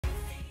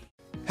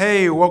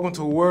Hey, welcome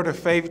to Word of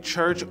Faith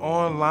Church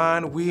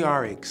Online. We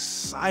are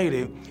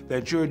excited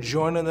that you're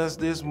joining us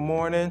this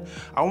morning.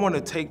 I want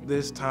to take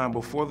this time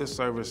before the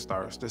service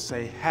starts to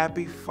say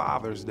Happy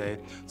Father's Day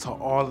to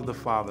all of the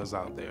fathers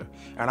out there.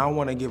 And I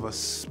want to give a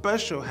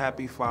special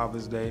Happy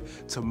Father's Day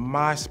to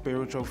my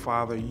spiritual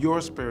father,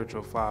 your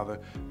spiritual father,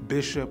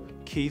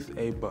 Bishop Keith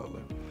A.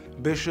 Butler.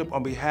 Bishop,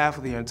 on behalf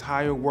of the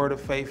entire Word of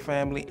Faith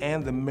family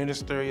and the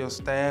ministerial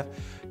staff,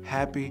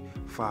 Happy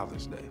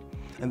Father's Day.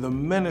 And the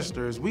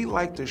ministers, we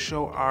like to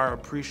show our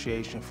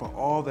appreciation for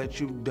all that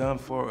you've done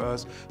for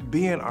us,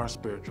 being our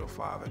spiritual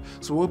father.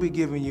 So we'll be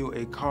giving you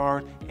a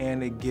card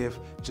and a gift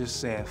just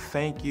saying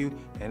thank you,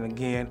 and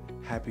again,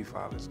 Happy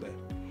Father's Day.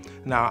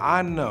 Now,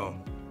 I know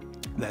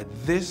that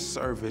this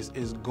service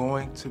is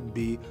going to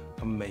be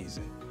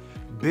amazing.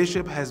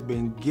 Bishop has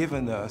been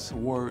giving us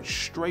word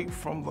straight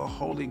from the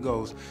Holy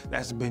Ghost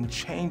that's been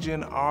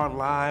changing our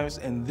lives,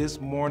 and this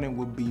morning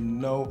will be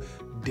no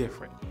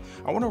different.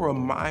 I want to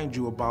remind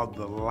you about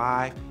the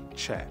live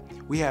chat.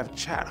 We have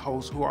chat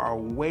hosts who are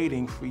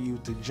waiting for you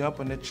to jump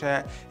in the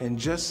chat and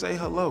just say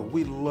hello.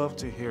 We'd love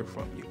to hear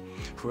from you.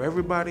 For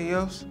everybody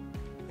else,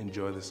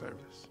 enjoy the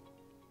service.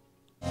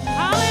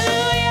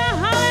 Hallelujah,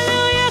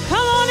 hallelujah.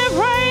 Come on and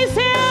praise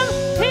him.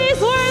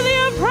 He's worthy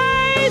of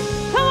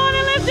praise. Come on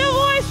and lift your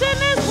voice in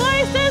this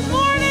place this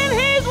morning.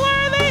 He's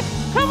worthy.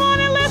 Come on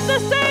and lift the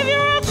Savior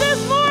up this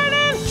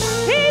morning.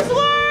 He's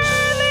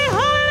worthy.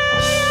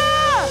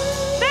 Hallelujah.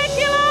 Thank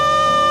you,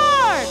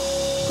 Lord.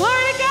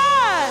 Glory to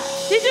God.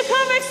 Did you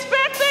come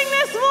expecting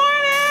this morning?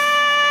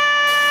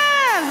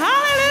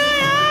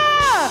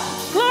 Hallelujah.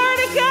 Glory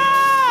to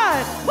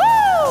God.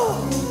 Woo.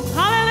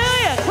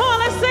 Hallelujah. Come on,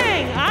 let's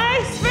sing. I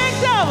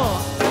expect double.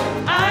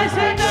 I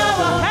expect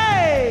double.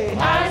 Hey.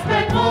 I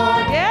expect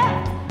more. Yeah.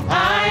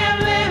 I am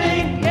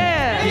living.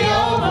 Yeah. The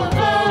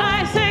overflow.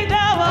 I expect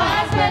double.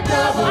 I expect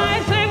double. I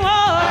expect more.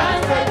 I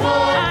expect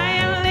more. I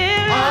am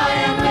living. I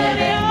am living.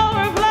 The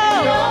overflow.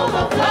 The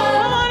overflow.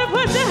 Come on and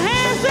put your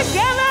hands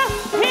together.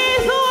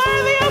 He's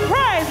worthy of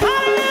praise.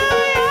 Hallelujah.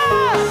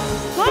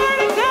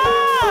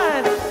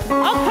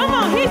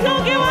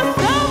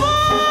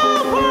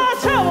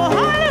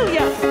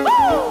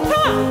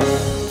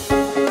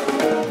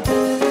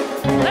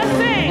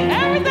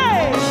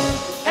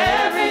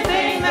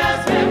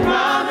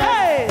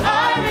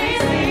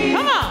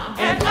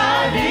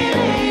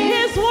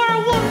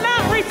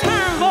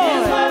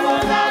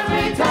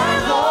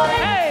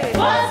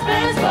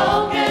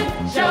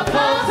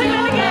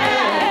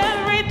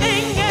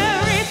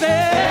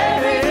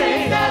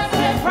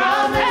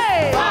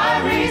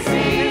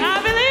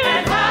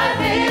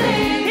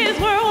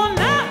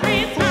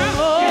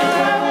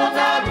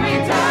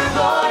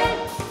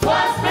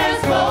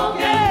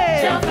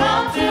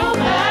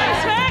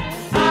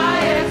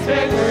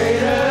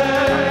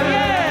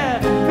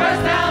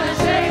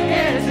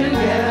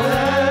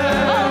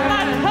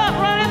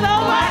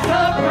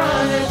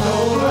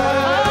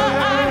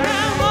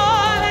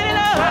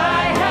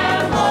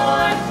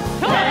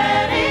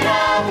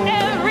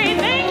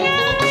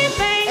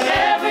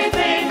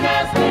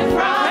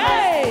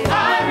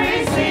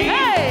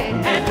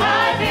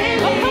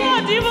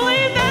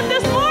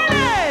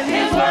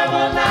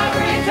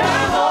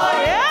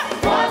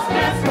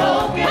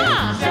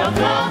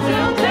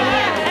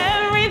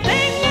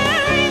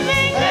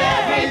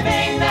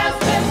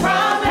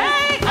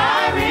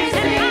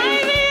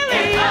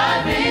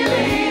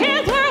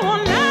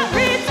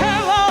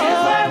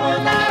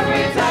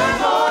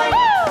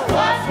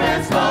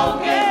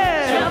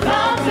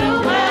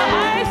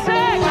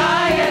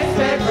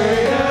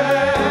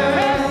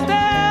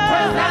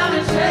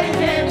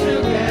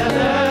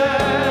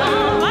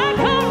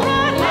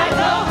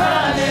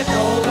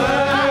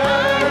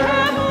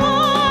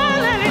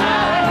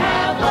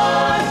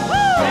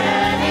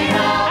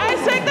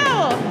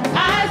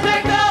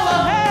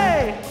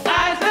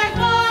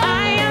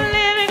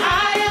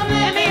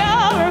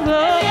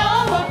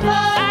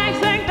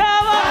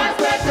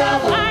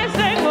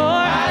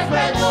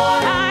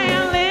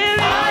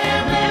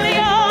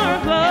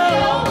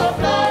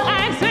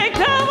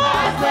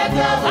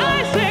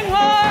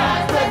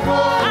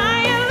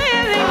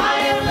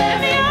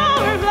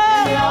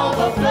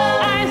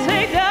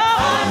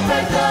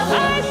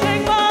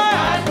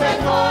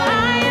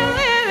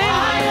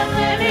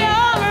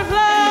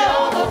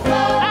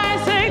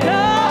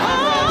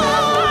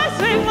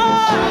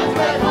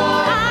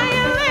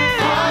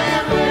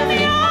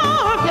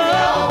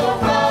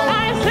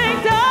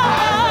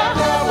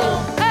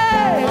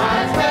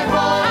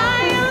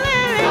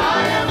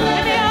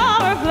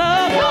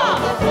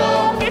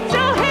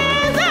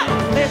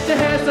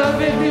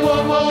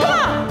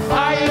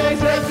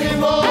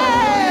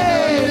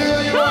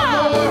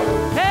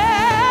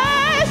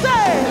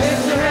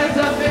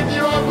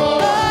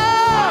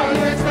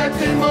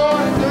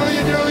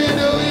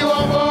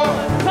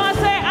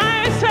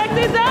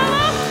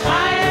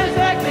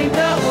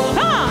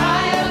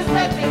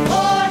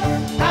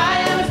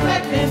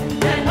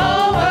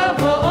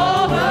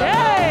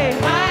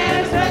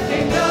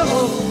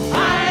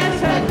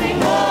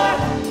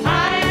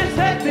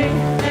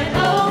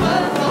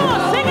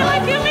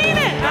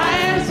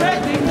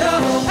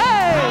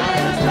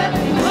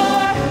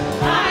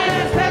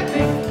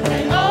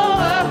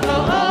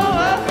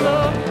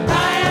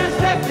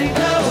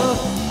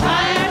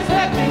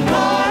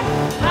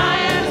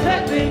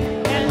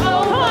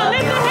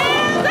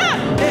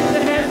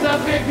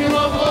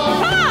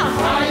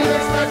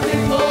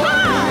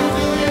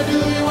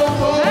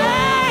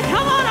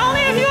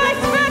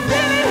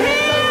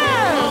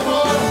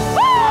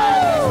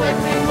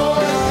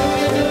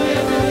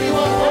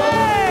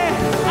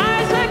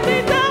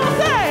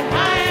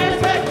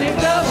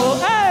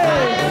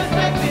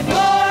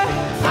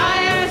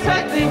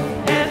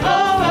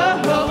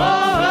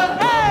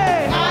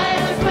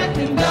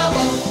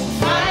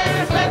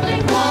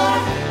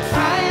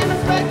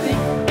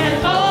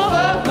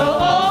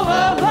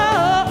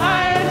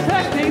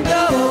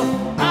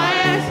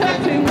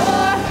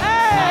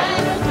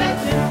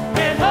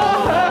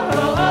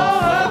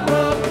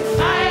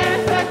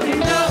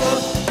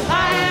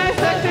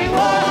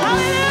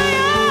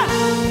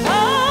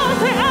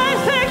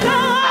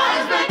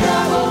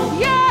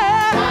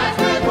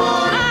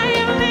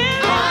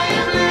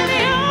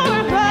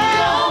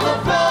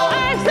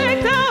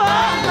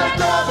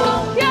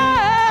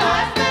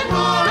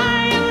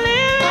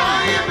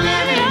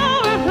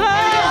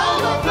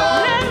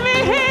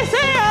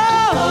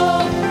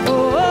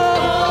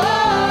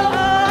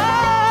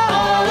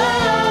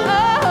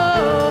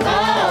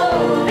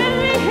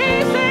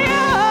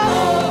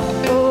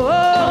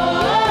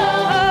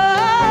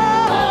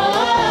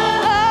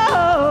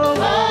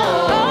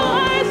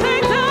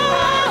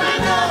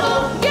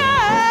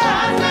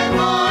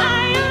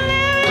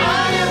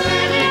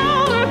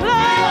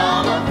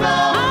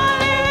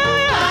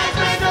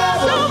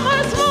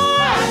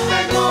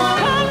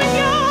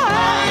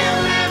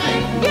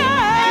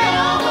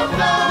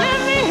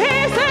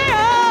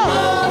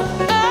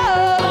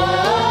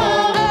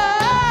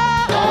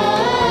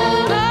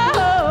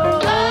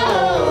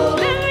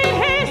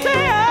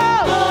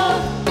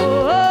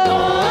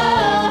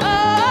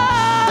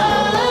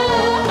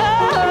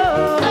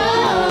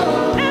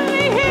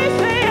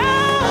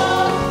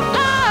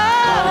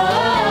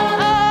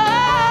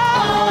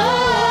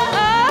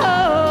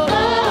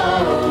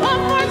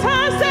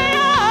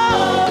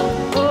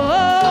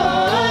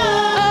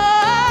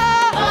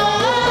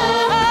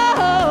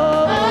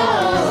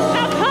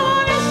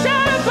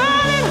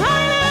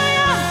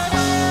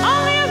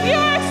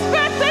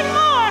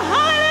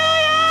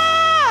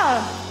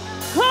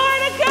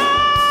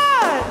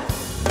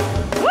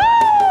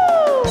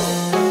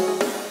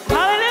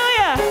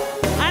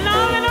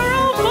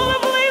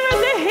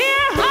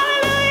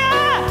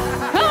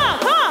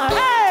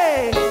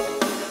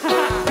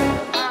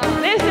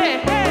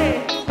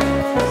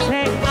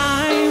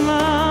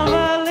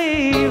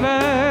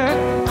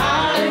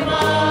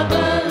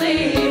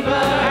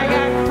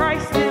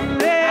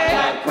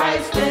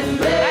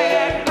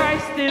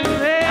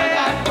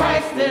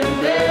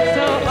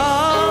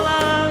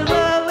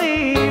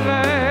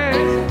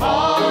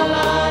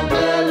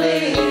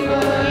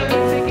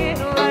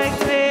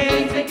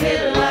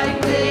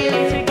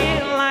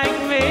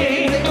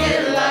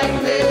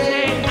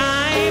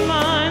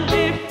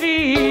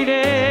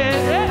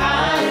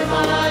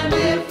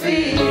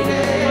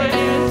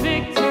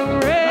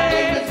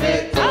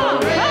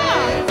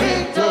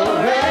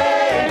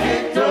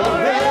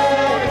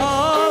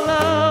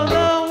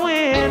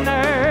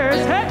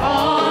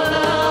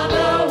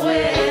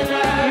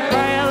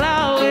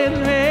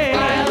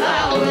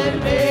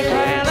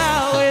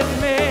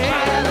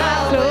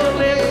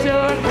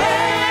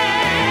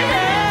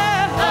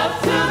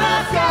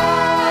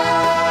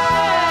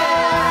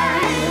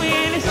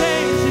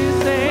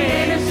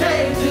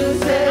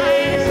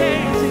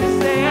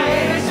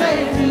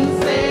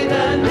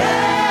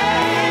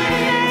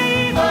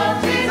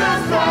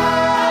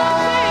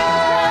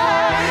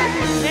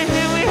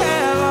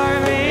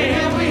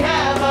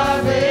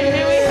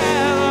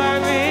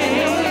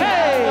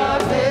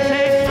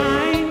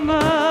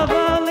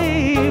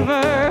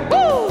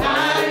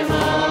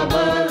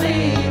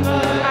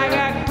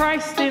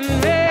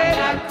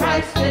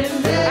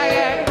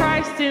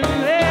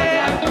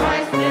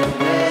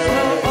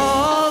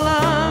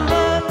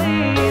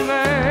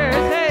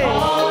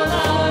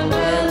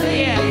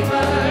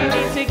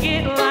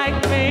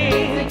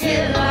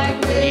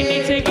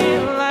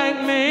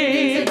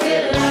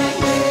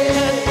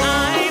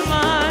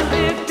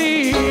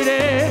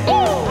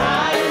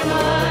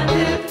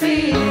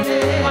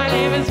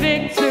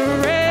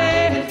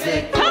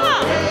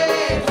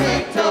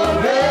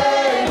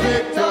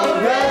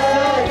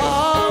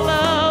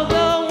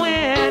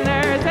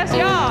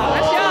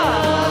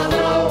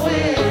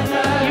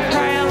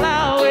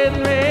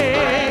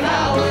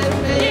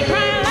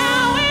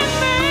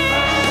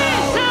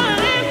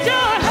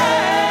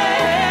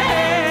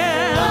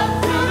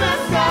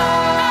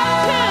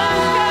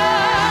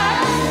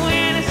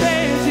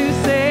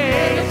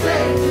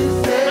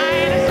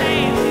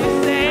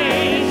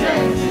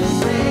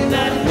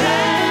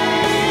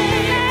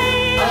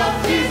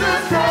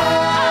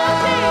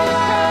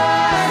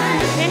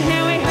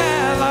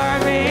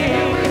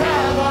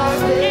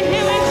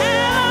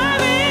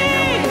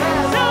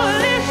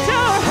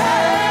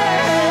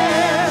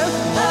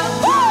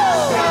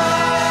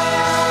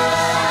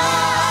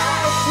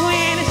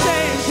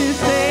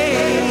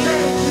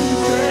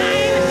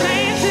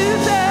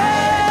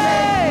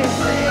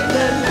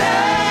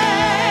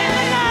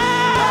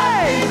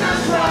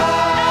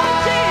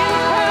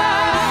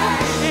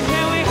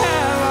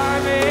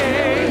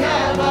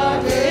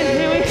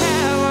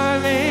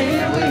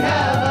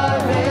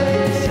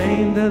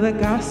 of the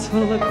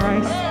gospel of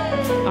Christ.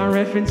 I'm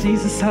repping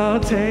Jesus all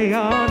day,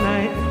 all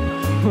night.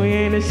 We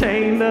ain't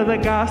ashamed of the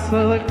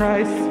gospel of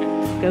Christ,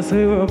 'cause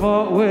we were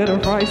bought with a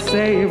price.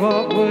 Say,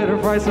 bought with a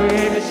price. We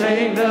ain't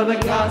ashamed of the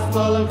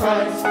gospel of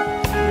Christ.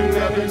 We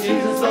repping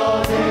Jesus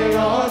all day,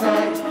 all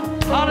night.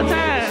 All the time. We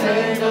ain't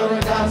ashamed of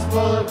the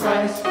gospel of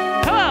Christ.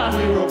 Come on.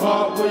 We were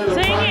bought with a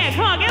price. Sing it.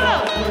 Come on, get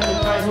up.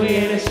 We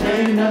ain't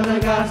ashamed of the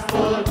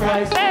gospel of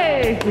Christ.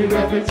 Hey. We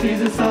repping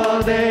Jesus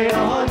all day,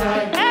 all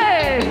night.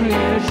 Hey. We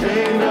ain't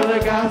ashamed of the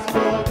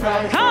gospel of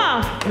Christ. Come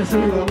on. 'Cause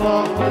we were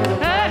bought with a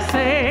price.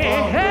 Hey,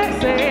 hey,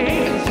 say. We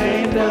ain't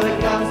ashamed of the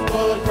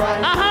gospel of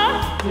Christ.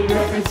 We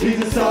repping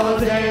Jesus all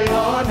day,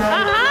 all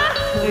night.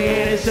 We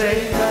ain't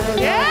ashamed of the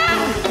gospel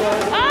of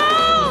Christ.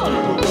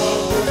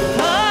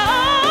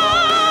 Oh,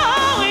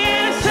 we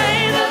ain't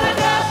ashamed of the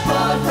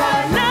gospel of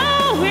Christ. No,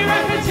 we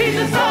repping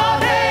Jesus all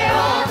day,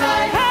 all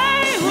night.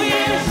 Hey, we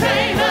ain't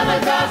ashamed of the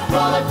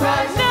gospel of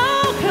Christ. No,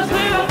 'cause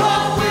we were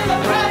bought with a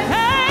price.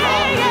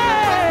 Hey,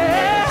 yeah. We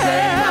ain't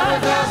ashamed of the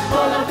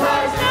gospel of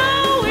Christ. No,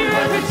 we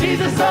repping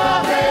Jesus all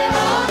day,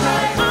 all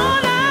night. All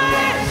night. We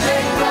ain't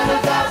ashamed of the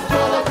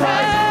gospel of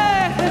Christ.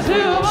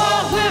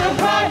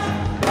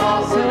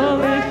 So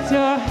lift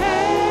your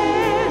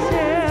hands,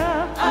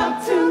 yeah, up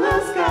to the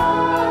sky.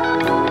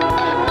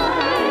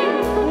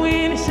 We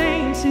ain't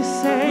ashamed to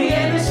say. We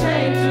ain't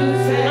ashamed to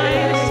say. I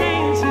ain't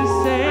ashamed to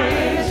say. I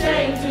ain't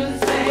ashamed to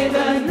say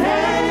the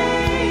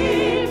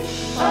name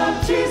of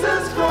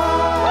Jesus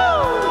Christ.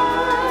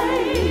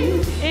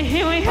 And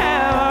here we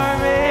have our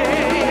baby.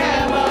 Here we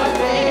have our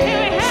baby.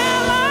 Here we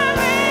have our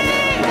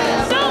baby.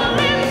 So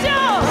lift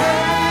your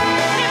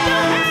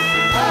hands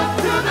up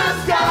to the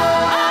sky.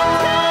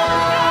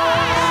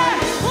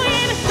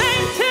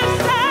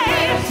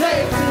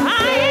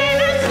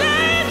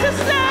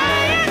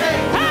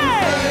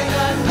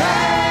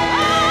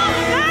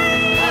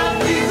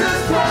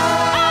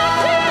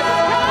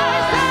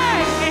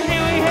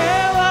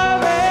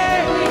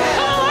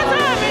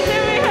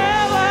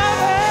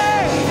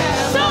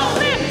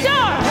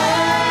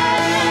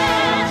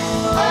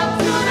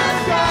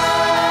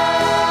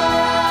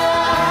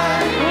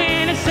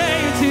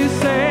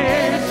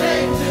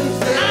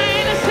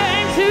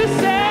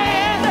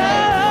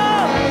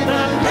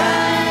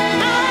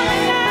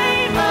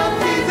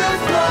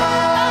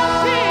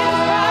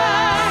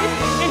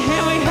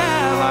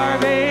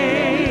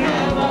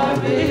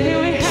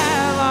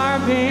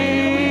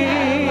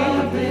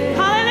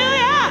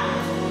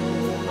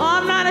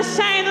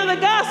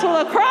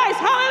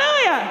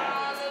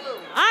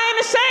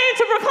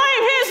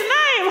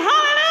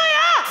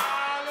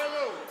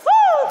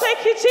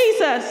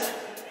 Jesus.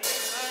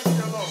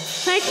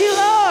 Thank you,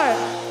 Lord.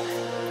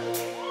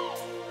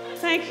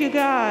 Thank you,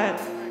 God.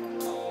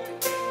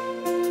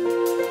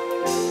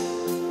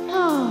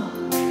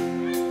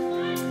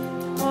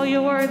 Oh,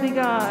 you're worthy,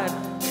 God.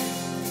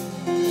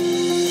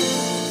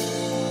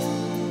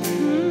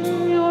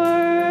 You're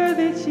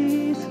worthy,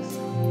 Jesus.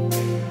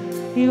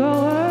 You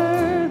are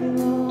worthy,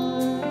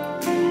 Lord.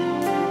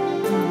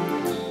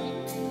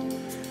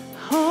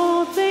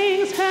 All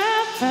things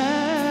have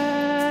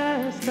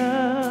passed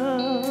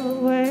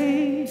away.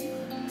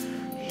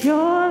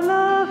 Your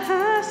love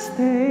has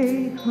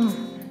stayed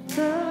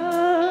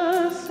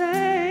the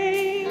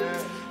same.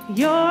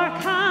 Your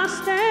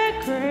constant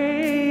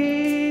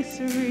grace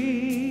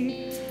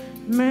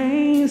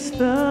remains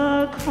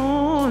the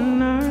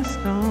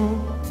cornerstone.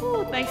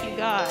 Oh, thank you,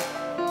 God.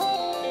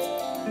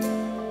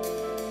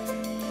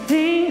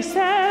 Things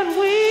that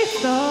we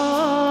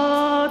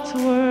thought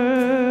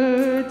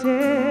were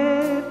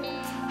dead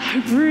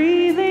are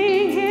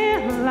breathing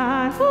in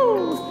life.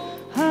 Ooh.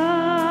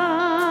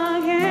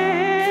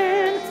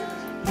 Again,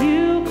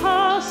 you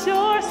caused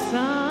your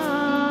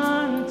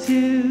sun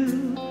to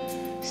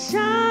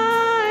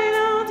shine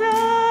on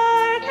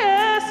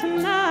darkest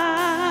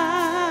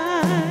nights.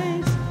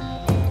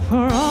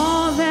 For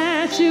all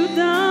that you've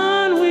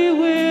done, we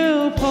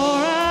will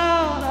pour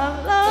out our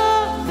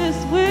love. This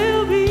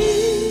will be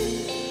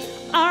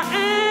our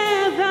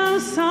anthem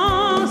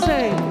song.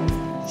 Say,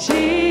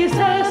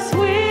 Jesus,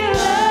 we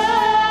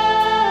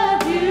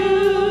love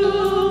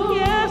you.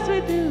 Yes, we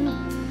do.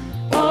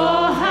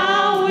 Oh,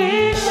 how we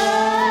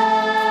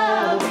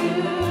love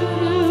you.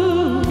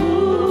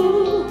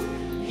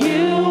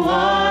 You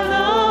are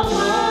the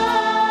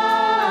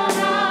one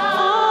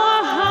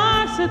our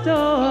hearts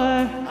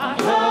adore. Our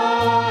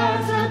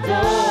hearts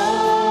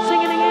adore.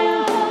 Sing it again.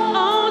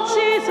 Oh,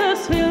 Jesus,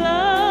 we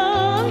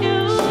love you.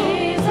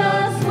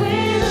 Jesus, we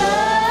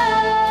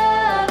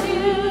love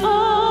you.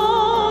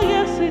 Oh,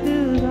 yes, we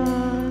do,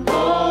 God.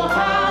 Oh,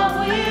 how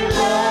we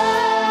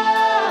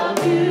love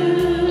you.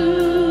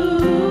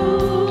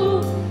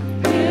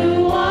 You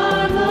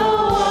are the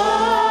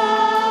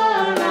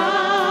one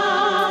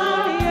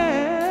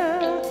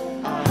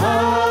our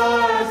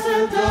hearts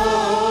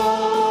adore.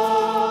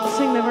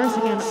 Sing the verse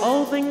again.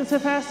 All things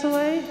have passed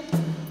away.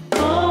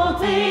 All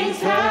things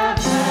have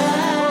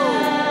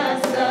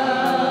passed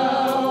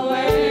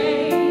away.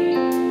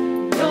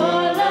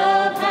 Your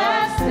love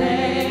has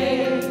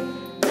stayed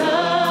the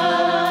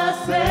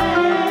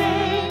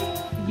same.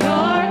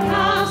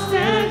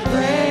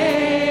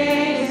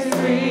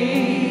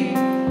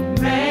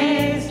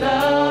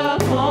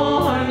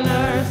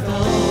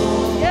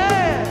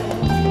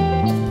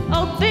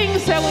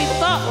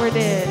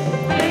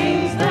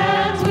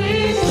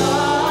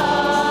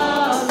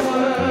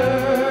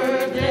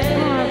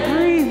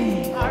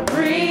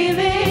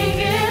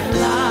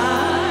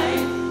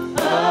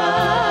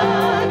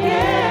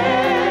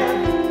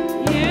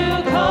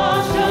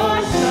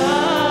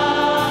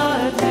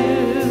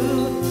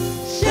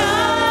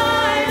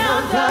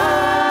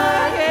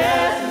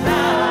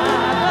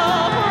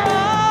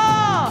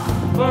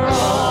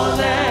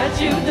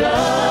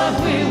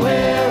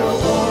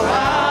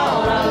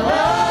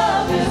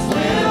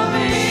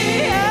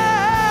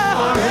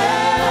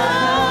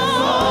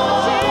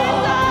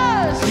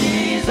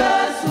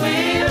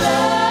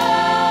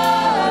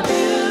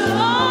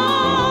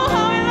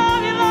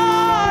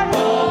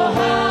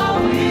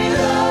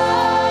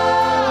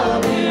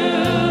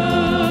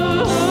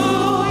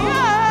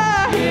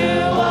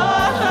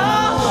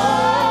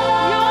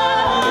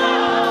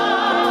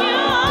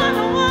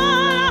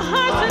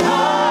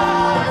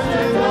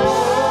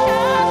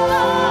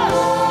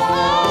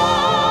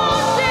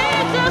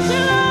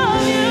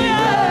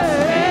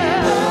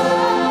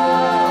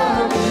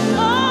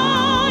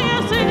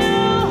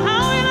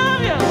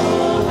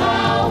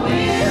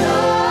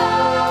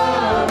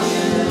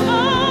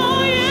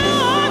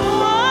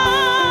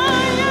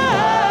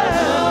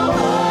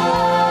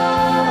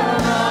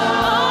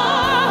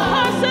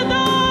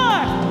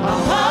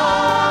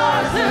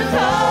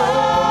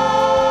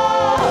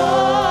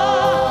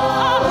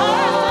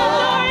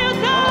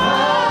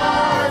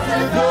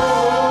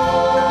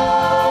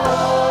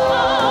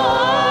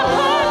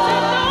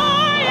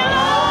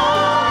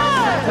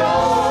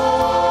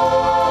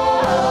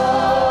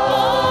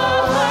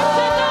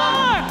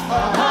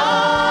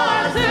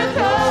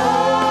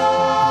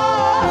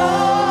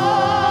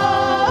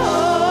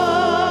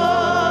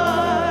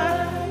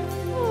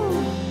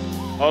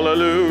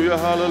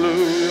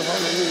 Hallelujah,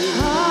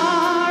 hallelujah.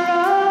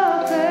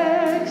 Our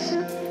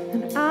affection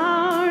and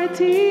our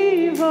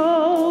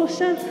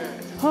devotion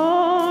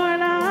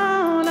poured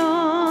out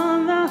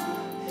on the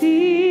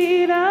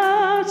feet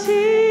of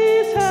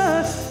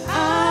Jesus.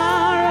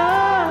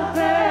 Our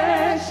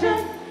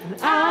affection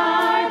and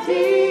our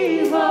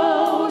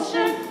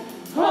devotion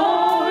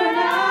poured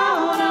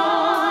out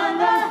on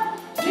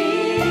the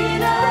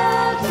feet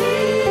of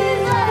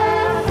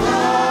Jesus.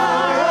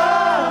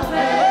 Our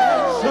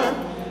affection,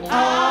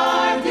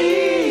 our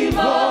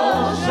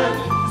devotion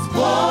is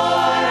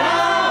poured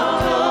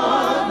out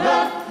on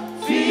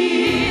the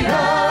feet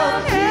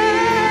of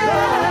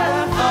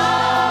Jesus.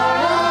 Our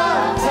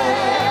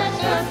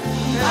affection,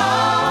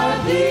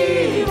 our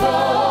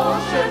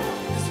devotion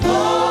is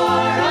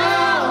poured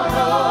out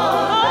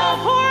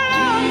on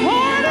the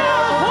feet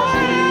of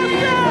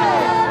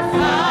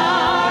Jesus.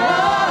 Our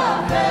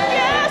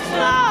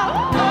affection,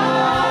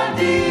 our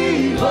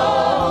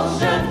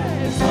devotion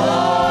is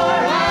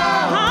poured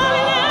out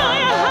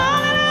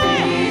on the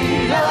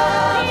feet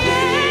of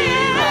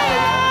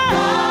Jesus.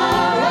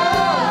 Our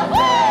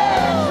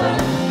affection,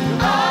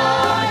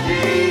 our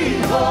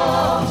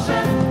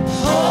devotion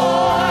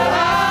poured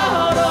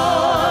out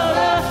on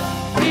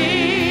the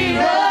feet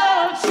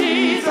of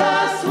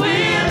Jesus. We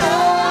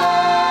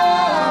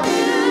love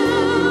you.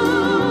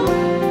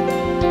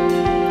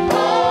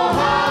 Oh,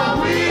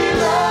 how we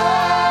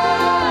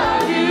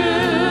love you.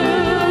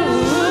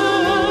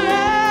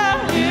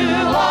 Yeah,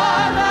 you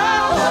are the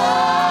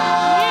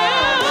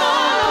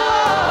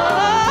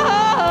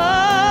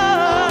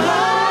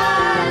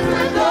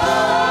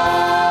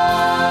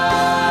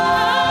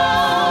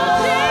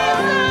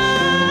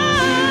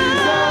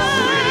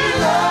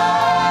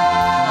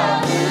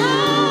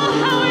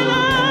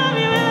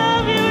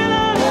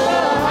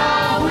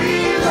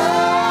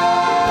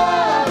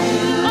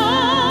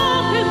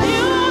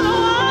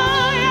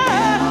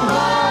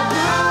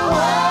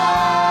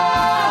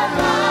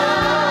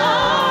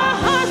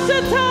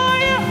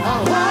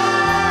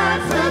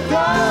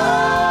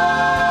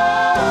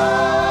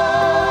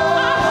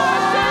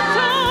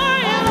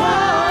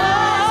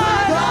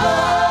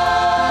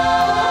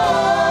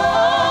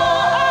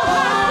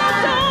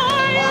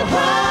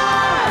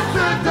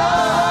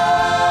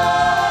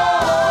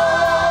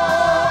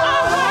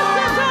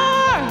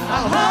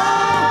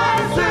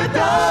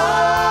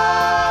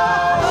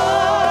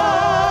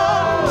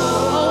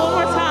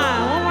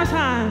One more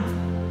time.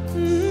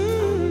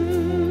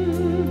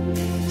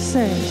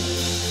 Say,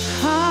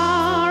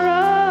 our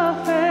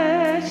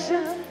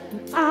affection,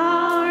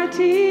 our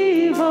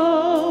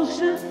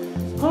devotion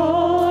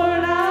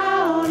poured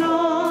out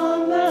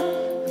on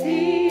the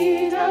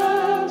feet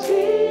of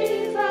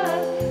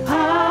Jesus.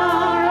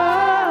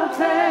 Our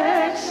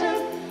affection,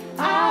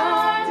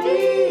 our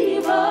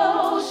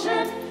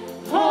devotion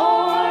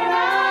poured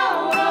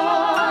out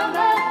on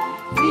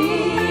the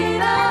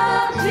feet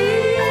of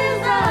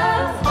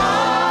Jesus.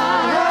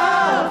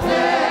 Our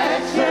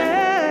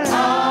affection,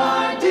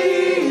 our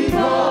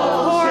devotion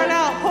poured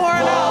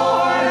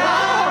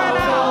out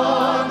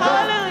on the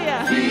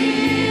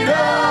feet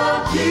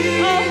of Jesus.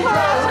 Oh, pour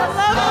out your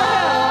love for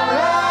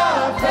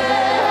Him.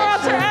 Pour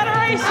out your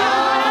adoration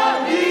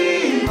for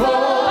Him.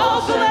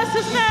 Oh, bless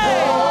His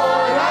name.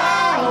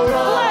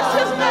 Bless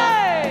His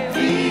name.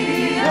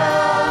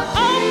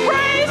 Oh,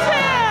 praise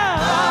Him.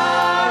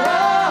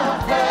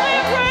 We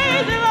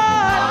praise Him,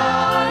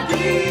 Lord.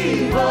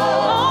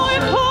 Oh, we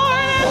pour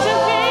it at your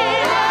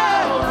feet.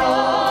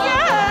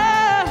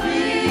 Yeah.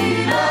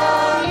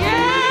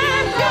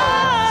 Yes,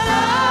 God.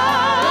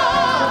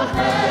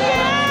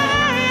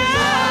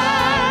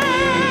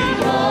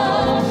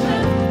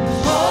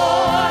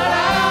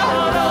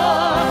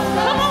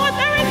 Come on with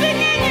everything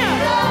in you.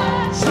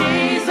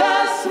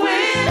 Jesus, we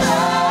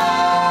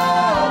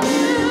love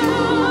you.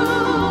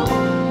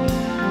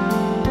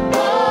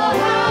 Oh,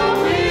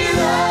 how we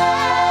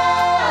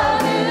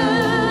love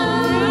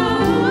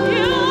you.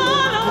 You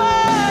are the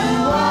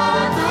one.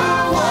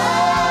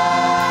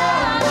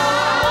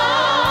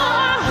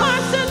 Our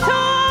hearts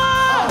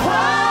adore.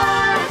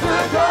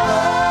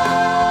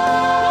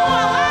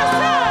 One last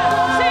time.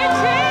 Say,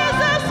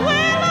 Jesus, we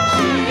love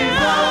you.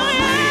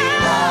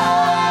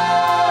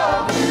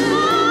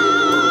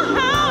 Oh,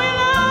 how we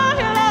love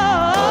you,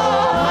 Lord.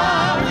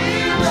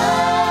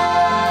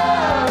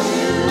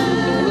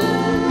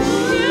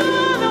 You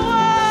are the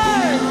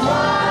one.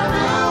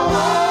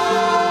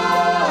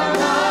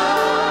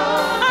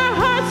 Our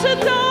hearts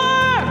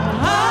adore.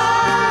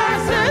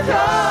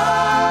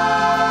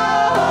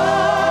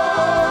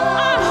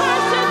 Our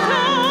hearts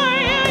adore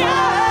you.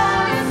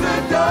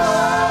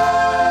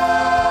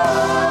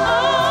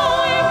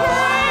 Oh, we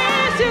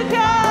praise you,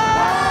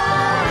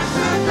 God.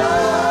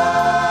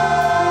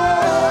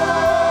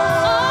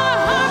 Our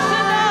hearts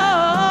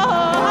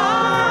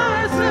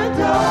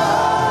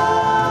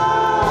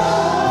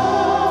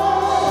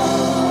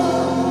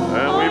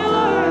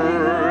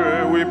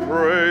And we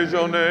praise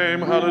your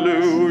name,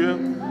 hallelujah.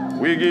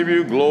 We give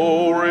you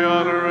glory,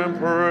 honor, and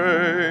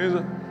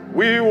praise.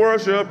 We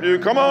worship you.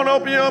 Come on,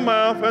 open your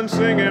mouth and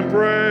sing in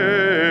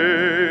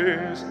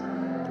praise.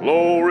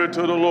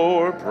 to the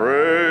Lord.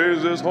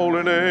 Praise his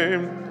holy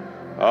name.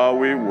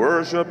 We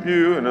worship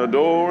you and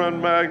adore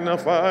and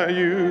magnify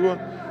you.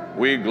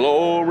 We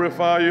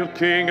glorify you,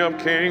 King of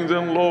kings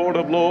and Lord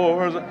of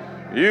lords.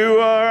 You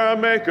are our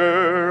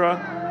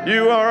maker.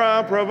 You are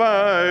our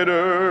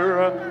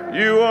provider.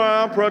 You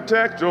are our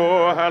protector.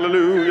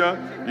 Hallelujah.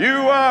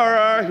 You are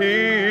our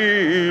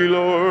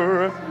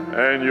healer.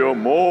 And you're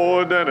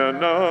more than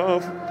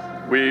enough.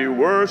 We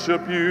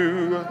worship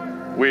you.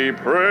 We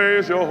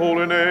praise your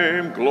holy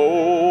name.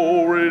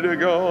 Glory to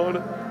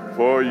God.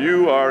 For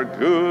you are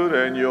good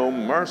and your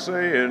mercy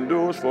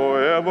endures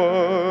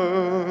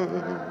forever.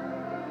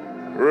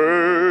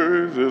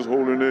 Praise his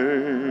holy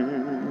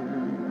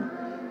name.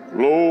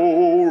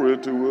 Glory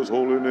to his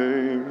holy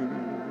name.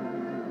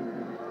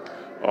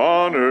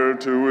 Honor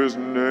to his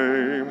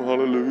name.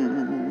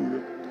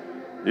 Hallelujah.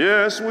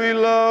 Yes, we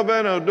love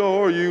and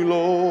adore you,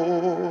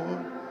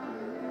 Lord.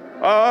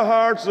 Our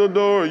hearts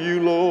adore you,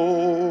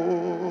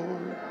 Lord.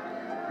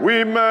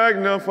 We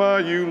magnify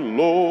you,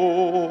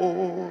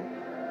 Lord.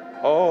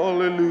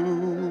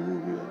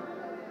 Hallelujah.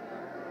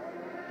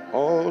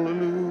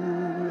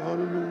 Hallelujah.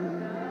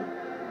 Hallelujah.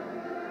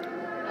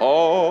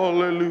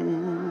 Hallelujah.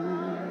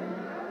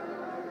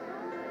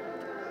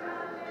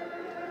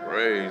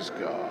 Praise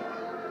God.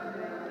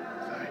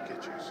 Thank you,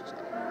 Jesus.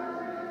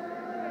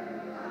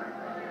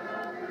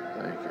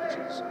 Thank you,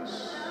 Jesus.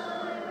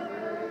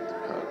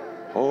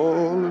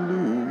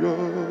 Hallelujah.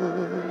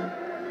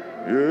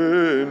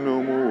 Yeah,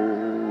 no more.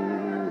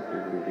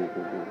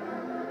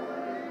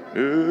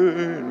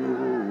 Yeah, no.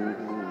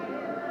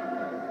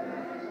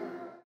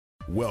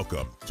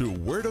 Welcome to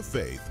Word of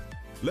Faith.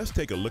 Let's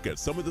take a look at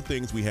some of the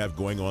things we have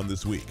going on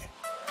this week.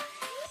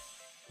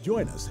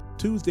 Join us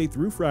Tuesday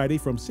through Friday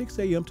from 6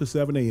 a.m. to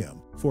 7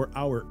 a.m. for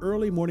our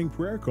early morning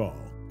prayer call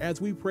as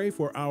we pray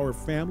for our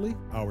family,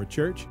 our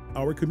church,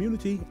 our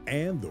community,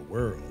 and the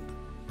world.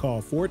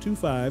 Call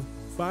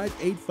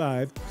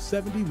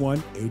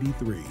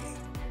 425-585-7183.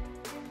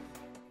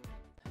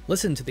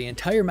 Listen to the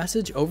entire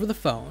message over the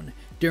phone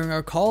during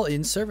our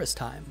call-in service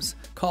times.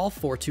 Call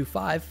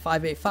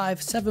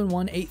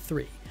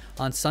 425-585-7183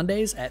 on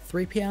Sundays at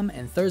 3 p.m.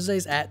 and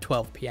Thursdays at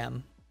 12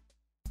 p.m.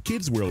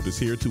 Kids World is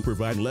here to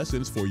provide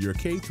lessons for your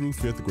K through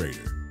 5th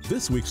grader.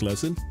 This week's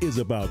lesson is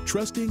about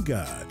trusting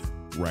God.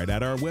 Right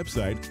at our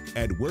website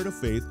at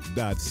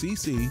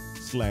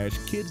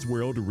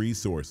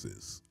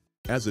wordoffaith.cc/kidsworldresources.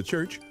 As a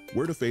church,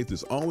 Word of Faith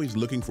is always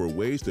looking for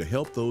ways to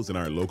help those in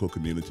our local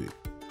community.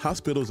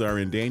 Hospitals are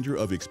in danger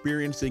of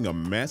experiencing a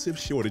massive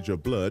shortage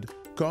of blood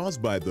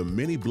caused by the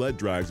many blood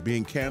drives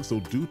being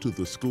canceled due to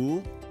the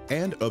school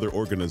and other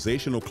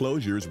organizational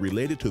closures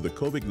related to the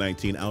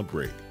COVID-19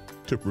 outbreak.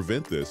 To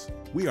prevent this,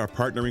 we are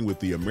partnering with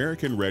the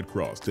American Red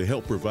Cross to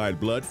help provide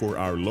blood for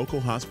our local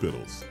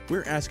hospitals.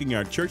 We're asking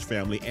our church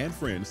family and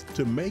friends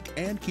to make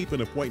and keep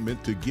an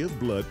appointment to give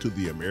blood to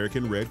the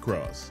American Red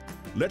Cross.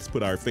 Let's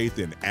put our faith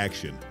in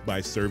action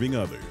by serving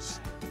others.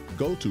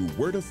 Go to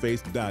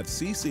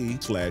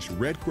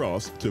wordoffaith.cc/Red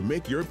Cross to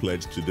make your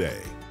pledge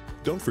today.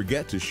 Don't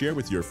forget to share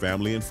with your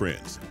family and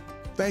friends.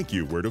 Thank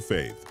you, Word of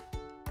Faith.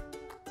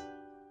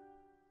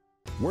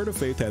 Word of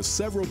Faith has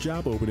several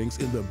job openings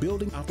in the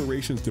Building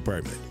Operations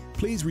Department.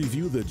 Please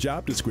review the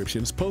job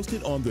descriptions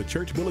posted on the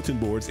church bulletin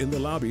boards in the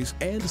lobbies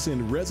and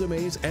send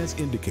resumes as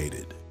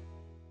indicated.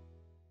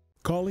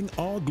 Calling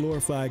all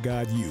Glorify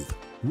God youth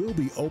will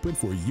be open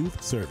for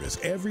youth service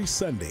every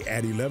Sunday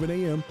at 11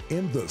 a.m.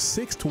 in the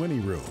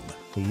 620 room,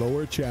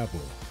 Lower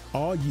Chapel.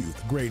 All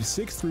youth grades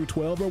 6 through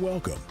 12 are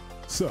welcome.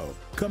 So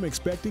come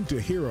expecting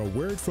to hear a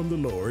word from the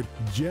Lord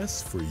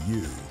just for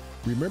you.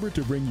 Remember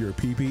to bring your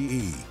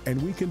PPE,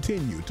 and we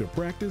continue to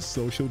practice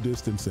social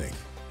distancing.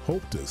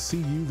 Hope to see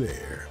you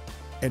there.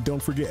 And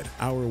don't forget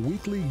our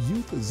weekly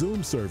youth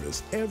Zoom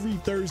service every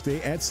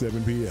Thursday at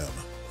 7 p.m.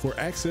 For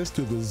access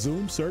to the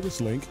Zoom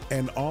service link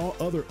and all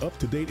other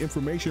up-to-date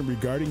information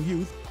regarding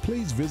youth,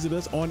 please visit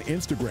us on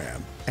Instagram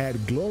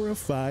at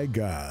Glorify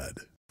God.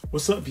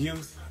 What's up,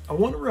 youth? I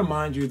want to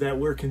remind you that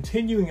we're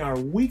continuing our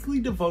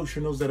weekly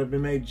devotionals that have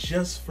been made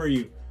just for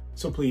you.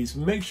 So please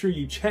make sure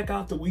you check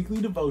out the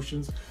weekly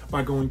devotions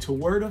by going to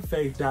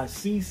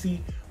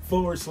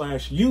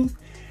wordoffaith.cc/youth,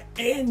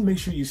 and make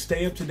sure you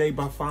stay up to date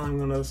by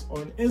following us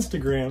on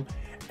Instagram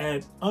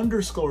at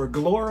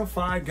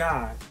 _glorify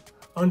God_.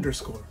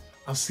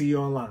 I'll see you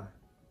online.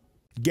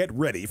 Get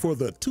ready for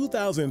the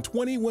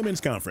 2020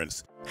 Women's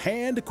Conference,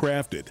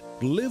 Handcrafted,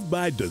 Live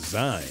by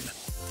Design.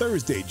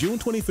 Thursday, June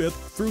 25th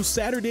through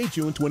Saturday,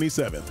 June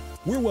 27th.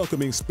 We're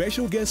welcoming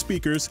special guest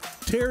speakers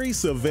Terry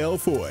Savelle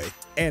Foy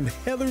and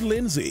Heather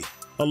Lindsay,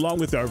 along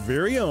with our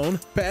very own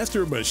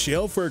Pastor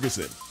Michelle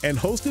Ferguson, and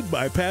hosted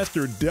by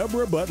Pastor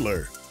Deborah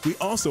Butler. We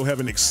also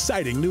have an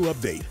exciting new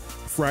update.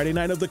 Friday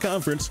night of the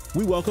conference,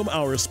 we welcome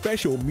our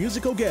special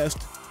musical guest,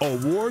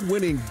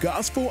 award-winning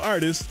gospel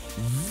artist,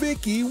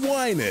 Vicki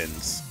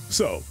Winans.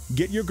 So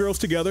get your girls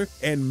together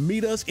and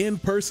meet us in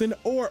person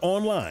or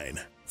online.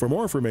 For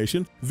more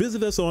information,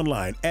 visit us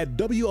online at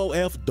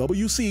WOFWC.com.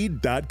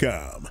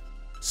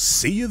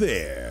 See you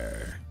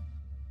there.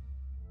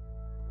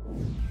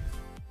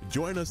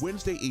 Join us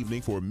Wednesday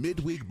evening for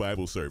midweek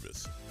Bible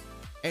service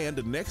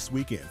and next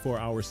weekend for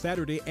our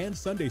Saturday and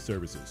Sunday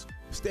services.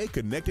 Stay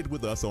connected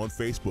with us on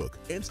Facebook,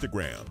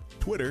 Instagram,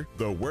 Twitter,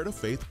 the Word of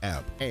Faith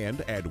app,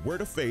 and at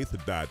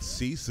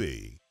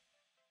wordoffaith.cc.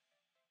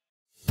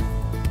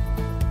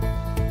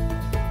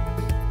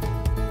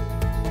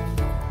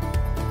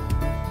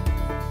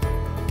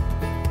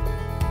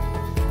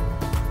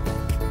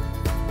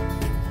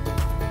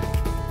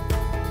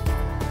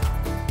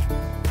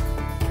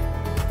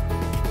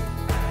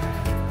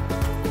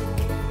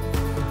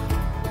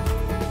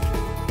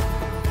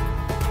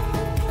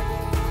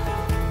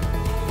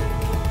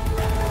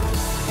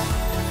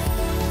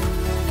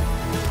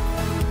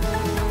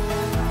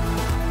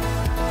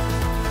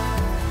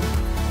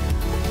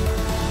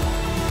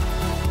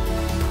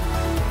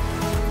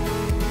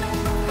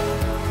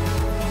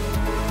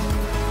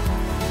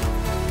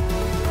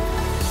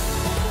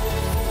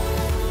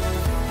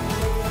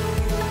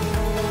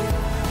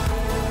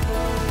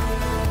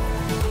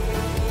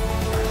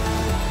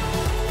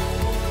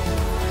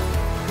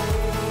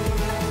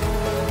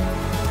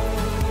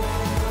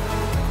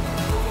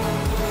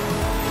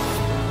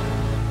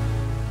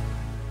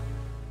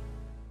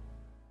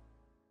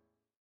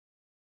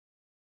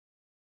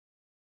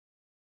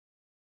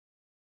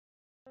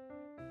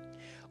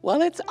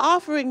 Well, it's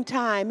offering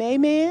time,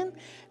 amen?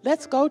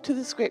 Let's go to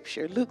the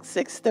scripture. Luke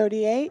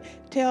 6:38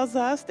 tells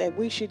us that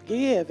we should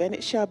give, and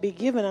it shall be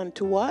given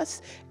unto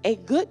us a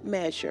good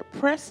measure,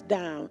 pressed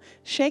down,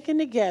 shaken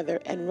together,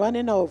 and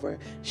running over,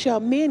 shall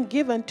men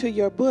give unto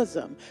your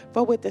bosom.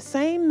 For with the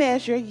same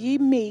measure ye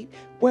meet,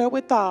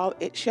 wherewithal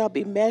it shall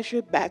be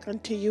measured back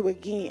unto you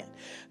again.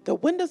 The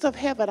windows of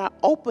heaven are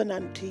open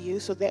unto you,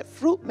 so that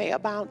fruit may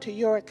abound to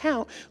your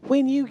account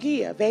when you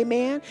give.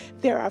 Amen.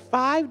 There are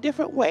 5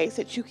 different ways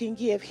that you can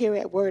give here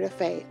at Word of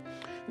Faith.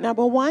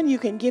 Number 1, you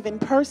can give in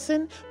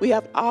person. We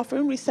have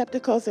offering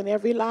receptacles in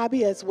every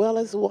lobby, as well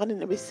as one in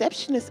the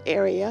receptionist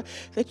area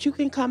that you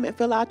can come and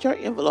fill out your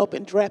envelope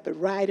and drop it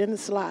right in the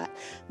slot.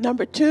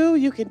 Number 2,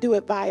 you can do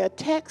it via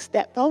text.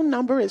 That phone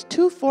number is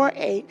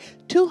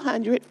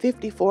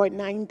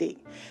 248-200-5490.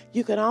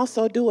 You can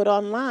also do it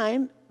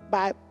online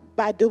by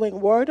doing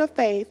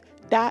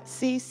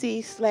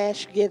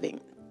wordoffaith.cc/giving.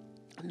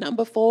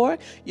 Number 4,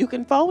 you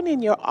can phone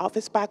in your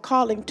office by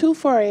calling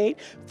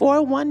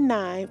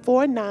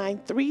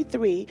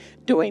 248-419-4933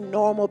 during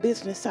normal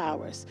business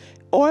hours,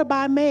 or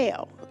by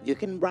mail. You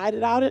can write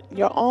it out in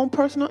your own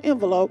personal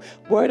envelope,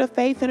 Word of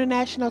Faith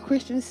International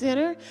Christian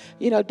Center.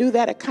 Do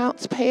that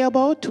accounts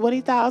payable,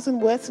 20,000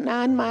 West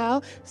 9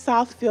 Mile,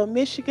 Southfield,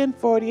 Michigan,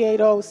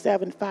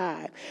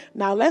 48075.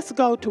 Now let's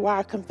go to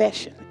our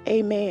confession.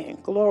 Amen.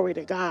 Glory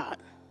to God.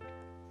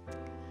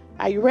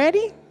 Are you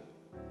ready?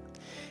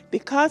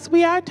 Because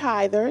we are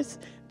tithers,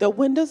 the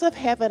windows of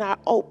heaven are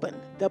open.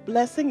 The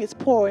blessing is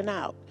pouring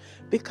out.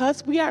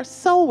 Because we are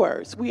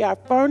sowers, we are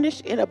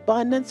furnished in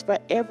abundance for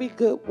every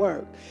good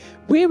work.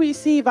 We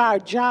receive our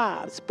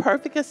jobs,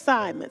 perfect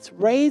assignments,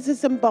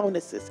 raises and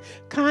bonuses,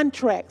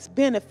 contracts,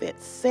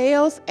 benefits,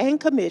 sales and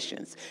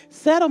commissions,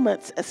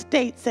 settlements,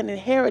 estates and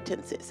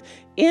inheritances,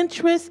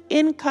 interest,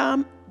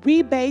 income,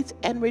 rebates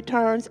and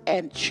returns,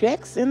 and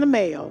checks in the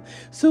mail,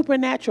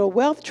 supernatural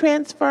wealth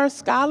transfer,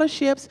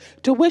 scholarships,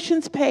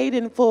 tuitions paid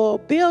in full,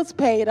 bills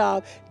paid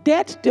off,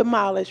 debts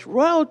demolished,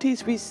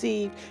 royalties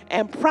received,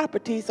 and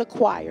properties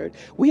acquired.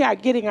 We are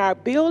getting our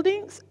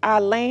buildings,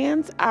 our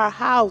lands, our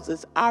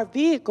houses, our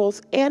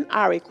vehicles, and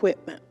our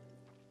equipment.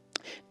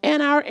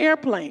 And our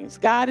airplanes.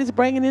 God is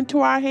bringing into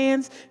our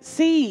hands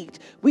seed.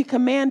 We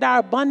command our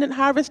abundant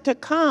harvest to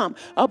come.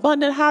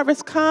 Abundant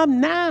harvest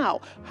come now.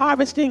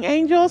 Harvesting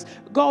angels,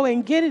 go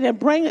and get it and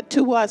bring it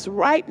to us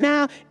right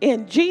now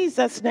in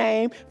Jesus'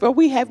 name, for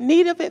we have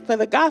need of it for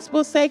the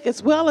gospel's sake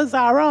as well as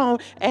our own.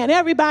 And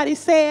everybody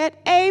said,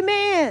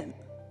 amen.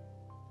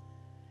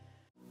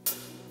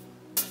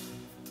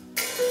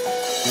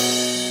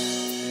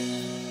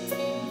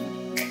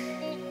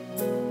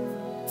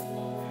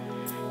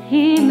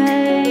 He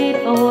made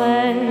a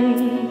way.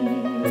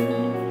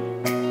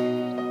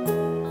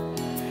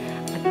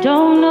 I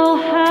don't know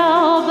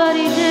how, but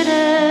he did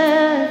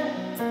it.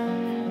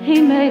 He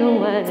made a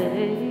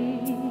way.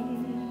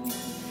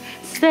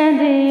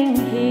 Standing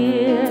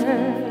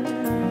here,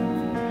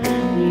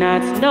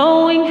 not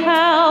knowing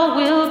how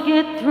we'll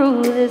get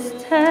through this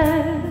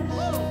test,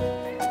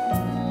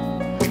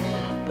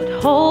 but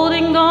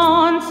holding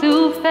on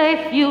to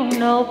faith you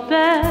know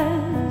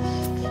best.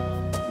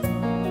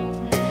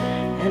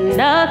 And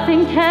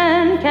nothing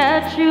can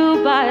catch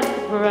you by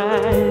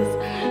surprise.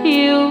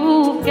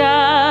 You've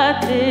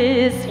got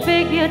this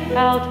figured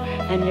out,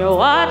 and you're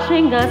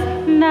watching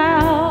us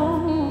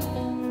now.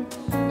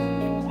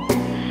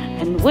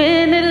 And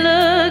when it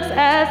looks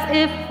as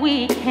if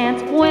we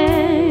can't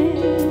win,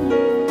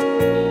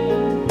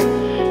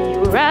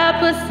 you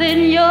wrap us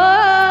in your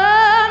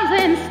arms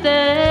and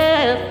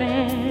step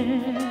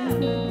in.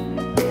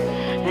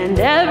 And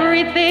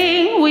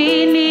everything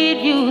we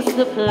need you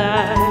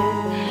supply.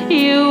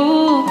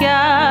 You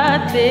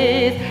got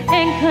this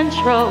in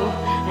control,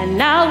 and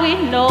now we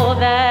know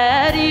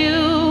that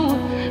you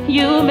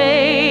you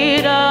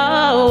made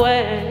a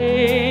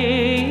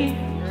way.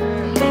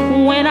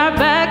 When our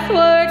backs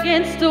were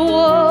against the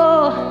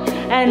wall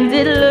and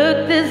it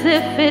looked as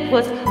if it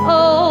was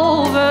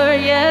over,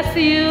 yes,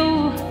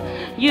 you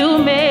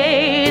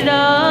made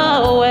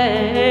a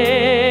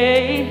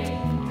way.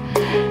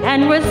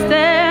 And we're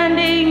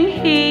standing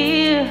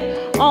here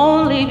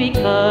only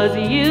because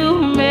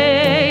you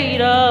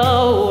made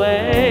a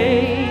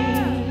way.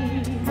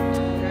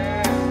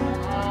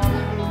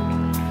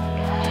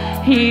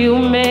 You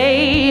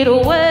made a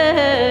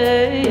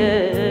way.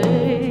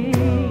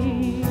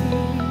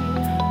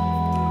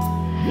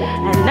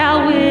 And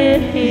now we're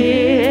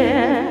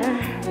here,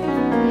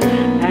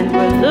 and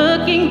we're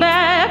looking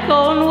back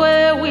on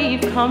where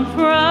we've come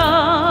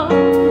from.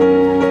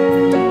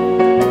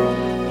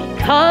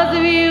 Because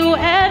of you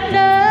and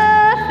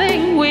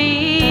nothing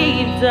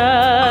we've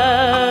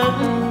done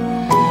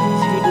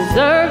to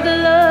deserve the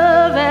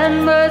love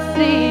and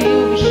mercy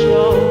you've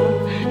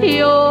shown.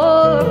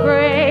 Your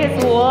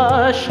grace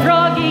was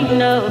strong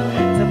enough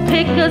to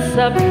pick us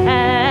up,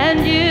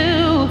 and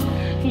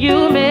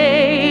you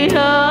made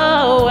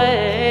a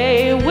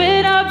way.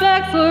 When our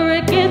backs were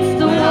against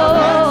the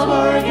wall,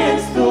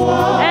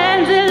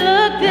 and it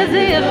looked as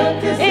if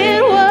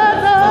it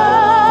was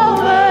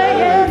over,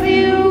 yes,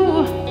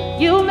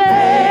 you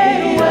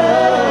made a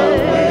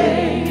way.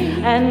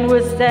 And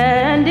we're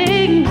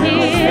standing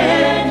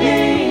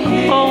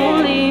here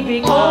only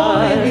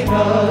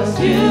because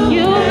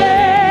you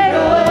made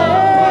a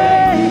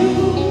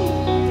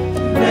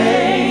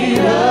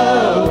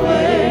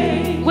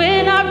way.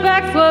 When our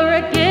backs were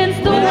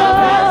against the wall,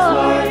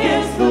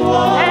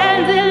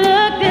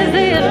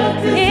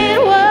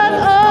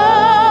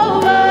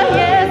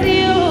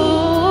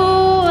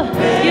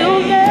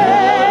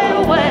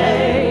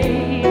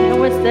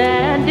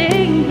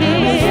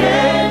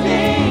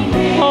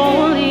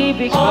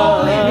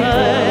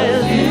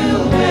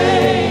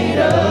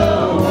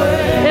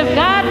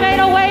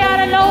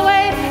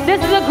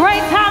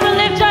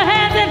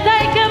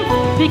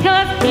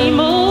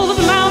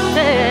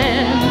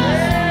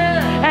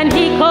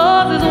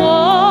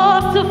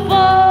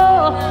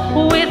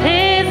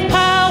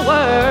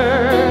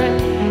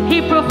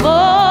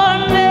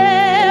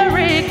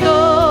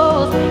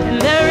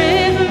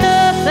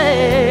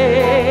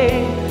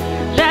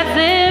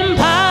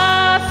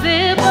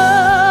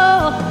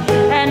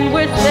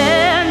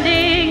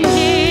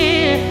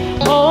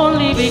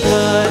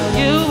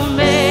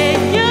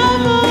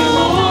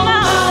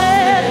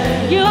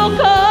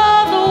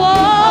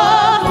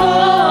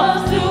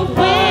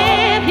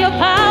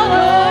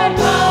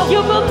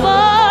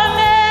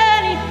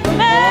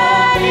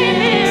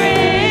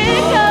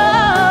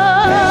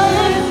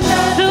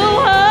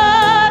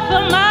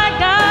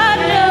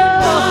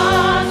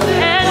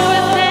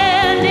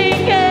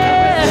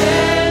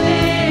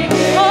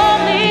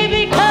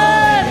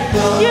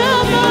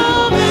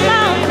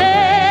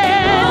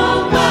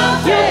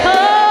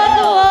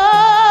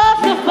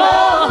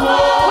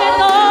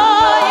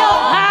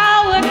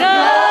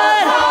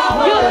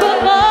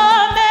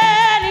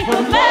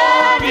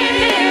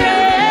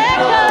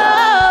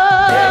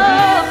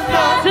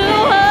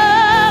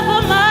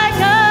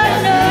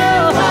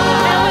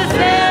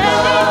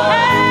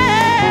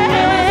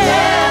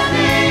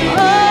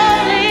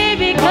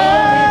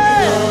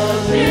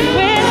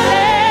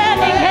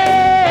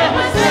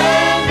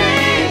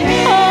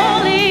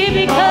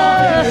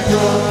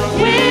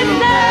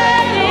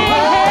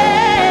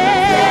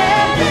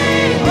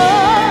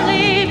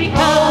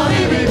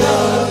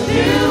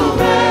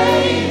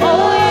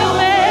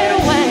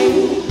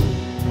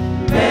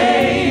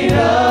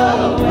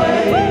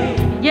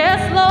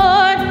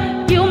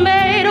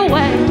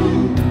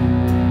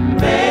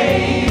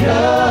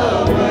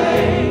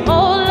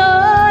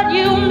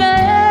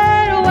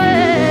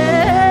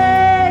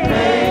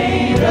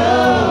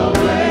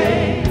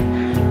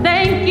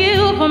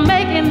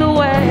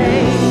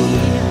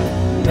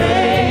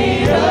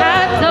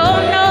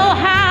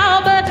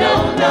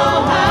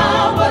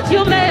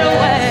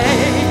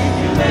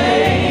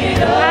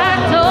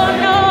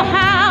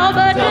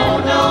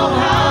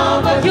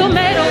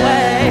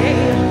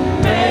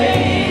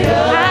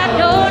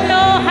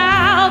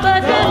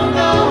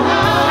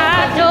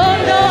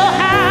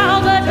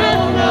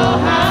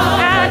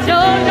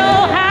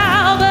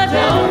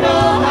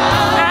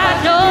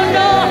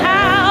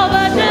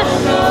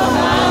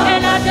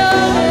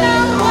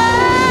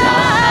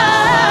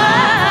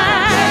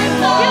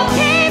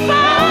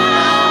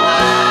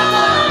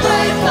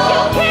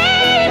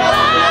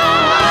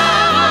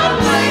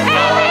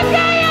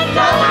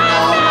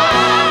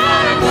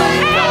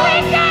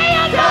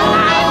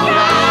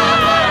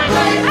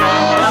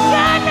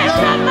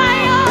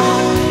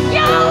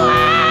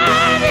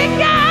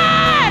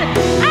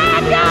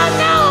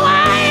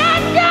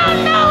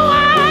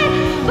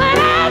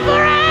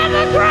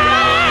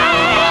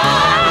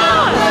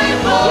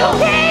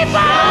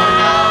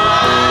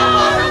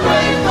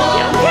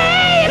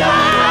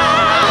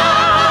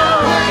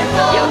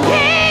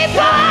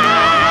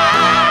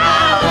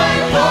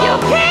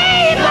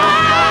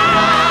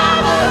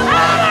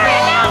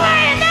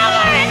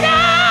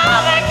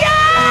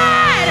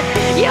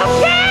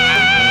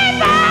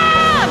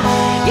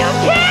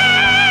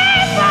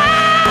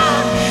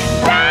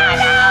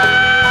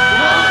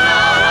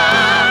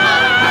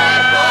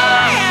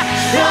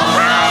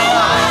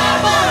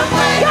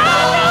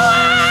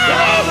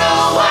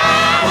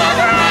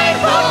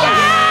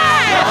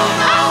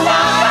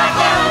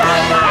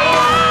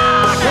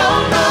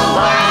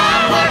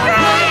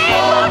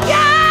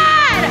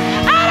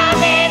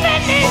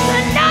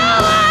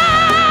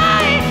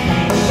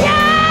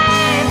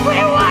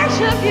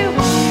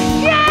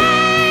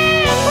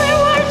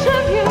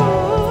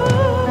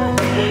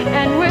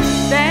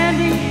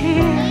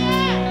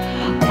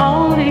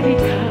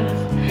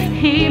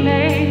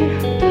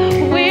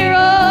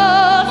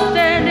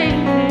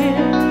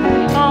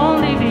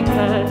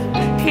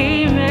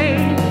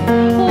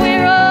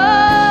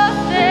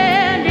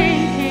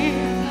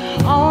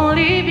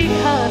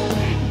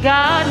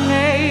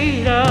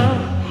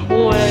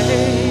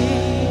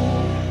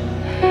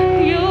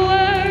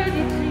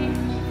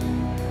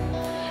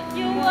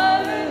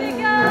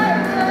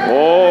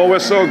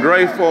 so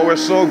grateful. We're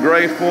so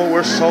grateful.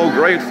 We're so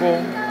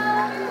grateful.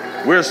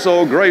 We're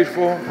so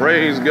grateful.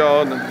 Praise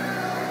God.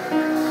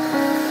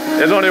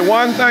 There's only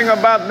one thing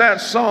about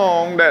that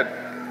song that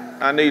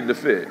I need to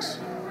fix.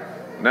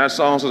 And that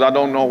song says, I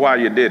don't know why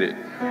you did it.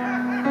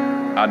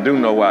 I do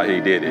know why he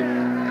did it.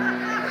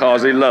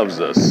 Because he loves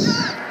us.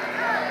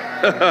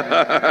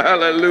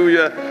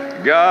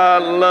 Hallelujah.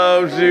 God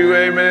loves you.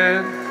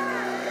 Amen.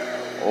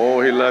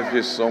 Oh, he loves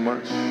you so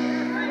much.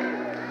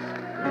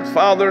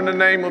 Father, in the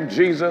name of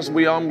Jesus,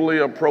 we humbly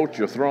approach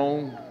your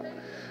throne.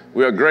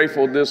 We are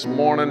grateful this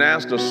morning,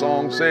 as the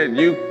song said,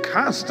 you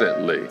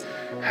constantly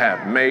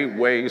have made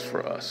ways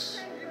for us.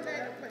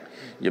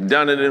 You've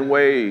done it in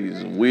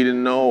ways we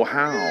didn't know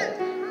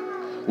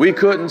how. We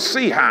couldn't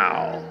see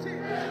how,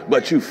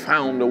 but you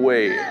found a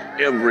way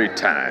every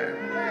time.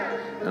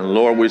 And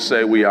Lord, we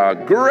say we are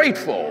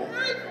grateful.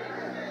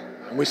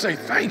 And we say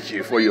thank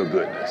you for your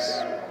goodness.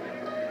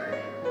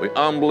 We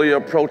humbly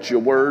approach your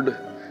word.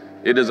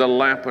 It is a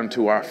lamp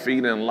unto our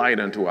feet and light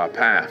unto our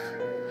path.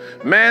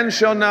 Man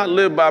shall not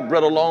live by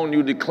bread alone,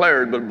 you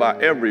declared, but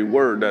by every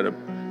word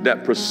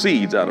that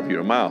proceeds out of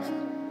your mouth.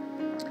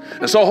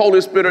 And so,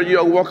 Holy Spirit, you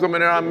are welcome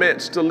in our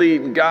midst to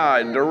lead and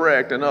guide and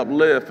direct and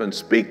uplift and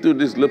speak through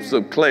these lips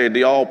of clay,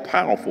 the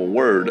all-powerful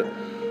word.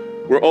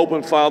 We're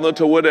open, Father,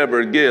 to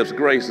whatever gifts,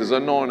 graces,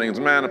 anointings,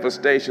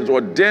 manifestations, or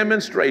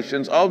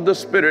demonstrations of the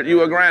Spirit you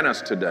will grant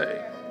us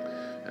today.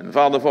 And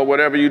Father, for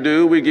whatever you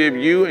do, we give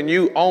you and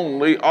you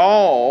only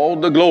all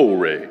the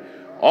glory,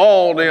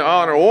 all the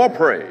honor or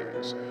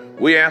praise.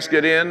 We ask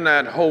it in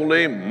that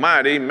holy,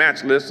 mighty,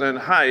 matchless, and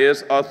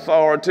highest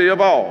authority of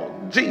all,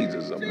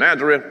 Jesus of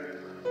Nazareth.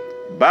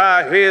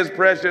 By his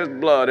precious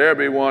blood,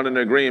 everyone in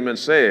agreement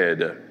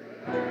said,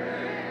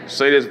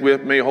 say this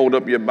with me. Hold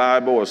up your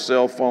Bible or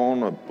cell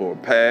phone or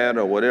pad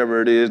or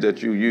whatever it is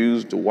that you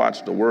use to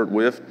watch the word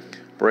with.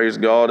 Praise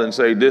God, and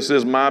say, this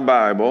is my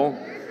Bible.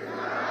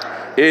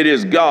 It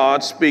is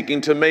God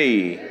speaking to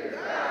me.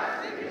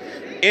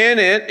 In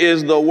it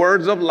is the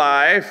words of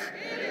life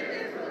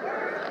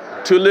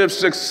to live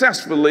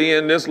successfully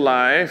in this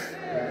life.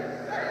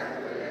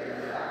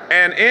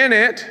 And in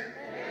it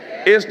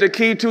is the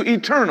key to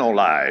eternal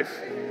life.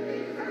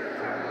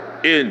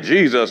 In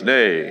Jesus'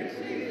 name.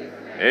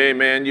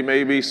 Amen. You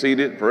may be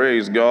seated.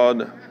 Praise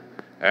God.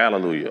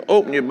 Hallelujah.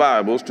 Open your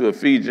Bibles to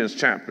Ephesians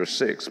chapter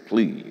 6,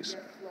 please.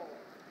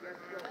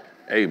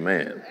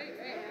 Amen.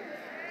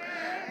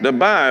 The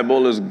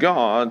Bible is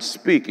God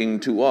speaking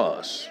to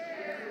us.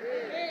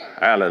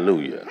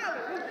 Hallelujah.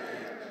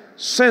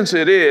 Since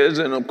it is,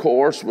 and of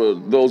course, for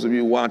those of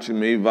you watching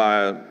me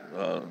via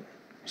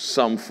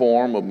some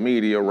form of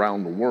media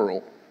around the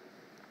world,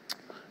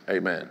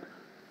 amen,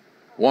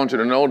 I want you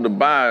to know the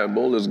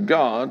Bible is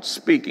God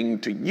speaking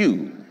to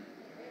you.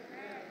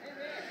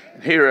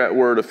 Here at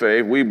Word of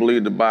Faith, we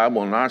believe the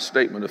Bible in our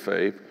statement of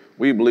faith,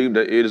 we believe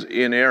that it is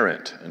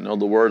inerrant. In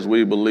other words,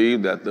 we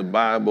believe that the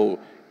Bible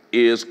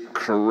is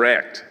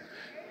correct,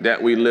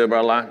 that we live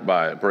our life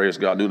by it. Praise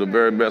God. Do the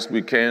very best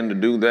we can to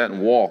do that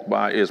and walk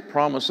by his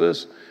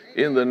promises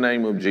in the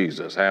name of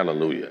Jesus.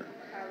 Hallelujah.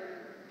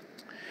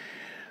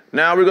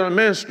 Now we're going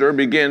to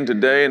begin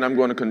today, and I'm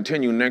going to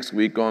continue next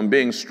week on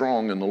being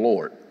strong in the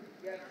Lord.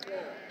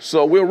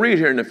 So we'll read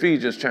here in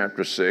Ephesians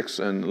chapter 6,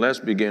 and let's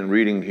begin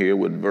reading here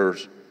with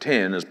verse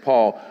 10 as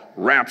Paul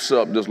wraps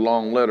up this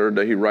long letter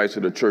that he writes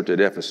to the church at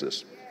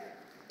Ephesus.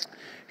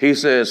 He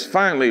says,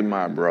 finally,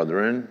 my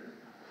brethren,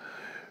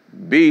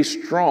 be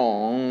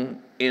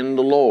strong in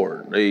the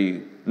Lord.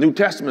 The New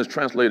Testament is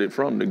translated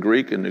from the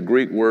Greek, and the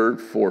Greek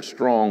word for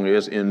strong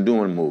is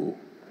endunamou.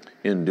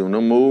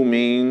 Endunamou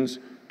means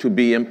to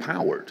be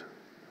empowered.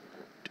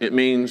 It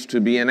means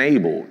to be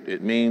enabled.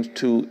 It means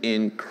to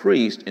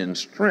increase in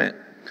strength.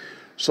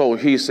 So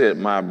he said,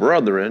 my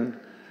brethren,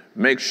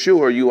 make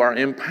sure you are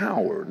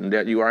empowered and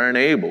that you are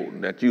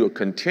enabled, that you are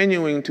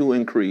continuing to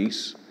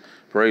increase,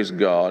 praise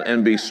God,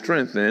 and be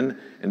strengthened.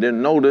 And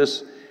then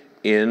notice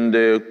in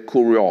the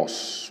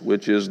kurios,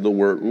 which is the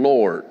word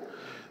Lord.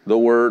 The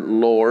word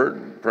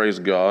Lord, praise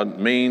God,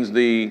 means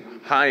the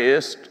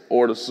highest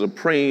or the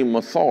supreme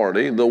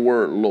authority. The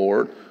word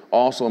Lord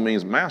also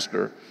means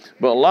master.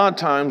 But a lot of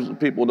times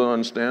people don't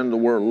understand the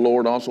word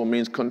Lord also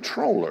means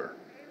controller.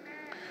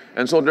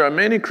 And so there are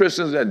many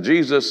Christians that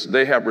Jesus,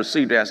 they have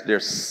received as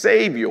their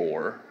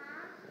Savior,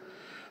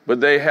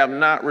 but they have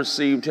not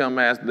received him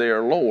as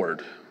their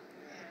Lord.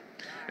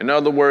 In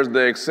other words,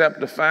 they accept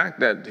the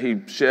fact that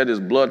he shed his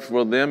blood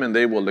for them, and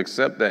they will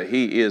accept that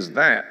he is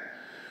that.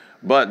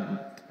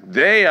 But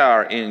they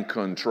are in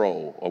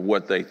control of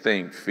what they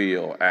think,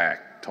 feel,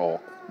 act,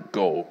 talk,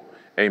 go.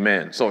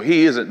 Amen. So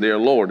he isn't their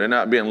Lord. They're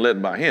not being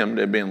led by him.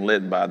 They're being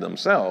led by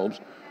themselves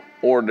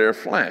or their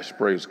flesh.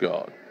 Praise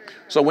God.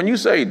 So when you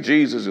say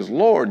Jesus is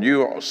Lord,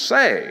 you are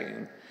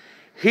saying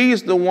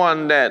he's the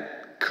one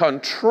that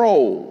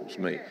controls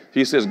me.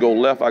 He says, go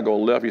left, I go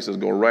left. He says,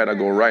 go right, I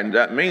go right. And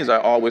that means I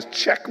always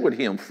check with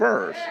him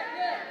first.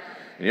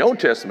 In the Old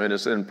Testament,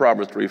 it's in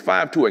Proverbs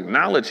 3:5, to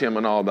acknowledge him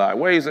in all thy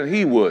ways, and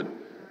he would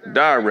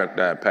direct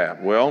thy path.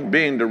 Well,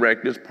 being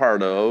directed is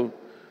part of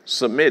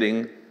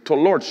submitting to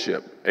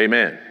lordship.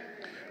 Amen.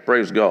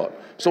 Praise God.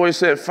 So he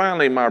said,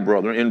 finally, my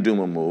brother, in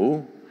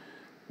Dumamu,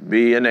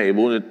 be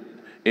enabled to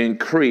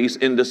increase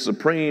in the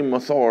supreme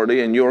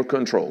authority and your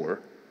controller,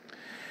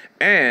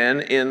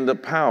 and in the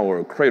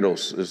power.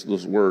 Kratos is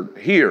this word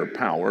here,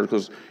 power,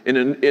 because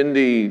in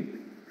the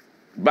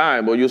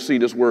Bible, you'll see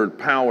this word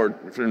power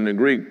from the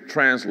Greek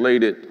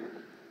translated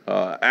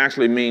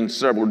actually means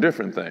several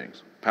different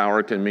things.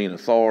 Power can mean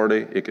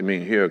authority. It can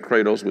mean here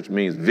kratos, which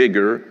means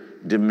vigor,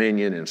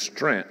 dominion, and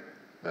strength.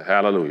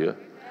 Hallelujah.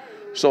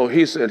 So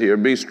he said here,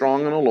 be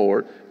strong in the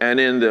Lord, and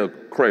in the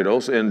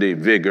kratos, in the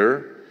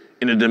vigor,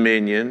 in the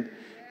dominion,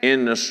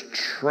 in the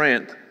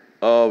strength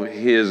of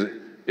his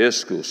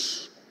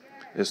ischus.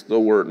 It's the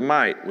word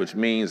might, which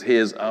means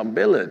his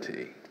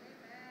ability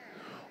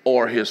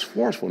or his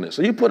forcefulness.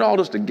 So you put all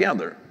this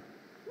together,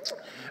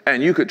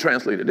 and you could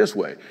translate it this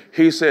way.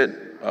 He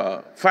said,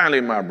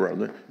 finally, my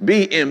brother,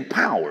 be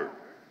empowered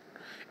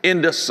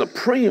in the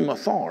supreme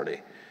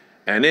authority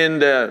and in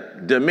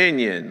the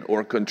dominion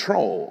or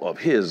control of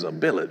his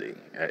ability.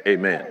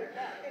 Amen.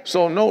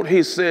 So note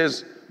he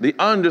says the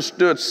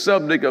understood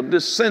subject of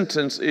this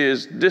sentence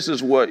is this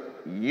is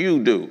what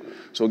you do.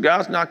 So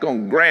God's not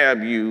going to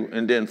grab you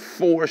and then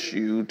force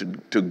you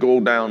to go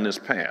down this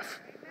path.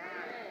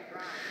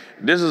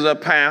 This is a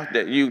path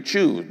that you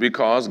choose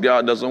because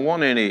God doesn't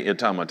want any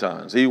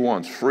automatons. He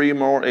wants free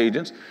moral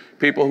agents,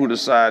 people who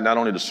decide not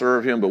only to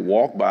serve him but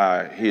walk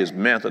by his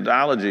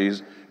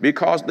methodologies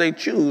because they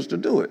choose to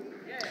do it.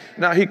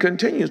 Now he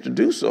continues to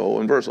do so,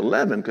 and verse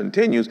 11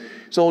 continues,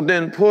 so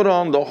then put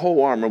on the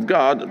whole armor of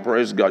God,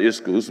 praise God,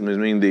 ischus,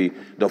 meaning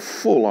the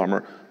full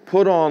armor,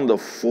 put on the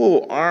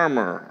full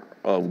armor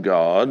of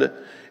God.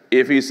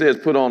 If he says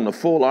put on the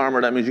full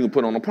armor, that means you can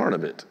put on a part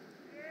of it.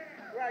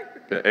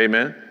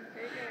 Amen?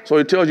 So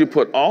he tells you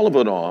put all of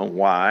it on.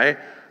 Why?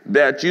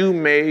 That you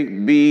may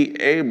be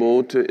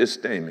able to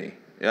estemi.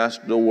 That's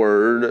the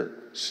word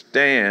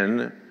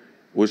stand,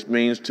 which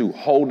means to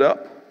hold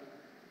up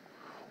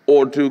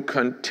or to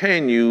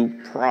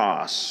continue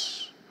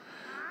pros.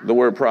 The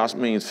word pros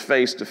means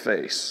face to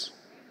face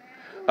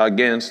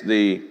against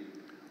the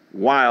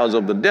wiles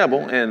of the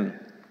devil. And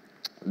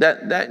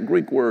that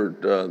Greek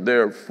word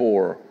there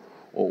for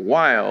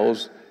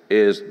wiles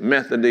is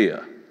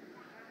methodia.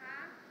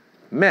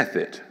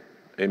 Method.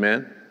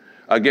 Amen.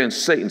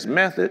 Against Satan's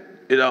method.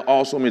 It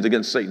also means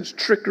against Satan's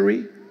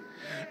trickery.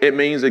 It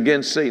means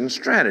against Satan's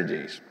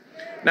strategies.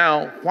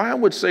 Now, why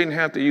would Satan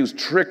have to use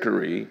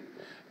trickery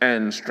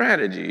and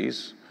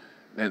strategies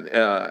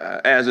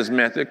as his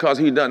method? Because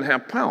he doesn't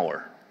have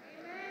power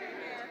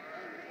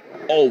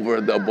over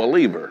the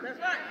believer.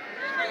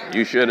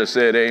 You should have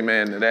said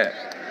amen to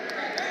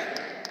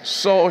that.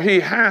 So he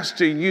has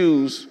to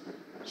use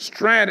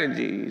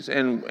strategies,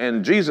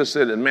 and Jesus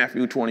said in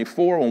Matthew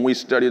 24, when we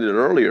studied it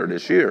earlier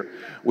this year,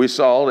 we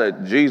saw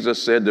that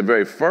Jesus said the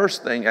very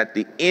first thing at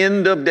the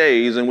end of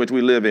days in which we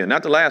live in,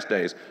 not the last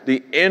days,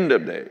 the end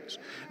of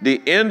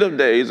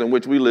days in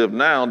which we live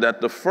now,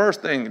 that the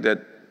first thing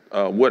that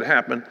would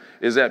happen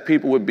is that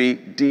people would be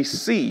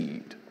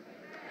deceived.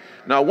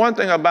 Now, one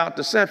thing about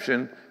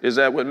deception is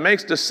that what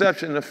makes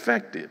deception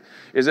effective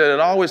is that it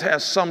always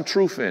has some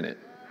truth in it.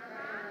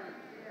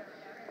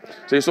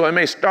 See, so it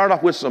may start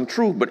off with some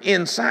truth, but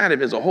inside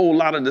of it is a whole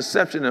lot of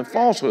deception and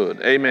falsehood.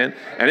 Amen.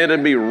 And it'll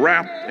be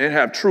wrapped and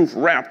have truth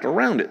wrapped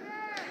around it,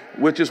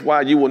 which is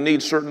why you will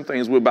need certain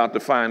things we're about to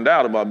find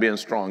out about being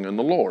strong in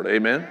the Lord.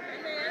 Amen.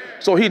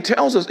 So he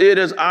tells us it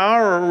is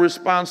our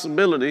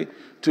responsibility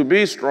to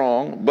be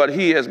strong, but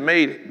he has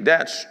made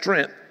that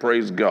strength,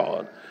 praise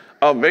God,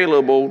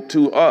 available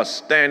to us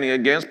standing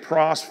against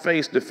pros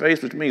face to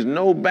face, which means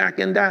no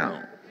backing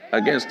down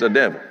against the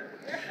devil.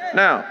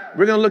 Now,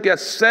 we're going to look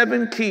at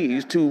 7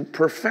 keys to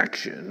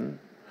perfection.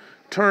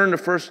 Turn to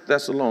 1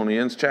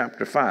 Thessalonians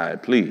chapter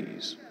 5,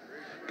 please.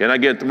 Can I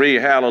get 3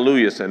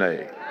 hallelujahs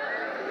today?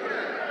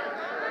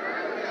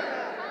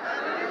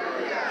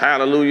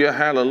 Hallelujah,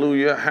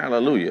 hallelujah,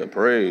 hallelujah.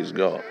 Praise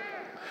God.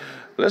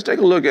 Let's take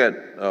a look at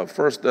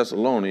 1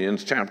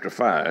 Thessalonians chapter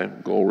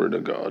 5. Glory to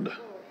God.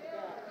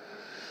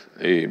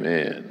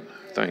 Amen.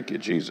 Thank you,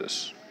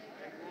 Jesus.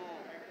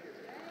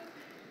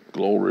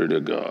 Glory to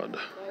God.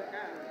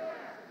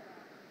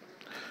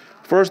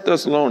 1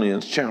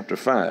 Thessalonians chapter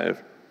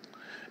 5,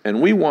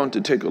 and we want to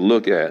take a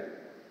look at,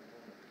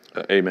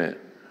 amen,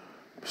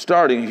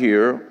 starting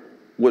here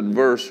with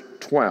verse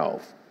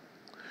 12.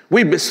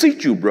 We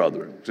beseech you,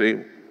 brethren.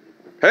 See?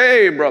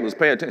 Hey, brothers,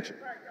 pay attention.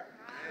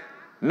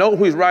 Note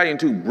who he's writing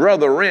to,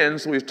 brethren,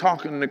 so he's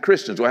talking to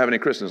Christians. Do I have any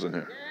Christians in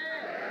here?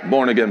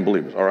 Born again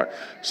believers, all right.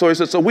 So he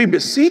says, so we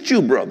beseech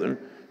you, brethren,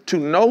 to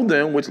know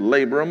them which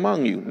labor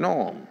among you.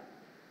 Know them.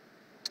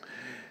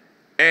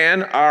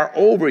 And are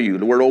over you.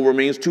 The word over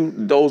means to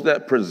those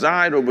that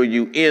preside over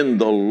you in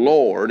the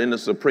Lord, in the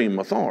supreme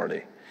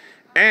authority.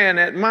 And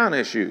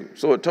admonish you.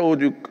 So it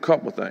told you a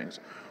couple things.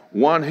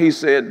 One, he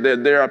said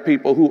that there are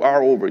people who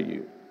are over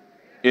you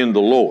in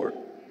the Lord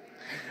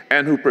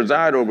and who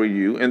preside over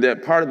you, and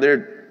that part of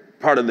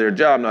their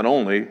job not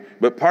only,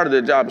 but part of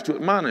their job is to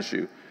admonish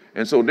you.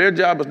 And so their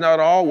job is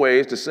not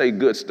always to say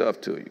good stuff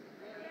to you.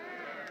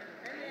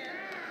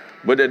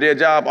 But their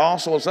job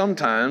also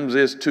sometimes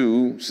is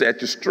to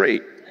set you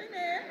straight.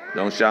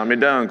 Don't shout me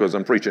down because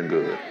I'm preaching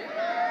good.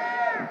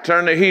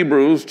 Turn to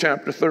Hebrews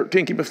chapter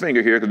 13. Keep a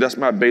finger here because that's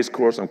my base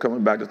course. I'm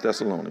coming back to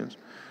Thessalonians.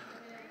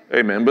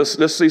 Amen. But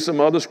let's see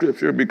some other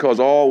scripture, because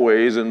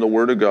always in the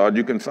Word of God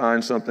you can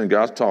find something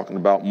God's talking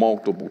about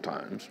multiple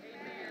times.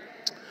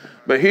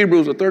 But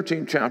Hebrews, the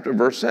 13th chapter,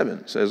 verse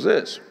 7 says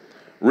this: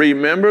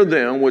 remember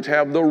them which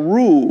have the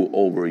rule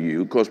over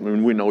you, because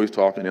we know he's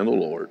talking in the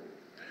Lord,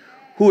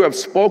 who have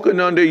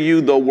spoken unto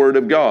you the word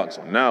of God.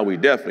 So now we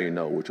definitely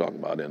know we're talking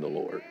about in the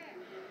Lord.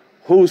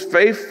 Whose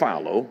faith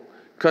follow,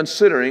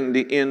 considering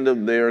the end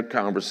of their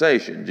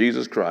conversation.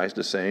 Jesus Christ,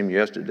 the same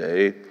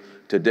yesterday,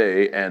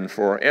 today, and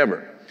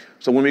forever.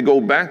 So when we go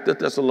back to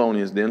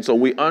Thessalonians then, so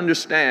we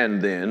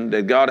understand then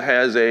that God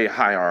has a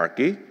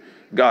hierarchy.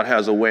 God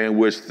has a way in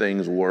which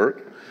things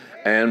work.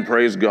 And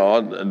praise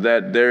God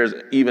that there's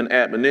even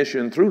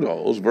admonition through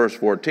those. Verse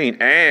 14,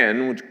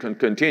 and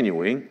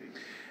continuing,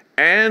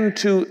 and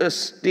to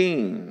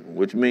esteem,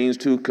 which means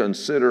to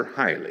consider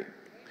highly.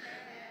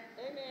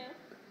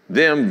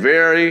 Them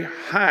very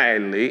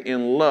highly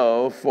in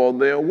love for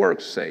their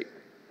work's sake.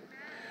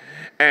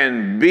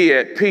 And be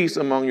at peace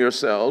among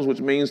yourselves,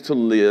 which means to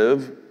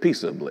live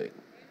peaceably.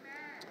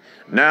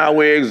 Now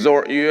we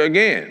exhort you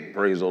again,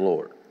 praise the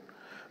Lord.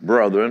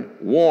 Brethren,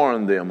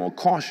 warn them or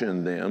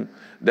caution them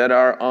that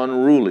are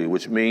unruly,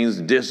 which means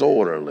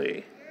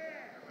disorderly.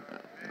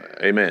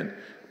 Amen.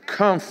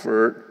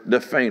 Comfort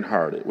the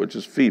faint-hearted, which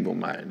is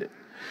feeble-minded.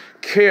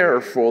 Care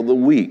for the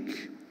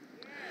weak.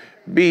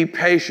 Be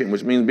patient,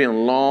 which means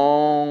being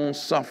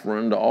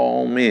long-suffering to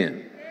all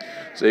men.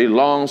 See,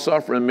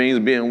 long-suffering means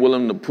being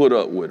willing to put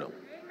up with them.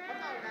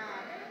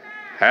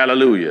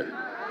 Hallelujah.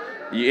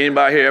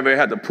 Anybody here ever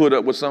had to put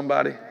up with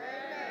somebody?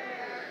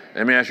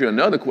 Let me ask you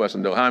another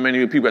question, though. How many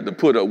of you people have to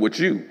put up with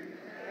you?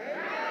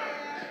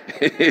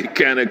 It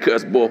kind of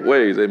cuts both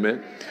ways,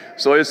 amen.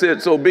 So it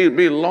said, so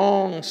be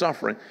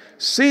long-suffering.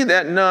 See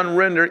that none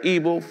render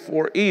evil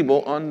for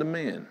evil unto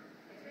men.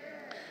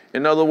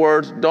 In other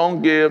words,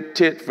 don't give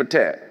tit for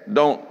tat.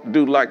 Don't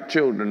do like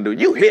children do.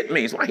 You hit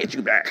me, so I hit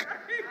you back.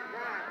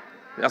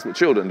 That's what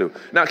children do.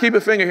 Now keep a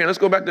finger here. Let's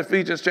go back to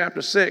Ephesians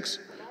chapter 6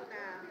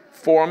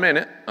 for a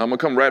minute. I'm going to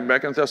come right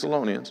back in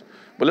Thessalonians.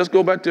 But let's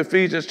go back to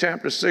Ephesians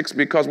chapter 6,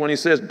 because when he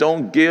says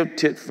don't give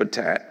tit for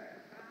tat.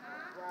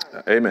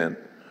 Amen.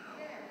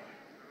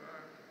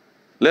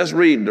 Let's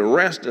read the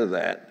rest of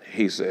that,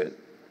 he said,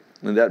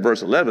 in that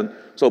verse 11.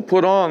 So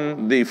put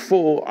on the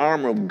full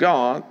armor of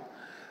God,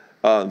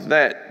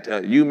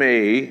 that you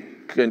may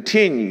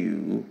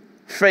continue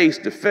face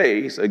to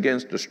face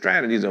against the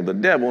strategies of the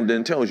devil, and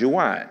then tells you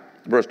why.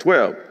 Verse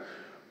 12,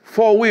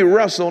 for we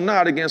wrestle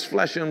not against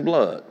flesh and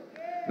blood.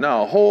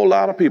 Now, a whole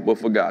lot of people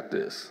forgot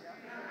this.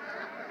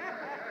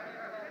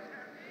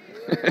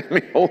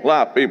 A whole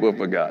lot of people have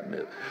forgotten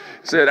this.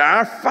 Said,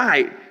 our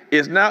fight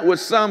is not with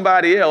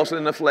somebody else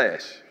in the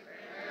flesh.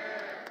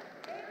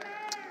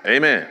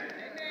 Amen.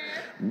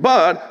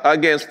 But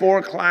against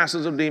four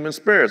classes of demon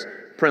spirits,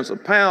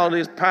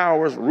 principalities,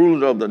 powers,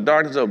 rulers of the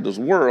darkness of this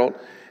world,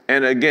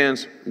 and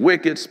against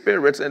wicked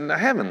spirits in the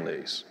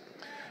heavenlies.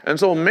 And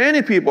so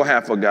many people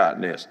have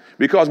forgotten this,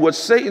 because what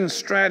Satan's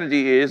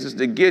strategy is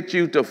to get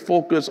you to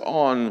focus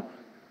on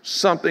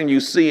something you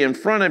see in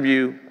front of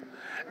you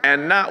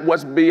and not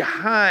what's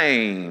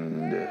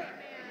behind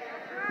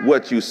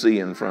what you see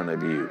in front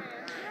of you.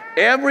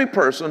 Every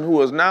person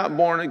who is not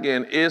born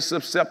again is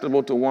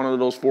susceptible to one of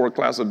those four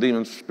classes of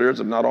demon spirits,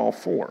 if not all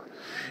four.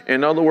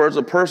 In other words,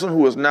 a person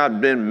who has not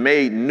been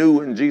made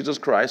new in Jesus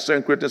Christ,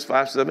 2 Corinthians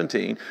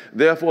 5:17,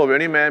 therefore if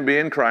any man be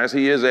in Christ,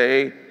 he is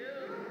a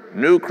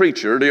new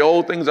creature. The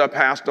old things are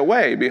passed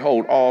away.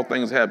 Behold, all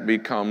things have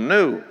become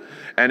new.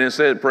 And it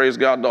said, praise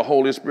God, the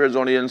Holy Spirit's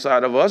on the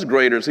inside of us.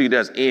 Greater is he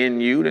that's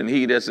in you than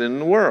he that's in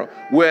the world.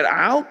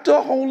 Without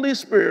the Holy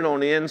Spirit on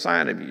the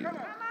inside of you,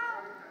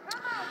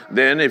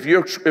 then if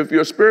your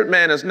spirit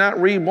man is not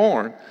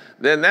reborn,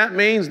 then that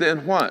means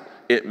then what?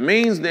 It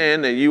means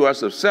then that you are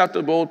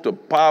susceptible to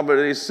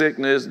poverty,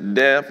 sickness,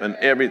 death, and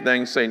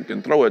everything Satan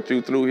can throw at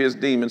you through his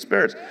demon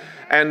spirits.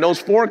 And those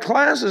four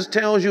classes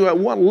tells you at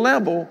what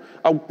level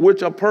of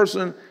which a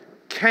person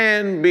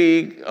can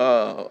be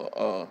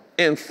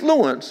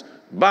influenced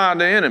by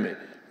the enemy.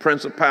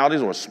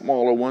 Principalities, or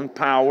smaller one,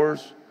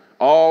 powers,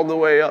 all the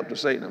way up to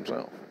Satan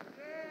himself.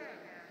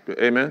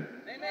 Amen?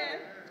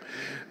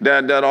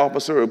 Amen. That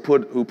officer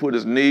who put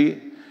his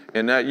knee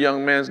in that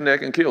young man's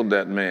neck and killed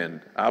that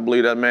man, I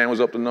believe that man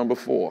was up to number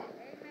 4.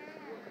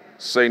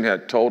 Satan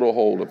had total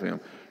hold of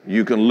him.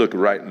 You can look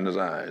right in his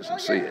eyes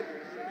and see it.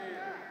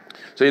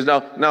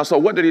 So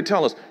what did he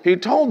tell us? He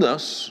told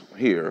us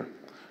here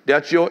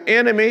that your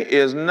enemy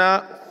is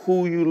not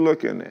who you're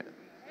looking at.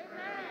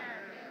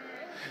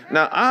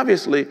 Now,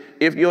 obviously,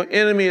 if your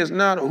enemy is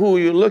not who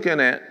you're looking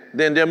at,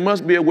 then there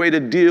must be a way to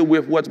deal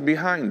with what's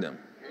behind them.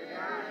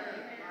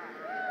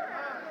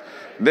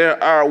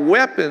 There are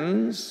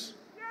weapons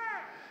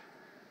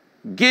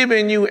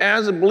given you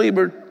as a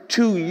believer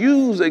to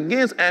use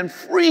against and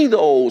free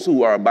those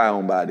who are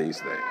bound by these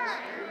things.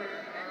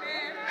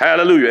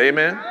 Hallelujah,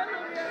 amen.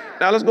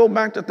 Now let's go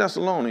back to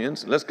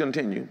Thessalonians. Let's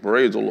continue.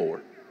 Praise the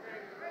Lord.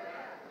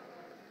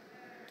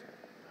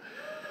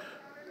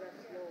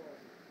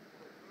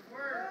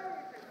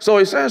 So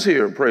he says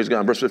here, praise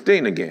God, verse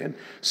 15 again,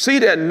 see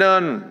that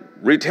none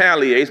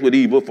retaliates with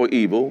evil for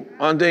evil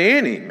unto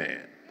any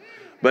man,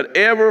 but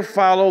ever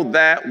follow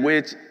that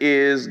which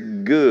is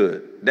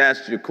good.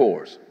 That's your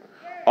course.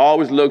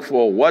 Always look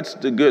for what's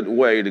the good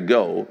way to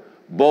go,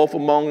 both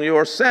among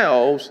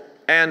yourselves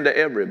and to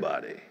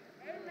everybody.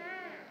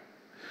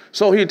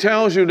 So he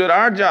tells you that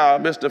our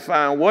job is to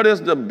find what is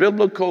the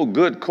biblical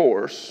good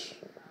course,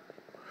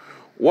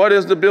 what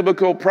is the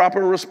biblical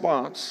proper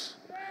response,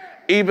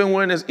 even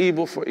when it's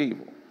evil for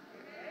evil.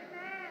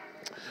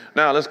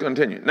 Now let's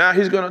continue. Now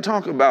he's going to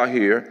talk about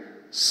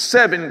here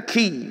 7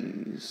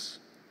 keys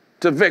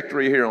to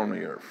victory here on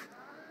the earth.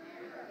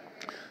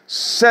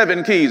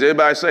 7 keys.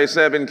 Everybody say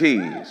 7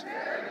 keys.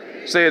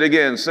 Say it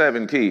again,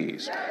 7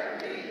 keys.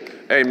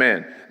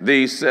 Amen.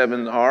 These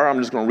 7 are, I'm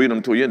just going to read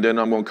them to you and then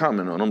I'm going to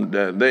comment on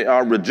them. They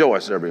are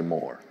rejoice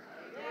evermore.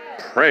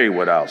 Pray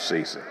without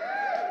ceasing.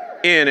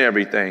 In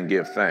everything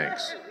give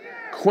thanks.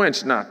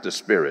 Quench not the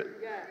spirit.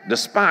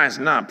 Despise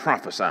not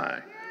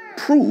prophesying.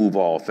 Prove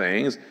all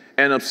things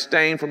and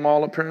abstain from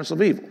all appearance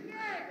of evil.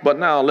 But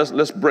now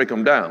let's break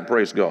them down.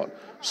 Praise God.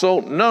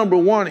 So number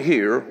 1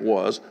 here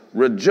was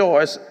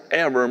rejoice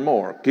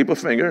evermore. Keep a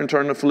finger and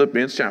turn to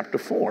Philippians chapter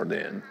 4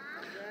 then.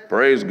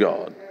 Praise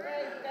God.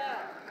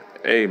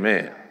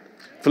 Amen.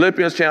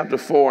 Philippians chapter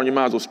 4, and you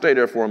might as well stay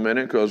there for a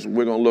minute because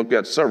we're going to look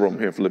at several of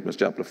them here, Philippians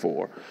chapter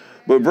 4.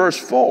 But verse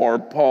 4,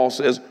 Paul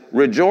says,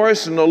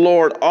 rejoice in the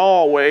Lord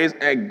always.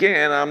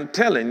 Again, I'm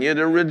telling you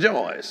to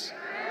rejoice.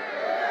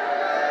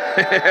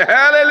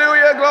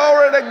 Hallelujah,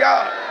 glory to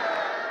God.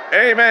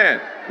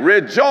 Amen.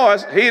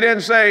 Rejoice, he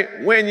didn't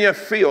say when you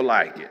feel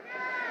like it.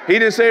 He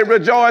didn't say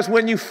rejoice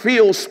when you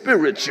feel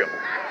spiritual.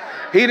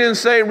 He didn't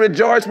say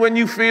rejoice when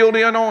you feel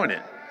the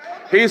anointing.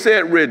 He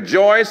said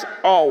rejoice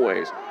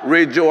always.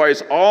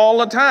 Rejoice all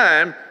the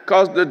time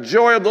because the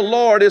joy of the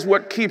Lord is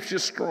what keeps you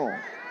strong.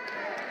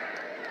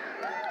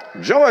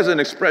 Joy is an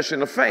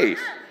expression of faith.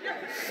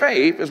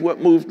 Faith is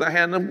what moves the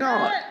hand of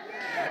God.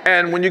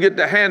 And when you get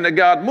the hand of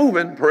God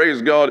moving,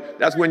 praise God,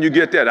 that's when you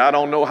get that. I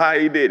don't know how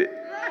he did it.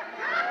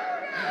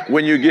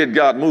 When you get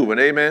God moving,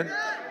 amen?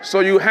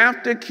 So you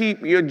have to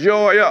keep your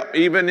joy up.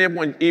 Even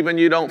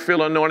you don't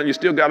feel anointed, you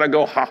still got to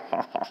go ha,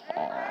 ha, ha,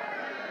 ha.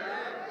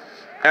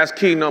 That's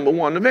key number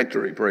 1 to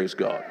victory, praise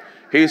God.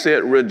 He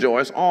said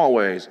rejoice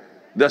always.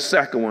 The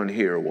second one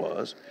here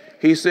was,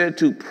 he said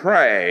to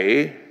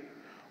pray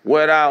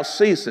without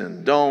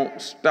ceasing.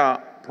 Don't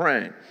stop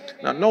praying.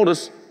 Now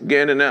notice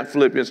again in that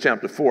Philippians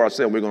chapter 4, I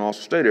said we're going to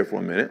also stay there for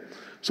a minute.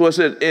 So it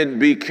said, and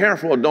be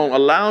careful, don't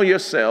allow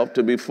yourself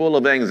to be full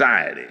of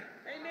anxiety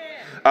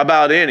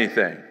about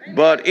anything,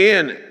 but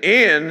in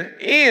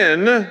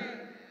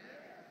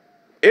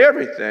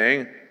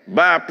everything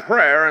by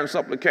prayer and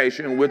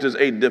supplication, which is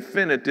a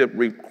definitive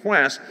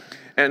request.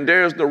 And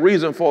there's the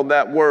reason for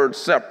that word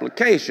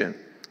supplication,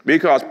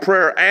 because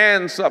prayer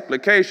and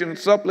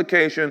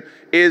supplication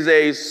is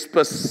a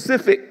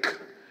specific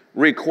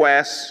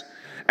request,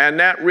 and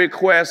that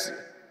request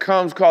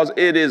comes because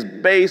it is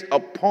based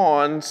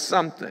upon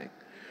something.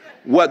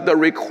 What the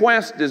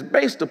request is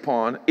based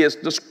upon is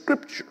the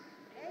scripture.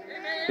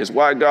 It's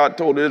why God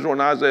told Israel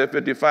in Isaiah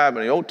 55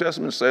 in the Old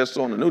Testament, says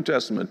so in the New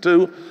Testament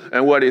too.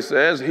 And what he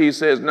says,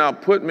 now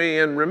put me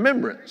in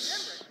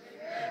remembrance.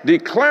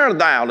 Declare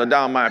thou that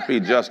thou might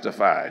be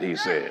justified, he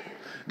said.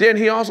 Then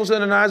he also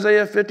said in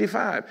Isaiah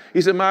 55,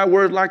 he said, my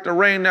words like the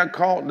rain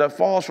that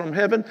falls from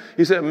heaven.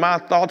 He said, my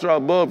thoughts are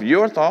above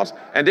your thoughts.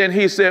 And then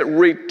he said,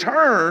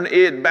 return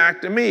it back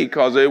to me,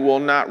 because it will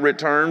not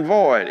return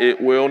void. It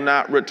will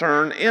not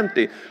return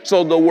empty.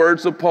 So the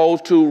word's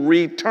supposed to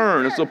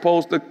return. It's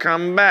supposed to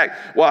come back.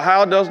 Well,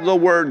 how does the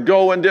word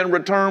go and then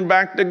return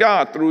back to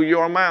God? Through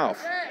your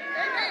mouth.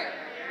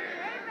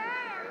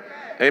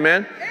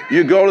 Amen.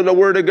 You go to the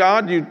word of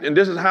God, and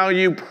this is how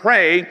you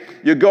pray.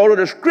 You go to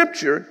the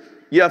scripture.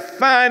 You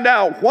find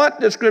out what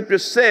the scripture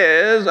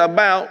says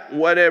about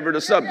whatever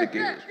the subject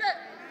is.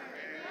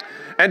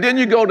 And then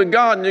you go to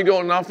God and you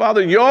go, now,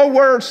 Father, your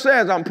word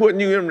says I'm putting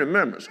you in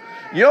remembrance.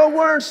 Your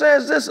word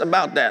says this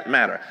about that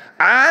matter.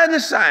 I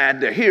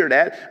decide to hear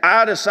that.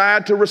 I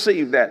decide to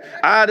receive that.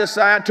 I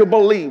decide to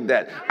believe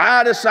that.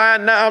 I decide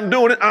now I'm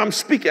doing it. I'm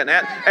speaking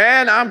that.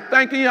 And I'm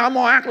thanking you. I'm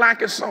going to act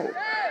like it's so.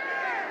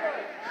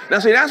 Now,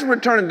 see, that's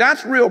returning.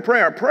 That's real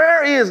prayer.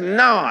 Prayer is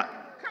not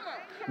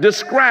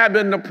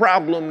describing the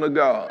problem to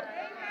God.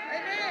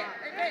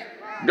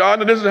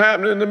 God, this is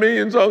happening to me,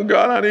 and so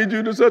God, I need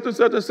you to such and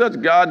such and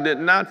such. God did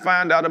not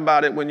find out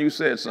about it when you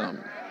said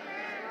something.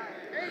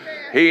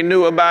 He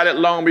knew about it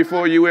long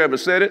before you ever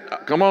said it.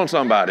 Come on,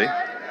 somebody.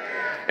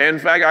 In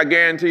fact, I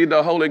guarantee you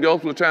the Holy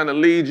Ghost was trying to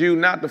lead you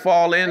not to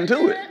fall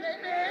into it.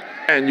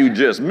 And you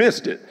just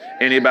missed it.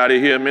 Anybody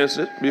here missed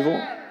it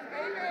before?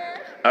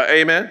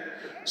 Amen.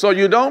 So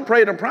you don't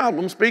pray the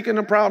problem. Speaking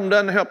the problem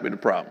doesn't help you the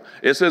problem.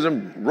 It says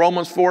in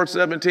Romans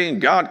 4:17,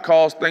 God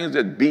calls things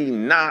that be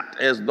not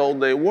as though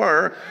they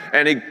were,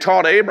 and he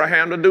taught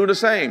Abraham to do the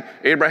same.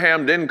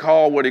 Abraham didn't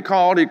call what he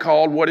called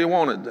what he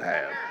wanted to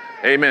have.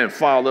 Amen.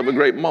 Father of a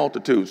great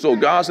multitude. So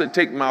God said,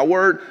 take my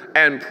word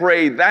and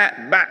pray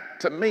that back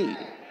to me.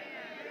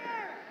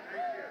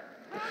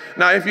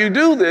 Now, if you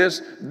do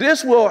this,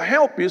 this will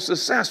help you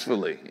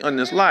successfully in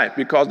this life,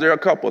 because there are a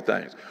couple of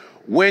things.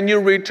 When you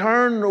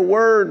return the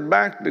word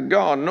back to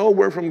God, no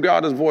word from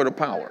God is void of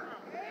power.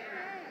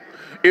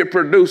 It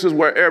produces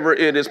wherever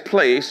it is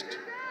placed.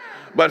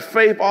 But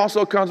faith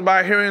also comes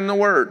by hearing the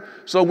word.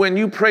 So when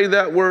you pray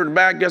that word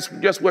back,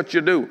 guess what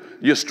you do?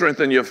 You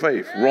strengthen your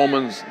faith.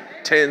 Romans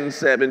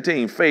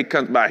 10:17. Faith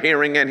comes by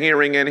hearing and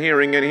hearing and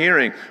hearing and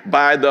hearing.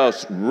 By the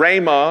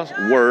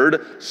rhema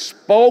word,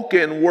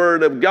 spoken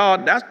word of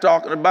God. That's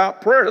talking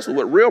about prayer. This is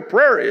what real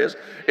prayer is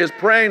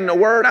praying the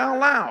word out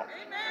loud.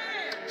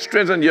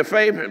 Strengthen your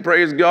faith, and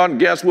praise God. And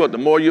guess what? The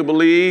more you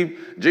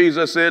believe,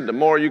 Jesus said, the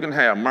more you can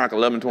have. Mark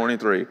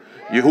 11:23.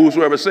 You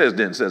whosoever says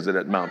to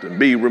that mountain,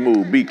 be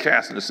removed, be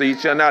cast in the sea,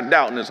 shall not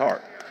doubt in his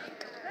heart.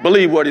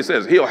 Believe what he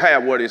says. He'll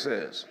have what he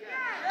says.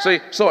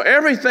 See, so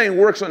everything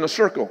works in a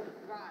circle.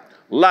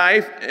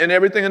 Life and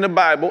everything in the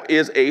Bible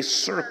is a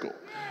circle.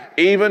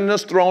 Even the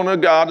throne of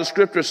God, the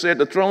scripture said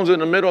the throne's in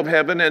the middle of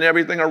heaven, and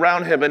everything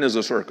around heaven is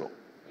a circle.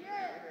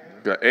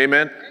 Okay,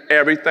 amen?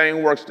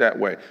 Everything works that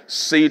way.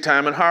 Seed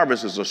time and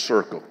harvest is a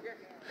circle.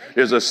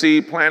 There's a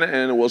seed planted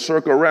and it will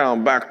circle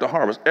around back to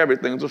harvest.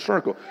 Everything's a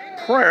circle.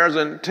 Prayer is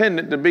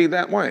intended to be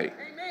that way.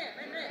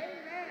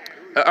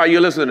 Are you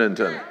listening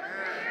to me?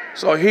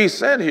 So he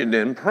said he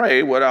didn't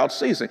pray without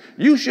ceasing.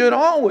 You should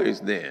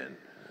always then,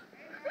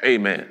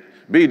 amen,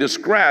 be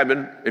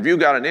describing, if you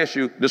got an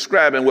issue,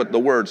 describing what the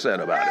word said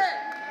about it.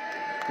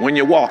 When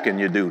you're walking,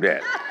 you do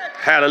that.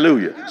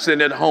 Hallelujah.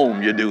 Sitting at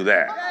home, you do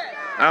that.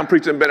 I'm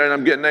preaching better than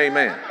I'm getting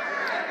amen.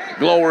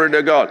 Glory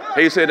to God.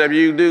 He said, if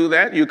you do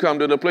that, you come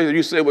to the place,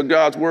 you say what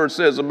God's word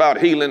says about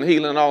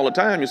healing all the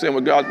time. You say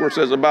what God's word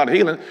says about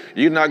healing,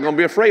 you're not going to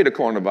be afraid of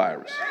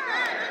coronavirus.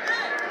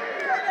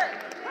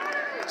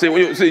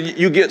 See,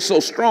 you get so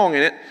strong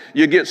in it,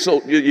 you get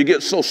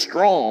so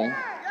strong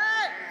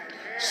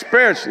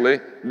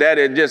spiritually that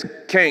it just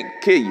can't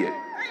kill you.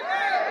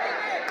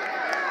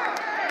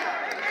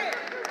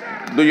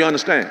 Do you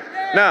understand?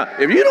 Now,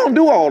 if you don't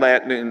do all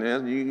that,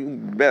 then you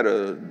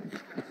better,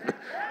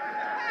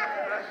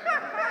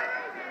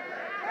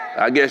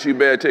 I guess you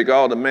better take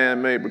all the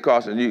man-made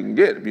precautions you can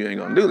get if you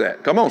ain't gonna do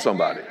that. Come on,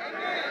 somebody.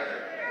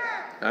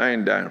 I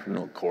ain't dying from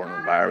no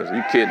coronavirus. Are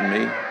you kidding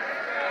me?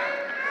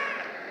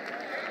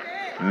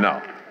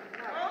 No.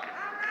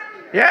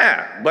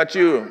 Yeah, but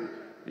you're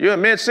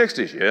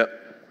mid-60s, yep.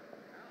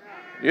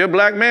 You're a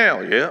black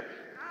male, yep.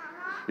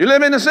 You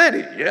live in the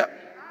city, yep.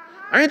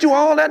 Ain't you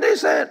all that, they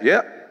said?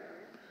 Yep.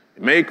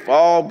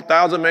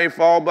 Thousand may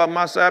fall by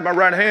my side, my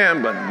right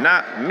hand, but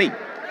not me.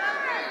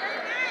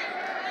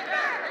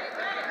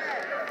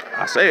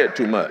 I say it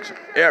too much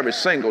every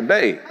single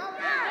day.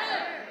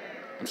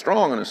 I'm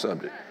strong on the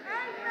subject.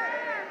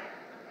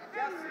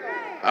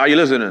 Are you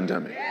listening to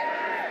me?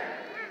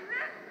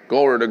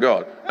 Glory to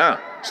God. Now,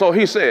 so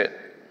he said,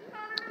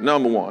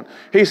 number one,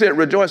 he said,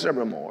 rejoice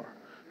evermore.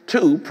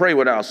 2, pray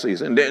without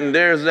ceasing. Then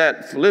there's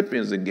that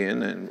Philippians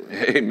again, and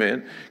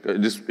amen.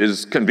 This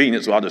is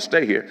convenient, so I'll just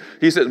stay here.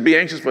 He says, be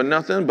anxious for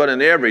nothing, but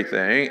in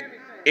everything,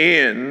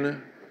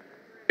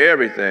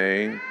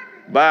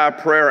 by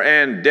prayer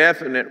and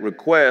definite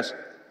request,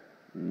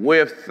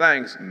 with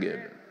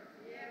thanksgiving.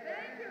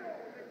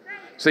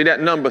 See,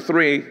 that number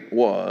 3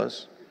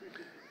 was,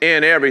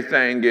 in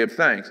everything give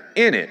thanks.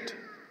 In it.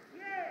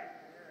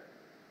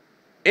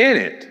 In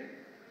it.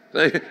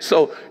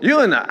 So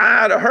you're in the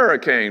eye of the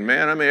hurricane,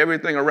 man. I mean,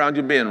 everything around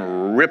you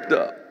being ripped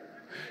up.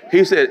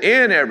 He said,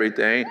 in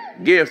everything,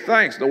 give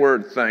thanks. The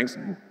word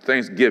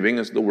thanksgiving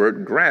is the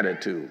word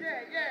gratitude.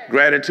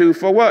 Gratitude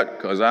for what?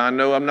 Because I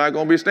know I'm not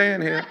going to be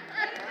staying here.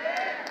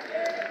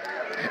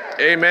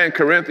 Amen.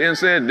 Corinthians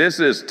said, this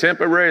is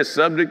temporary,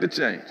 subject to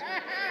change.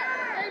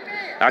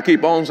 I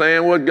keep on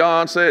saying what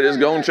God said is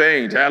going to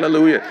change.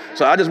 Hallelujah.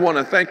 So I just want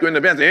to thank you in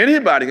advance.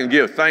 Anybody can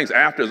give thanks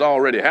after it's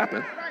already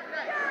happened.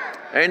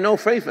 Ain't no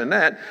faith in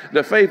that.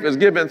 The faith is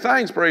giving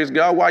thanks, praise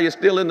God, while you're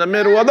still in the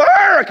middle of the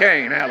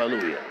hurricane.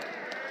 Hallelujah.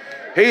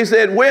 He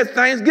said, with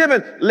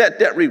thanksgiving, let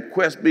that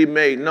request be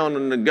made known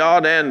unto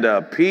God, and the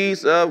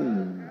peace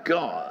of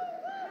God,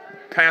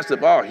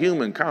 passeth all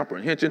human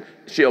comprehension,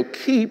 shall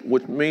keep,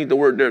 which means the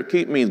word there,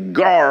 keep means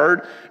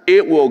guard.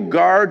 It will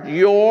guard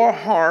your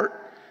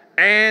heart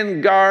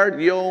and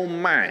guard your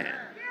mind.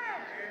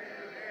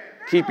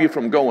 Keep you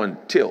from going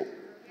tilt.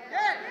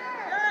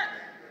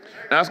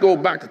 Now let's go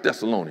back to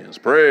Thessalonians.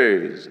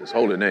 Praise his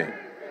holy name.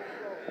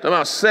 Talking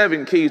about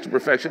 7 keys to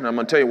perfection. I'm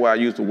going to tell you why I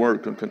use the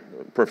word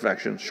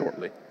perfection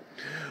shortly.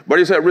 But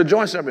he said,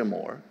 rejoice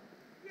evermore.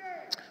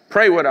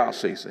 Pray without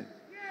ceasing.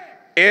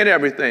 In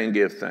everything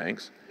give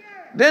thanks.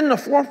 Then the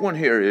 4th one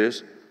here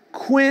is,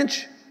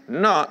 quench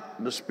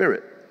not the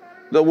spirit.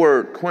 The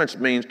word quench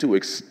means to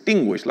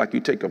extinguish, like you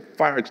take a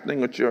fire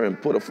extinguisher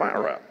and put a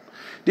fire out.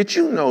 Did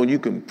you know you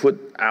can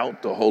put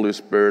out the Holy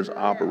Spirit's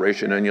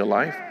operation in your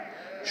life?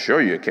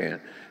 Sure you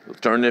can.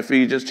 Turn to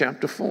Ephesians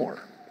chapter 4.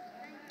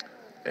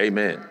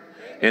 Amen.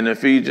 In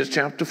Ephesians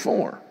chapter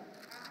 4,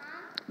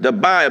 the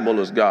Bible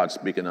is God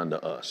speaking unto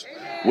us.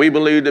 We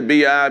believe the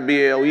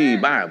B-I-B-L-E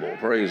Bible.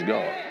 Praise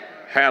God.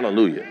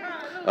 Hallelujah.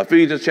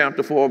 Ephesians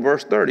chapter 4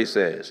 verse 30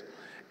 says,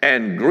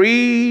 and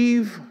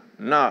grieve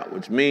not,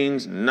 which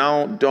means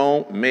no,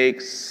 don't make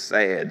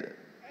sad.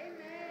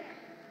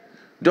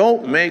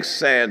 Don't make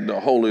sad the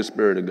Holy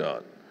Spirit of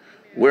God,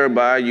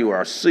 whereby you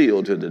are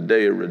sealed to the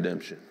day of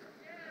redemption.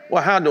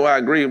 Well, how do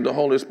I grieve the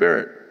Holy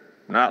Spirit?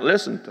 Not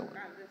listen to him.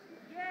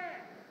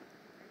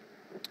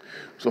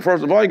 So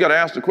first of all, you got to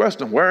ask the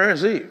question, where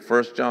is he?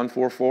 1 John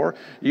 4:4,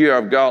 you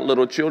have got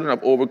little children,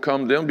 have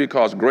overcome them,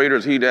 because greater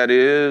is he that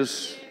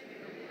is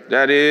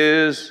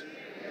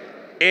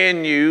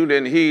in you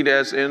than he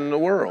that's in the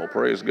world.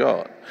 Praise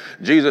God.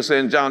 Jesus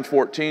said in John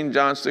 14,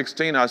 John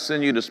 16, I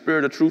send you the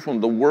Spirit of truth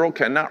whom the world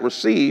cannot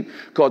receive,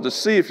 because to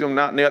see if you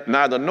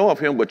neither know of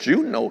him, but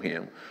you know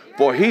him.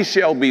 For he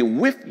shall be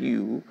with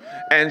you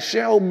and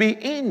shall be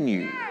in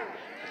you.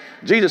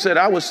 Jesus said,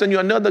 I will send you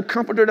another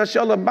comforter that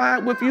shall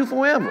abide with you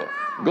forever.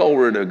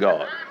 Glory to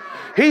God.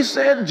 He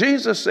said,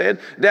 Jesus said,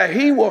 that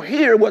he will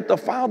hear what the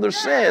Father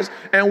says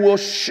and will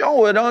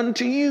show it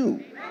unto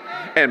you.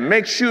 And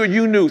make sure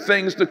you knew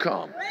things to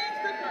come.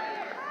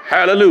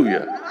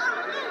 Hallelujah.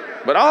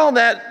 But all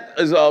that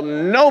is of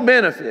no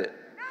benefit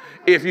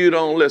if you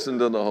don't listen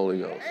to the Holy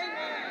Ghost.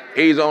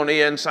 He's on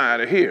the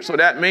inside of here. So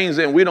that means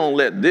then we don't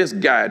let this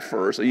guide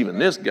first, or even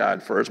this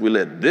guide first. We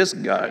let this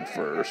guide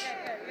first,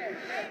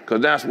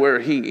 because that's where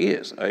he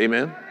is.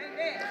 Amen.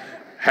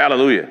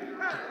 Hallelujah.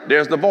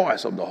 There's the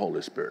voice of the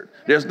Holy Spirit.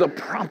 There's the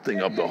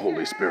prompting of the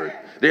Holy Spirit.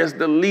 There's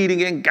the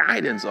leading and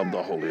guidance of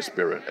the Holy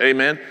Spirit.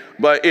 Amen.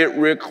 But it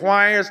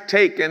requires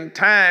taking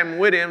time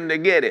with him to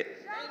get it.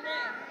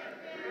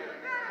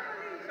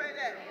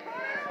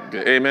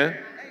 Okay, amen.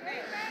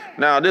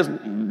 Now, this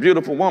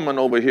beautiful woman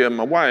over here,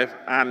 my wife,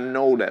 I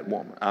know that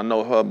woman. I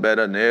know her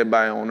better than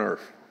everybody on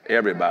earth.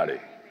 Everybody.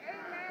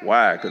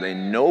 Why? Because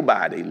ain't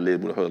nobody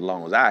lived with her as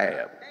long as I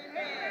have.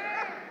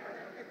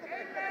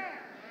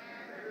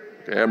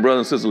 Okay, her brother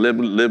and sister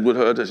lived with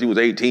her until she was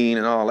 18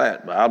 and all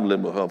that, but I've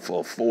lived with her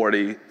for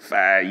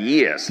 45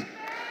 years.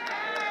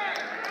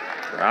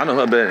 I know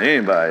her better than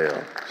anybody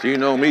else. She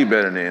know me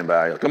better than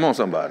anybody else. Come on,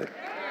 somebody.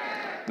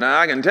 Now,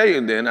 I can tell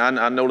you then,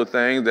 I know the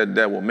things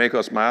that will make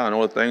her smile. I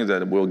know the things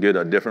that will get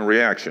a different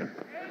reaction.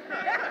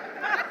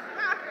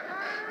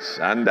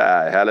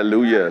 Shandai,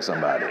 hallelujah,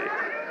 somebody.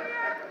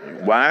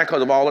 Why?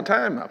 Because of all the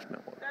time I've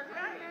spent with her.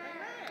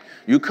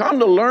 You come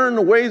to learn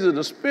the ways of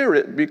the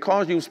Spirit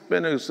because you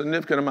spend a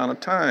significant amount of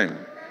time.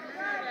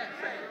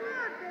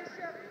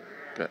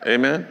 Okay,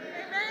 amen?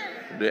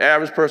 The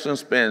average person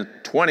spends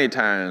 20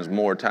 times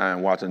more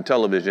time watching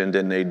television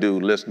than they do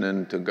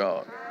listening to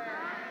God.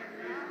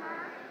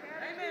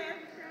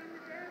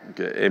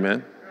 Okay,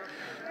 amen?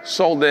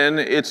 So then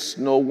it's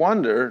no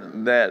wonder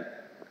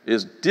that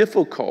it's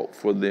difficult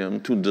for them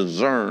to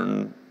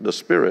discern the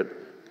Spirit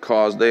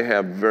because they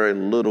have very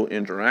little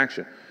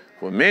interaction.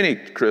 For many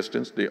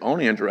Christians, the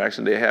only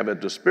interaction they have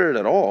with the Spirit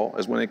at all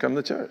is when they come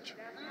to church.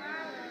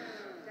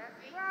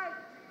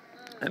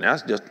 And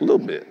that's just a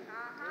little bit.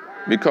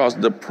 Because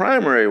the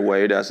primary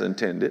way that's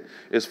intended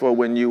is for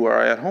when you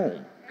are at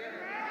home.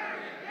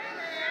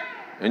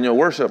 In your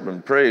worship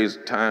and praise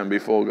time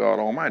before God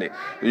Almighty.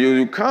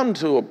 You come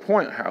to a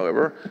point,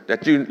 however,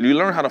 that you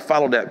learn how to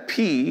follow that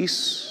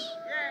peace,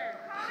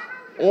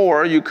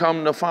 or you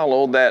come to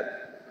follow that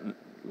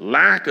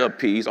lack of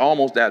peace,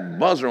 almost that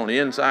buzzer on the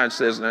inside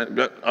says,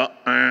 nope.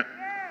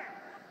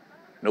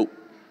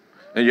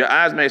 And your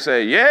eyes may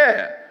say,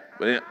 yeah,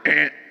 but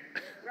then,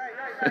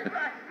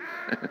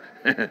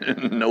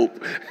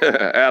 nope.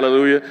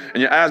 Hallelujah.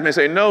 And your eyes may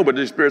say no, but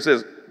the Spirit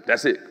says,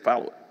 that's it,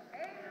 follow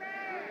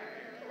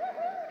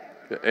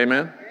it.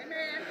 Amen?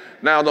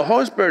 Now, the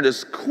Holy Spirit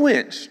is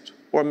quenched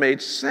or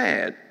made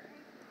sad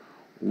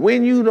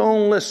when you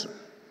don't listen,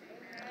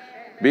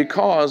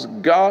 because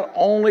God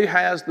only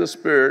has the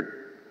Spirit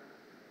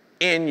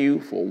in you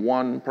for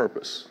one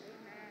purpose: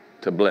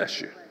 to bless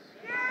you,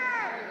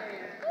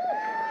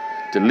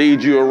 to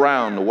lead you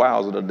around the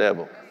wiles of the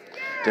devil,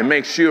 to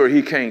make sure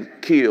he can't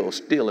kill,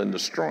 steal, and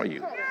destroy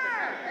you.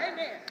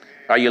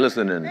 Are you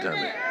listening to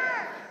me?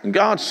 And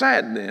God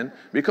sad then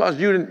because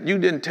you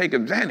didn't take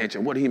advantage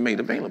of what he made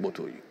available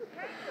to you.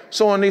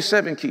 So on these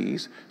 7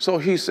 keys, so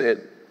he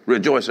said,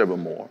 rejoice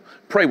evermore,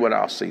 pray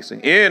without ceasing,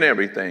 in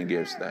everything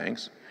gives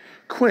thanks,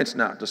 quench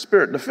not the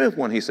Spirit. The 5th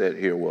one he said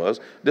here was,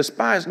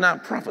 despise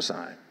not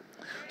prophesying.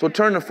 So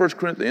turn to 1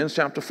 Corinthians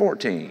chapter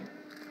 14.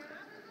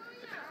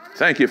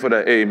 Thank you for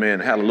that amen,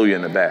 hallelujah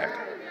in the back.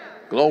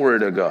 Glory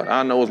to God.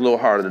 I know it's a little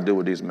harder to do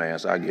with these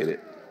masks. I get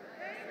it.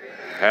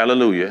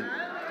 Hallelujah.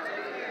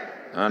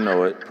 I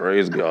know it.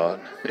 Praise God.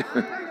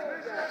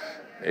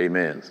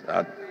 Amen.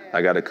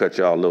 I got to cut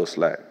y'all a little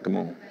slack. Come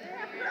on.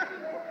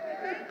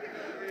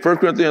 1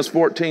 Corinthians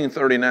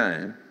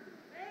 14:39.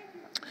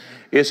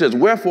 It says,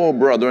 wherefore,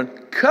 brethren,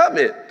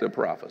 covet to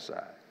prophesy.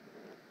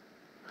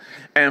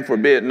 And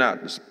forbid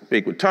not to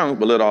speak with tongues,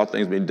 but let all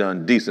things be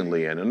done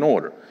decently and in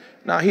order.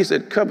 Now, he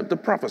said, covet to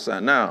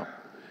prophesy. Now,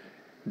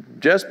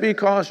 just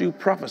because you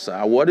prophesy,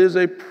 what is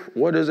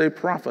a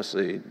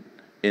prophecy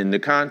in the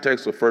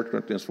context of 1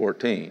 Corinthians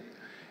 14?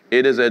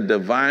 It is a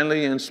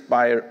divinely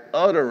inspired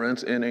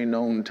utterance in a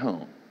known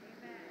tongue.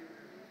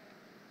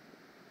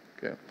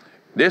 Okay.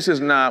 This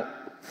is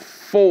not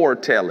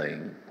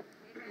foretelling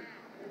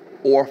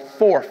or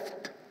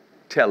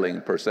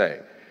forth-telling per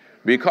se.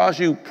 Because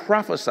you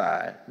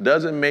prophesy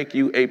doesn't make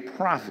you a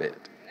prophet.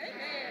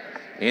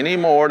 Any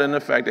more than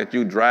the fact that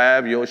you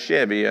drive your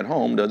Chevy at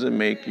home doesn't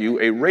make you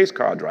a race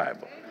car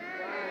driver.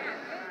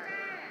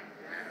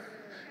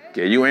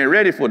 Okay, you ain't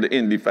ready for the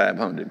Indy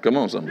 500. Come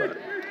on, somebody.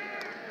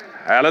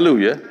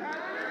 Hallelujah.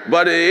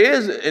 But it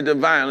is a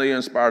divinely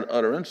inspired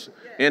utterance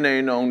in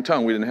a known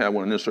tongue. We didn't have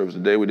one in this service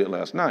today. We did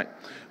last night.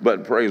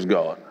 But praise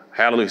God.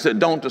 Hallelujah. He said,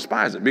 don't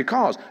despise it,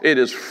 because it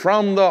is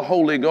from the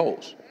Holy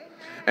Ghost.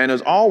 And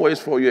is always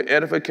for your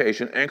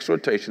edification,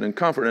 exhortation, and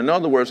comfort. In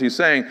other words, he's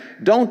saying,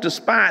 don't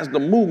despise the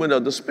movement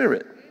of the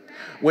Spirit.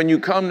 When you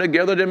come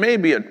together, there may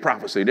be a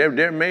prophecy.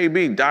 There may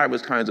be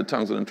diverse kinds of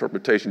tongues and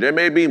interpretation. There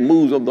may be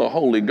moves of the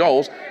Holy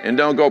Ghost. And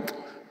don't go,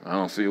 I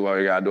don't see why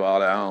you got to do all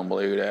that. I don't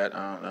believe that.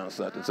 I don't know,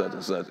 such and such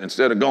and such.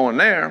 Instead of going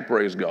there,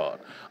 praise God.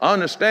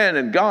 Understand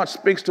that God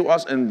speaks to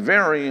us in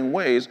varying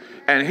ways.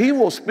 And he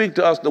will speak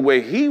to us the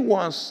way he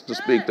wants to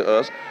speak to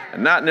us,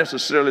 and not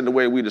necessarily the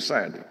way we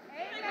decide to.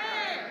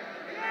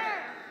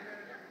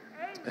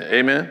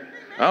 Amen.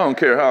 I don't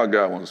care how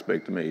God wants to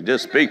speak to me.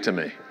 Just speak to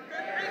me.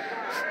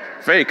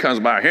 Faith comes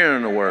by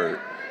hearing the word.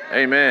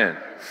 Amen.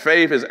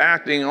 Faith is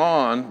acting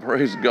on,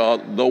 praise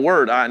God, the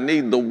word. I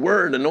need the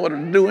word in order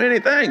to do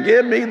anything.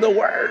 Give me the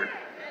word.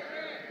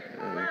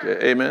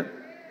 Okay. Amen.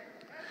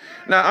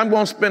 Now, I'm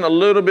going to spend a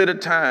little bit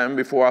of time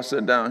before I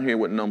sit down here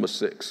with number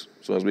 6.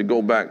 So as we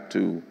go back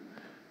to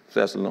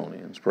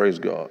Thessalonians, praise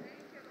God.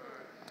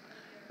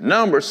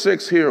 Number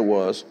 6 here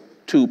was,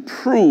 to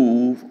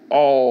prove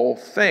all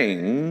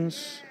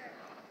things,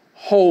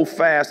 hold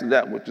fast to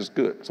that which is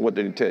good. So what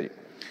did he tell you?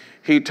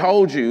 He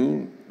told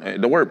you,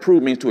 the word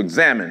prove means to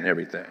examine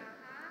everything.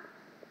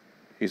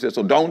 He said,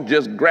 so don't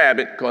just grab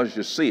it because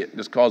you see it,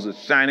 just because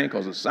it's shining,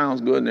 because it sounds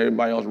good, and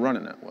everybody else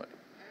running that way.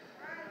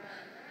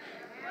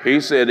 He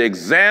said,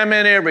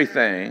 examine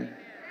everything,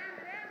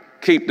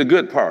 keep the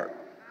good part.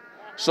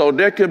 So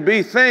there could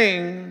be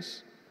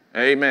things,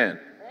 amen,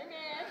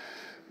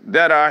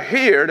 that are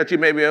here that you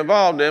may be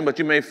involved in, but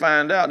you may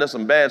find out there's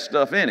some bad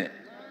stuff in it.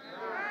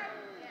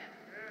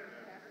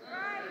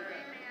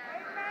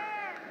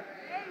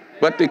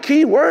 But the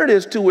key word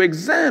is to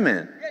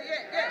examine.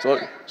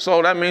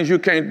 So that means you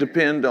can't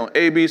depend on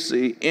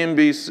ABC,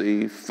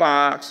 NBC,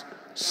 Fox,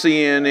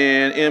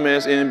 CNN,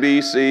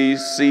 MSNBC,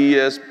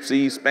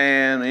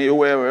 C-SPAN,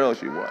 whoever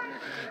else you want.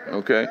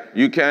 Okay?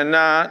 You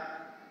cannot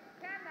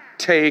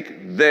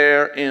take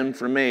their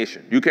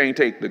information. You can't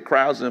take the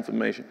crowd's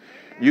information.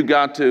 You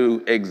got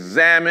to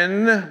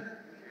examine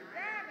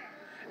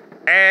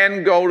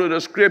and go to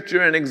the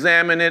scripture and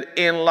examine it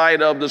in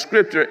light of the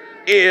scripture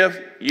if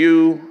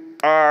you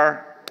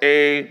are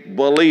a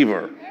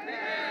believer.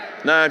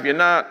 Now, if you're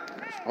not,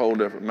 it's a whole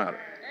different matter.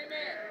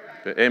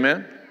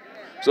 Amen?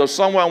 So if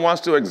someone wants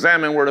to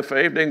examine Word of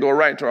Faith, they can go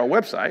right to our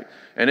website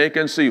and they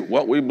can see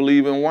what we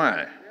believe and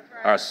why.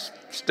 Our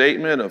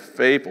statement of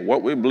faith, or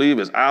what we believe,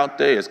 is out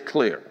there, is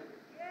clear.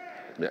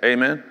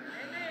 Amen?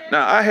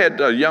 Now, I had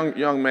a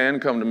young man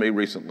come to me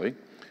recently,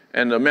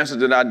 and the message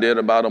that I did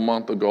about a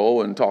month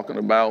ago and talking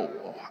about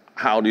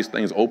how these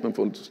things open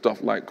for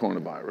stuff like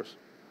coronavirus,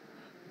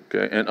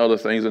 okay, and other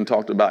things, and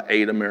talked about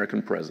 8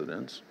 American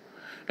presidents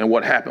and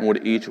what happened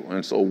with each one.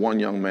 And so one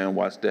young man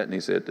watched that, and he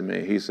said to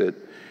me, he said,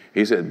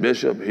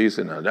 Bishop, he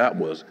said, now that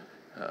was,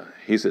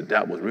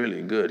 that was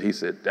really good. He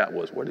said, that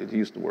was, what did he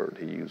use the word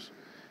he used?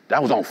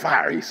 That was on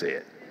fire, he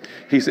said.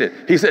 He said,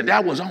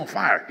 that was on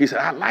fire. He said,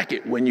 I like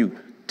it when you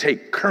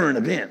take current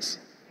events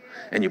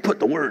and you put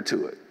the word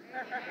to it.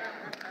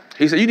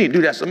 He said, you need to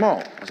do that some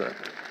more.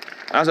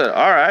 I said,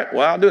 all right,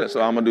 well, I'll do that.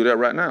 So I'm going to do that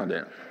right now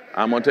then.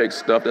 I'm going to take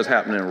stuff that's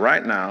happening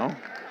right now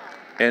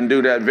and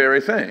do that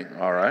very thing.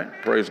 All right,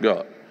 praise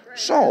God.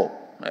 So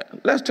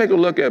let's take a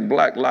look at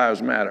Black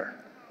Lives Matter.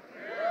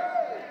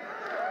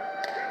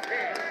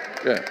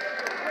 Okay.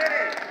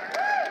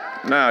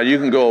 Now, you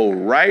can go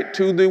right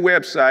to the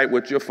website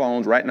with your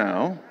phones right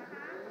now.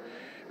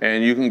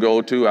 And you can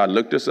go to, I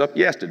looked this up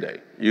yesterday.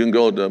 You can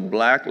go to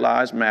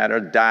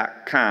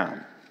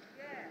blacklivesmatter.com.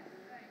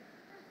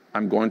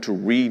 I'm going to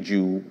read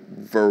you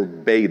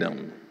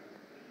verbatim,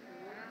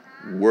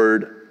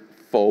 word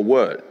for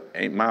word.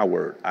 Ain't my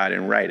word. I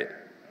didn't write it.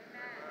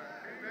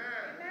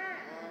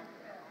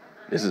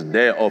 This is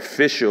their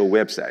official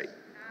website.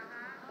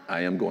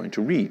 I am going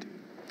to read.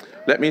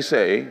 Let me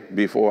say,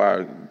 before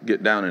I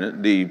get down in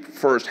it, the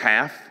first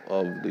half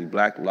of the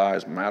Black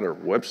Lives Matter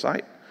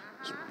website,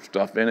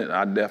 stuff in it,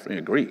 I definitely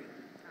agree.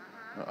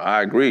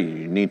 I agree.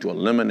 You need to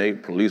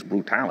eliminate police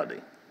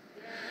brutality.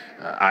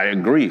 I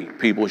agree.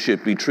 People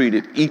should be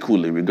treated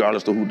equally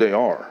regardless of who they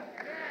are.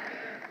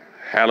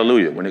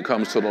 Hallelujah. When it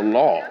comes to the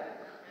law.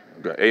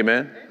 Okay.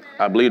 Amen.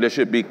 I believe there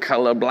should be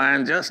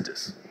colorblind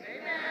justice.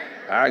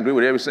 I agree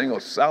with every single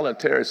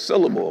solitary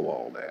syllable of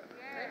all that.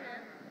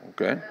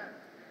 Okay.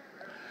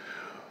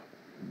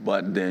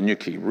 But then you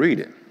keep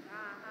reading.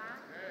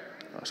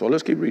 So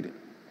let's keep reading.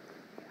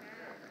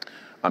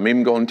 I'm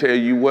even going to tell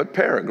you what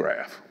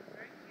paragraph.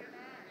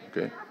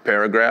 Okay.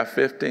 Paragraph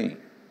 15.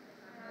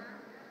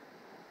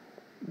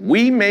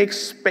 We make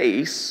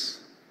space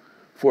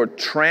for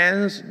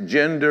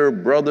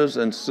transgender brothers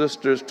and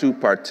sisters to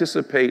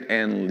participate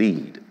and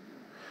lead.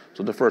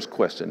 So the first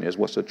question is,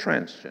 what's a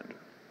transgender?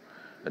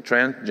 A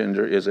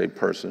transgender is a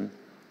person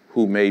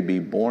who may be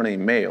born a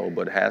male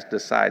but has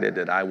decided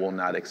that I will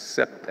not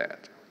accept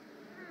that.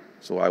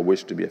 So I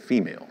wish to be a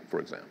female, for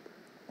example.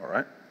 All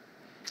right?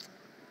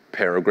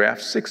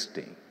 Paragraph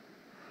 16.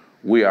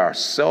 We are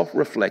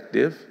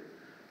self-reflective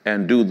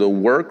and do the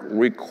work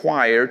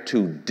required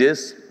to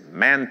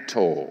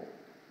dismantle,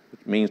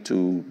 which means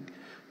to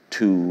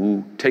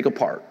take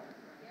apart,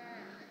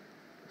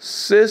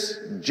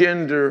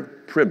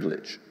 cisgender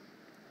privilege.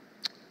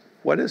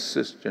 What is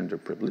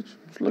cisgender privilege?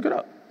 Let's look it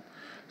up.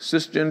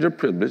 Cisgender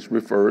privilege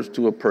refers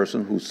to a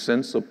person whose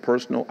sense of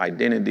personal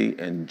identity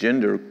and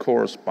gender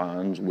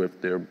corresponds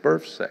with their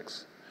birth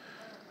sex.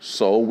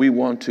 So we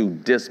want to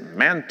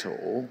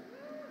dismantle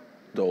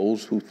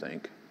those who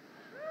think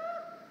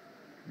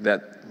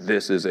that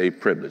this is a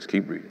privilege.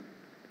 Keep reading.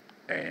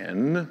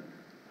 And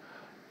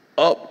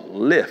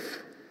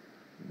uplift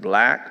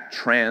black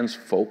trans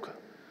folk,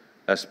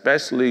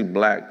 especially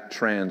black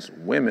trans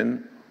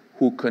women,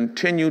 who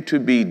continue to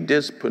be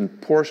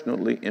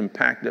disproportionately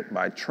impacted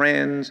by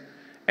trans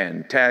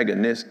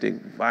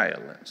antagonistic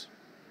violence.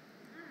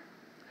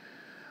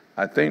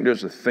 I think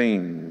there's a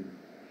theme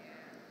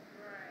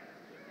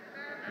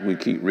we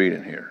keep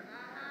reading here.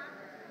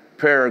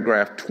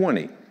 Paragraph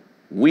 20,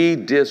 we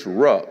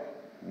disrupt,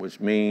 which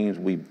means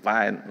we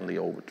violently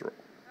overthrow.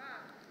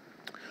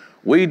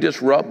 We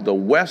disrupt the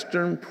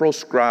Western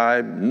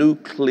proscribed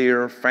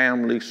nuclear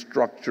family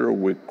structure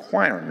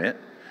requirement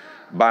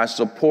by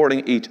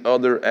supporting each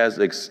other as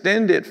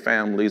extended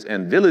families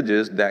and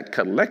villages that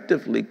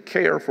collectively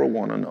care for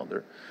one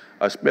another,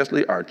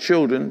 especially our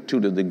children, to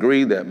the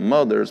degree that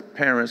mothers,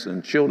 parents,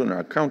 and children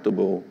are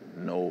comfortable,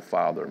 no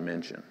father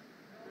mentioned.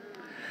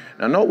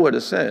 Now note what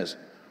it says.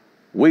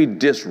 We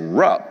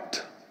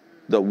disrupt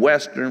the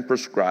Western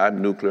prescribed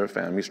nuclear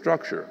family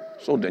structure.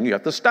 So then you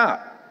have to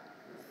stop.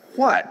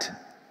 What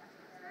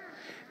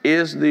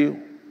is the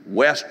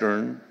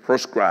Western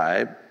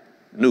prescribed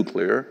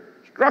nuclear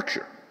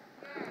structure?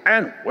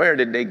 And where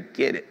did they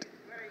get it?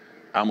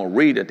 I'm going to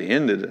read at the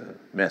end of the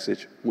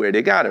message where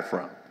they got it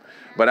from.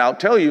 But I'll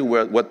tell you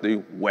what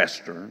the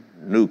Western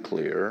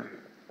nuclear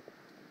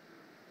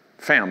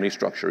family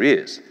structure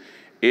is.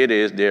 It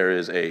is, there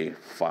is a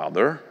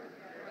father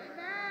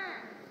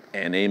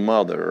and a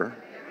mother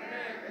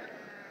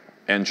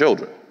and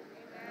children.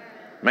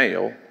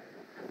 Male,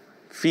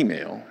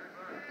 female,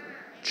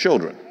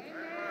 children.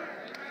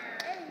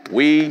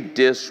 We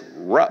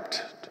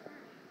disrupt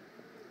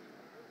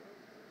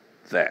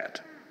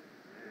that.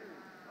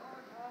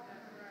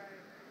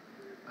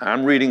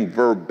 I'm reading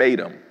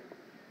verbatim,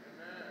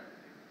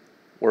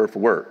 word for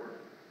word.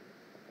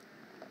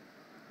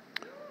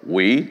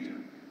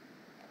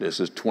 This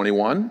is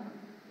 21,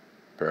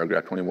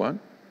 paragraph 21.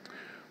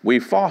 We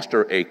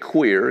foster a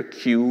queer,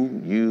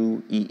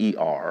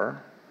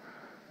 Queer,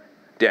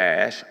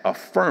 dash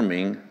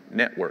affirming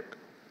network.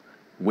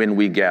 When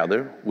we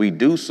gather, we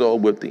do so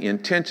with the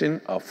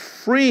intention of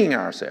freeing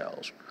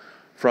ourselves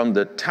from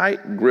the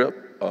tight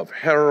grip of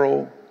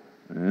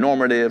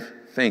heteronormative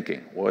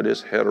thinking. What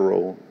is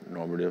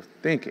heteronormative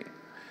thinking?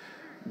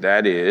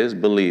 That is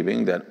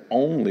believing that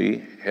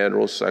only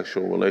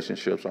heterosexual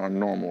relationships are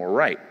normal or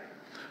right.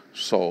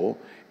 So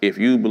if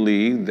you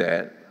believe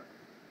that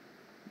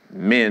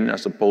men are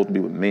supposed to be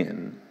with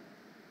men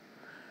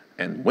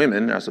and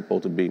women are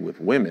supposed to be with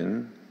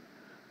women,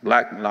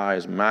 Black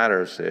Lives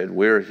Matter said,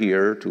 we're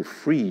here to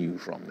free you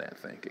from that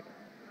thinking.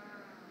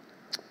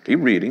 Keep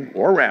reading,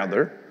 or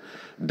rather,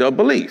 the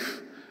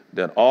belief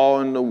that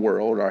all in the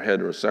world are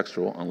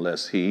heterosexual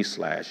unless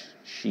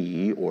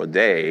he/she or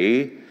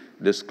they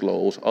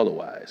disclose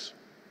otherwise.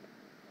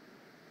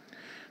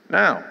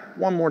 Now,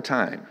 one more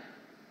time.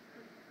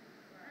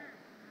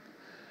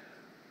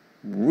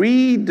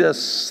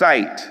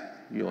 Recite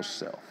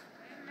yourself.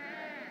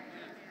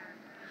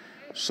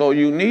 So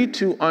you need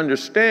to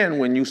understand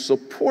when you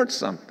support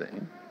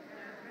something,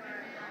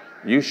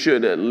 you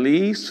should at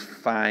least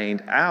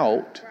find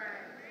out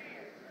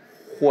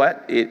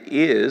what it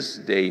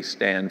is they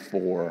stand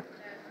for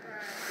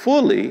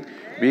fully,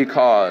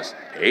 because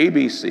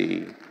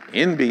ABC,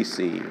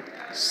 NBC,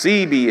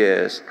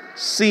 CBS,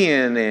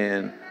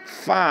 CNN,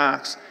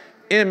 Fox,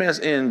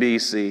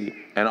 MSNBC,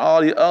 and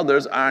all the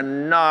others are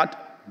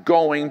not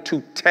going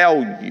to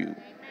tell you.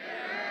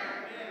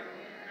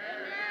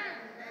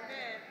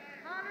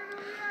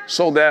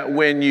 So that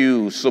when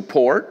you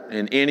support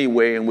in any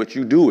way in which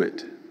you do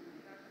it,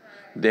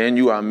 then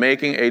you are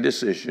making a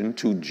decision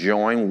to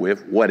join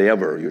with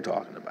whatever you're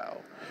talking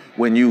about.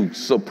 When you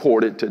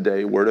supported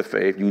today, Word of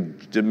Faith, you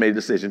made a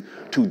decision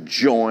to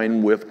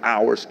join with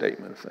our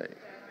statement of faith.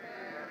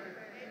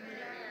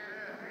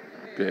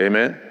 Okay,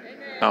 amen?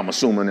 I'm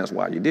assuming that's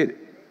why you did it.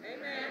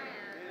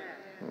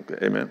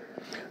 Okay, amen.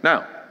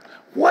 Now,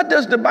 what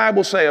does the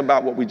Bible say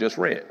about what we just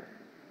read?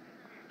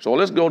 So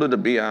let's go to the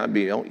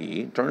Bible,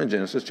 turn to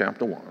Genesis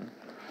chapter 1.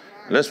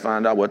 Let's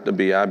find out what the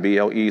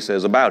Bible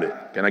says about it.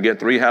 Can I get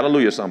 3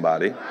 hallelujah,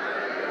 somebody?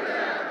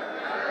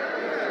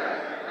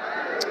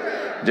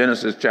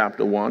 Genesis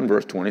chapter 1,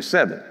 verse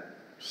 27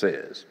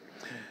 says,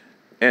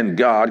 and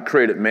God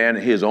created man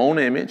in his own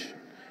image.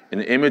 In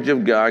the image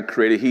of God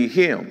created he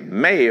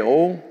him.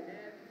 Male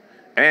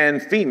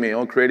and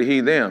female created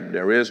he them.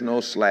 There is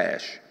no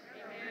slash.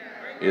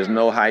 There is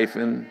no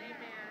hyphen.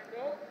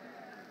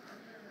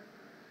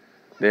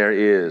 There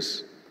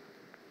is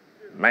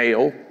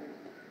male,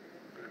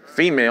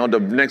 female. The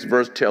next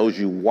verse tells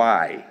you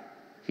why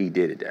he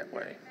did it that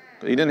way.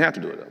 He didn't have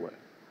to do it that way.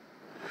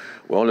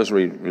 Well, let's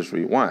read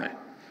why.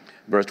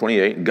 Verse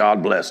 28,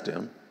 God blessed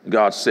them.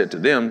 God said to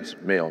them,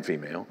 male and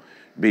female,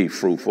 be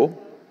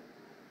fruitful,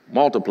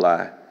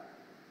 multiply,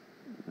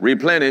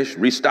 replenish,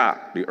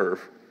 restock the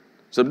earth,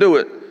 subdue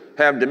it,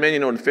 have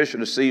dominion over the fish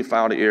of the sea,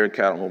 fowl of the air,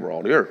 cattle over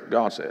all the earth.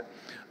 God said,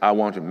 I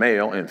want you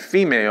male and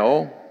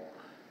female.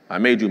 I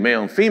made you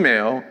male and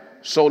female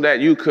so that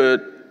you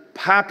could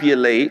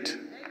populate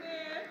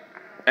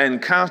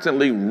and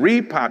constantly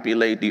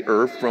repopulate the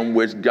earth from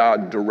which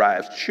God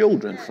derives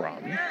children from.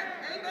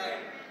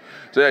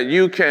 So that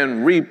you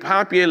can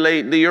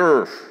repopulate the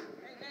earth.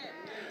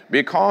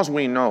 Because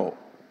we know,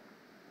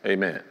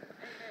 amen,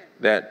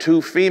 that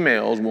 2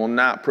 females will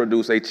not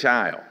produce a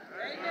child.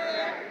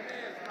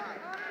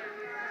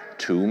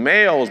 2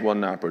 males will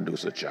not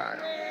produce a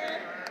child.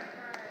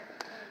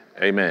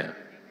 Amen.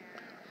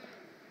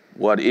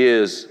 What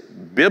is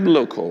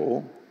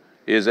biblical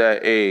is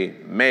that a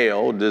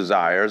male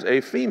desires a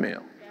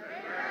female.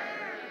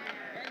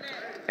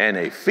 And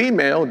a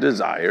female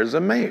desires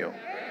a male.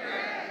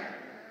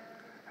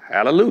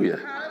 Hallelujah.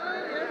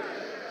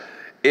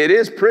 It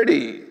is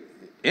pretty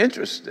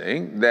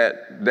interesting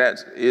that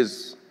that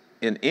is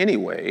in any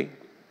way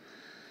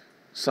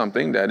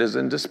something that is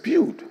in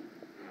dispute.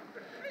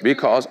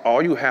 Because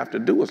all you have to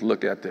do is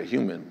look at the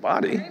human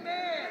body.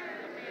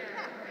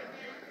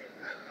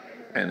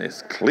 And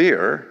it's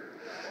clear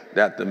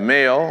that the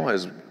male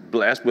is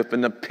blessed with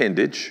an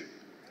appendage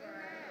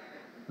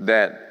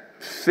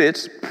that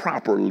fits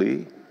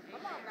properly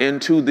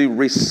into the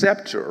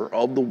receptor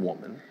of the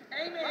woman,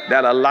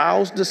 that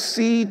allows the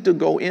seed to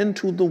go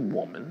into the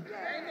woman,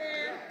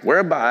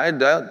 whereby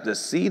the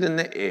seed and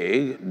the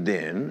egg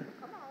then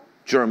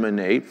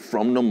germinate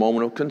from the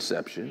moment of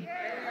conception,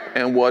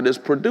 and what is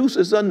produced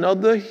is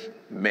another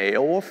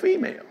male or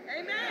female.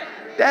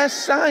 That's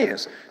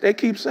science. They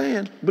keep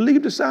saying,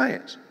 believe the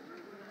science.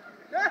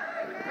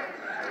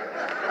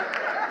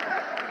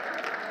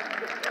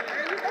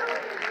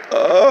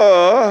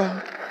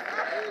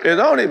 It's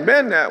only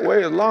been that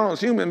way as long as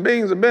human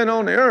beings have been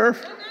on the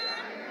earth.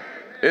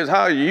 It's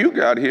how you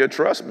got here,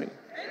 trust me.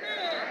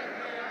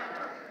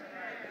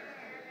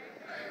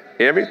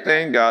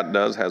 Everything God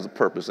does has a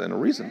purpose and a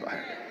reason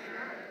behind it.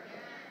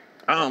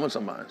 When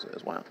somebody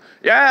says, wow,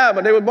 yeah,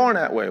 but they were born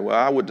that way. Well,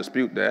 I would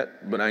dispute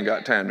that, but I ain't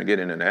got time to get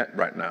into that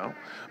right now.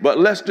 But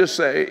let's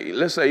say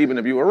even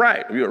if you were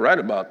right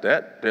about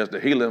that, there's the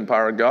healing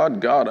power of God.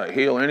 God will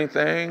heal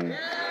anything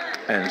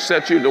and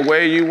set you the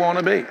way you want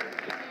to be.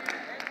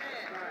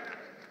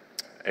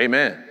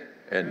 Amen.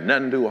 And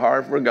nothing too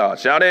hard for God.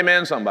 Shout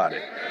amen, somebody.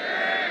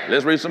 Amen.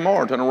 Let's read some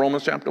more. Turn to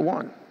Romans chapter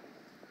 1.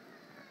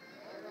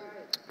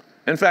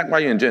 In fact,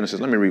 while you're in Genesis,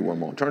 let me read one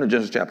more. Turn to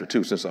Genesis chapter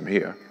 2 since I'm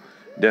here.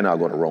 Then I'll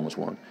go to Romans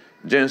 1.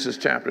 Genesis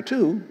chapter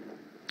 2,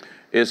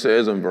 it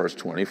says in verse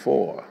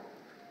 24.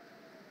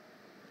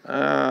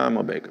 I'm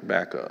going to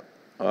back up.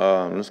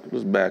 Let's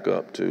back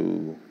up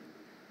to,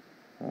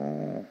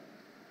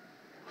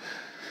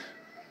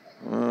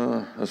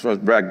 let's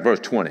verse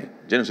 20.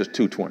 Genesis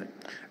 2:20.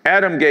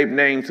 Adam gave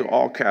names to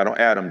all cattle.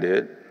 Adam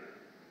did.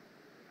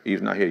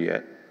 Eve's not here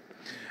yet.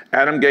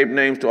 Adam gave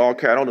names to all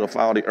cattle, to the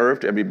fowl of the earth,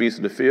 to every beast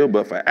of the field.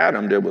 But for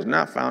Adam there was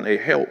not found a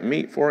help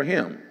meet for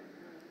him.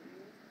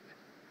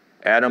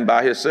 Adam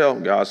by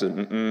himself, God said,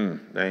 that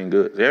ain't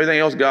good. Everything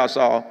else God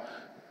saw,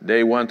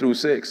 day 1 through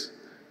 6.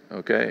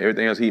 Okay,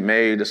 everything else he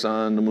made, the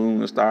sun, the moon,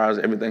 the stars,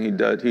 everything he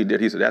did.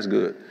 He said, that's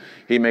good.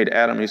 He made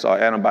Adam, he saw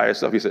Adam by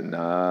himself. He said,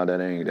 nah, that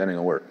ain't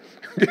gonna work.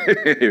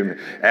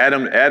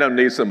 Adam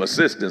needs some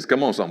assistance.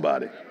 Come on,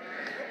 somebody.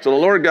 So the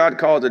Lord God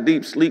caused a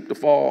deep sleep to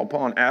fall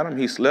upon Adam.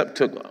 He slept,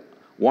 took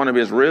one of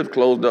his ribs,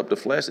 closed up the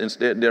flesh.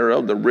 Instead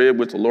thereof, the rib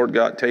which the Lord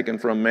God taken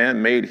from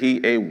man, made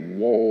he a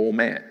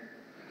woman.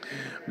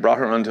 Brought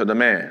her unto the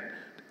man.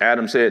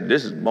 Adam said,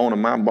 this is bone of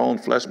my bone,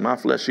 flesh of my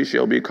flesh. She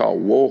shall be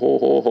called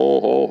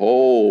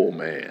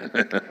man.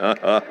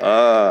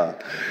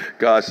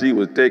 God, she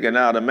was taken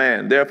out of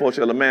man. Therefore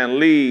shall a man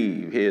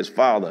leave his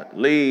father,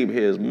 leave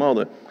his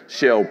mother,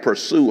 shall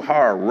pursue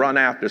hard, run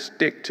after,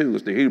 stick to,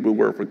 is the Hebrew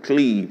word for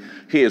cleave,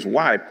 his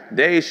wife.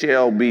 They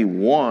shall be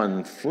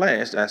one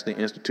flesh. That's the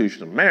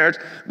institution of marriage.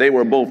 They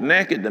were both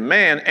naked. The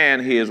man and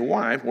his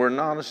wife were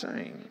not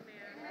ashamed.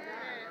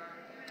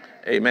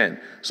 Amen.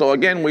 So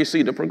again, we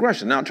see the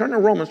progression. Now turn to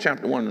Romans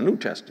chapter 1 in the New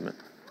Testament.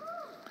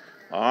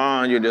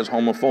 You're just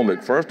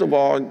homophobic. First of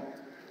all,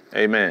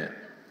 amen.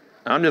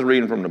 I'm just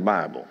reading from the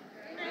Bible.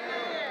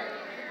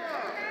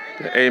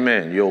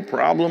 Amen. Your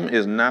problem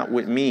is not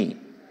with me.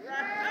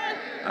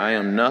 I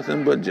am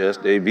nothing but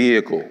just a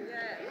vehicle.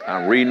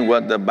 I'm reading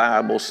what the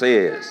Bible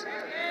says.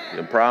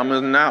 Your problem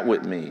is not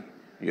with me.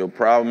 Your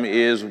problem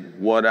is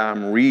what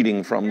I'm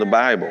reading from the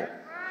Bible.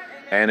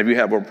 And if you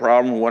have a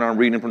problem with what I'm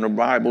reading from the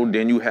Bible,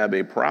 then you have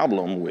a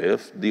problem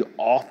with the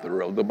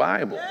author of the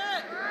Bible.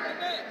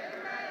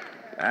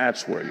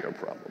 That's where your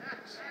problem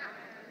is.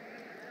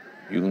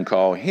 You can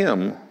call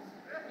him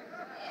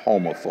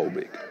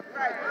homophobic.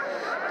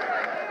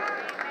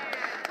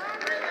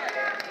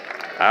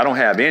 I don't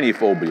have any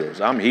phobias.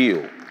 I'm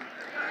healed.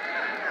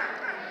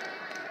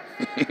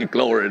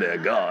 Glory to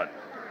God.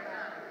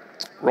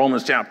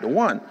 Romans chapter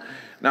 1.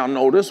 Now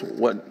notice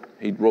what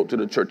he wrote to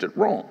the church at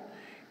Rome.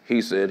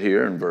 He said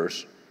here in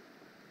verse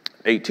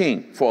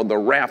 18, for the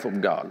wrath of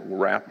God,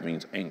 wrath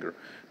means anger.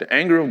 The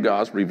anger of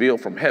God is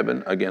revealed from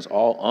heaven against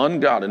all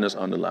ungodliness,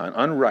 underlined,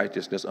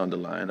 unrighteousness,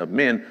 underlined, of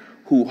men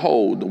who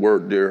hold, the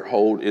word there,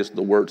 hold is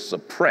the word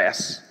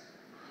suppress,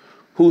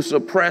 who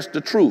suppress the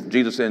truth.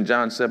 Jesus said in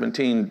John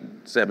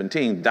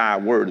 17:17, thy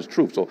word is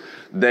truth. So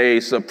they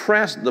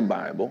suppress the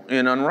Bible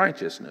in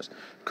unrighteousness,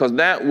 because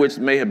that which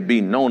may have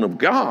been known of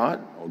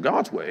God, or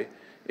God's way,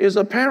 is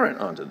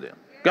apparent unto them.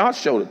 God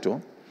showed it to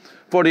them.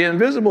 For the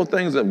invisible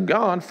things of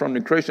God from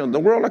the creation of the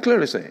world are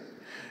clearly seen,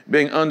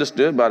 being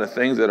understood by the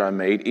things that are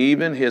made,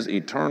 even his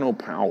eternal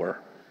power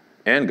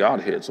and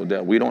Godhead, so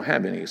that we don't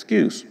have any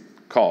excuse.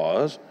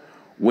 Cause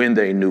when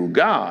they knew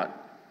God,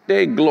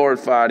 they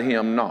glorified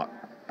him not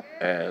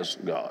as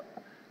God,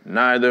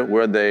 neither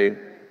were they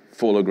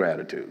full of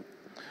gratitude,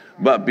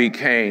 but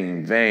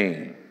became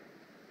vain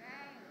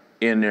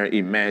in their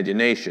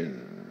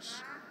imaginations.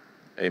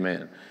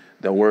 Amen.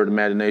 The word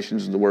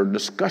imaginations is the word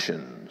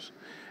discussions.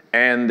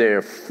 And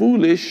their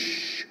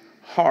foolish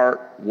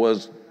heart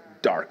was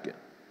darkened.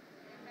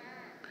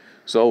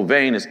 So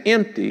vain is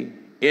empty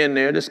in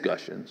their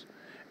discussions,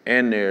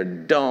 and their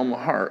dumb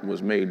heart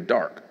was made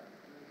dark.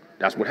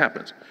 That's what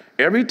happens.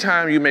 Every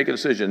time you make a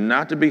decision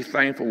not to be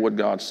thankful for what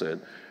God said,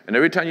 and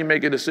every time you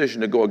make a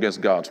decision to go against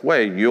God's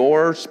way,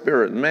 your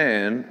spirit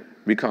man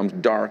becomes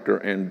darker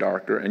and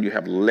darker, and you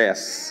have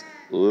less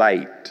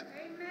light.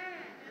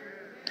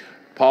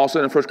 Paul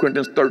said in 1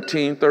 Corinthians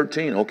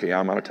 13:13, okay,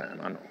 I'm out of time,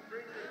 I know.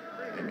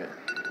 Amen.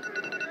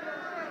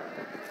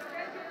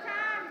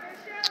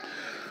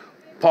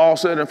 Paul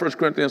said in 1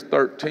 Corinthians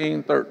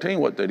 13:13,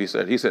 what did he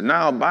say? He said,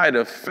 now by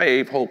the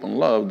faith, hope, and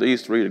love,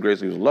 these three, the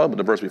grace of love. But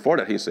the verse before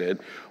that, he said,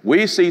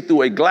 we see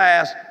through a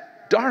glass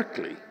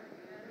darkly.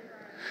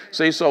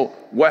 See, so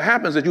what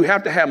happens is you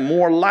have to have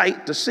more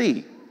light to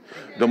see.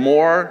 The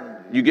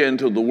more you get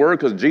into the word,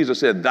 because Jesus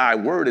said, thy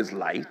word is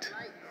light.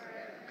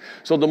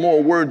 So the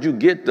more word you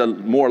get, the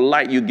more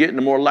light you get, and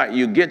the more light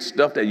you get,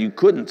 stuff that you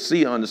couldn't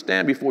see or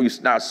understand before, you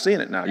start seeing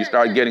it now. You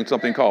start getting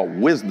something called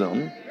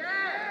wisdom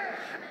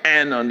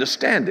and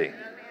understanding.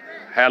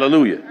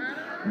 Hallelujah.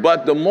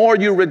 But the more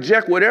you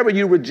reject, whatever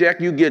you reject,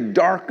 you get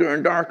darker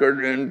and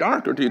darker and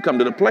darker till you come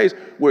to the place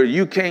where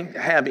you can't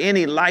have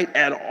any light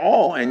at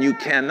all and you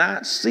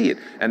cannot see it.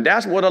 And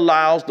that's what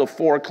allows the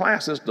four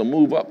classes to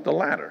move up the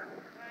ladder.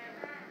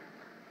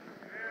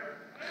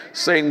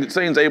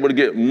 Satan's able to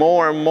get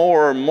more and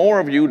more and more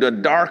of you. The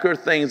darker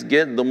things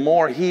get, the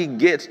more he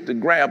gets to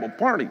grab a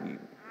part of you.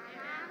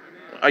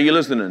 Are you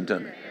listening to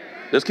me?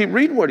 Let's keep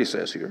reading what he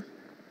says here.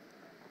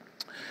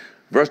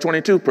 Verse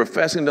 22,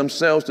 professing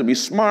themselves to be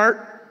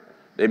smart,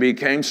 they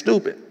became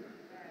stupid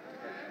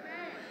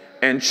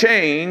and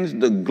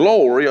changed the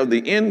glory of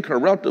the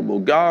incorruptible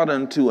God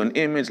unto an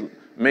image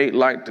made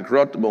like the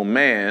corruptible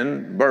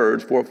man,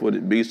 birds,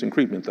 four-footed beasts, and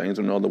creeping things.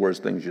 In other words,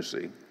 things you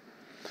see.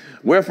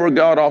 Wherefore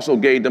God also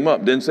gave them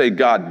up. Didn't say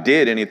God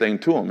did anything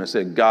to them. It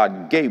said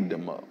God gave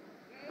them up.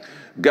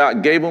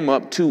 God gave them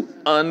up to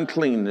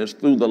uncleanness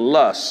through the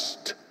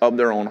lust of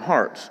their own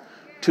hearts,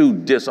 to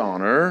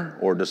dishonor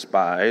or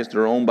despise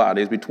their own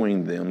bodies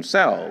between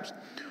themselves,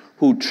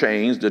 who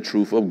changed the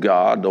truth of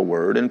God, the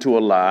word, into a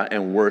lie,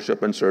 and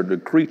worship and serve the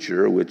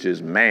creature, which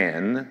is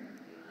man,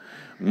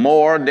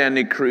 more than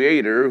the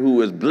Creator,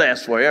 who is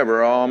blessed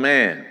forever.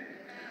 Amen.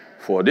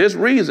 For this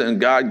reason,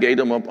 God gave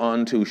them up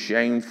unto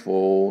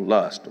shameful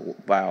lust,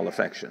 vile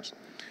affections.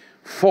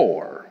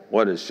 For,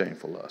 what is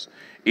shameful lust?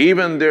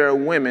 Even their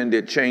women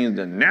did change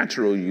the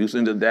natural use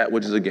into that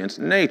which is against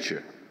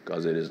nature,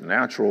 because it is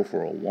natural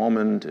for a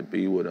woman to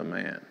be with a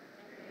man.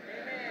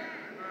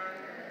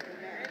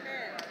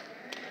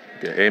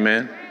 Okay,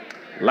 amen.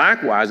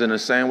 Likewise, in the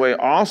same way,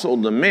 also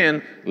the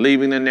men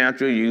leaving the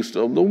natural use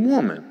of the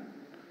woman,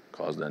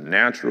 because the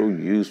natural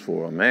use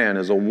for a man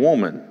is a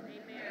woman.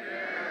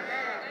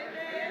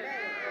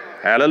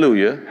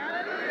 Hallelujah.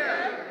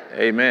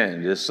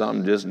 Amen. Just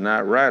something just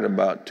not right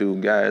about two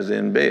guys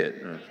in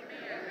bed.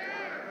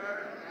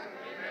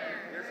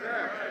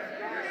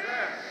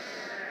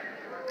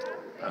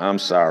 I'm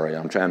sorry.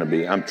 I'm trying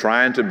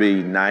to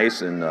be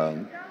nice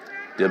and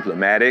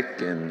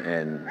diplomatic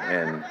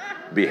and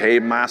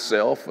behave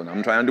myself, and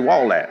I'm trying to do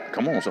all that.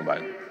 Come on,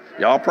 somebody.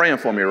 Y'all praying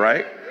for me,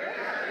 right?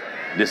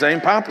 This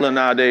ain't popular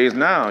nowadays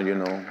now, you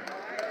know.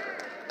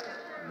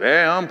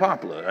 Very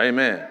unpopular.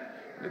 Amen.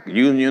 The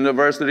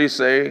universities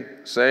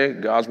say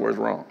God's word is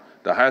wrong.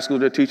 The high school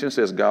they're teaching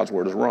says God's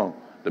word is wrong.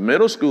 The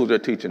middle schools they're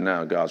teaching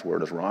now God's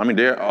word is wrong. I mean,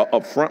 they're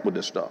up front with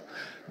this stuff.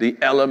 The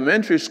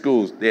elementary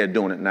schools, they're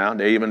doing it now.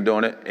 They're even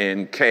doing it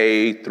in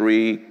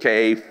K3,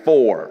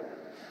 K4.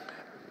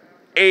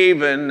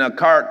 Even the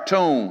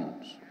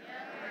cartoons.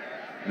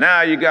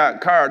 Now you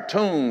got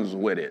cartoons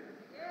with it.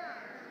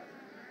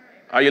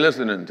 Are you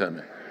listening to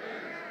me?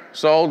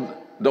 So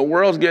the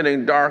world's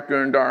getting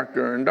darker and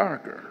darker and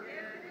darker.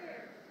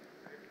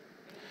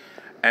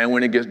 And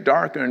when it gets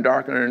darker and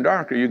darker and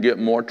darker, you get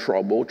more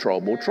trouble.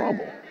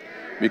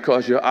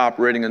 Because you're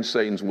operating in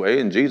Satan's way,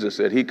 and Jesus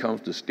said he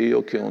comes to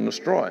steal, kill, and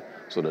destroy.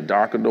 So the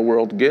darker the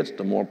world gets,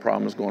 the more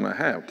problems it's going to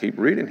have. Keep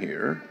reading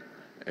here.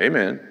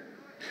 Amen.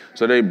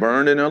 So they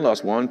burned in their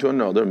lust one to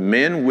another,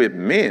 men with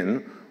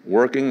men,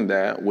 working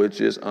that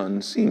which is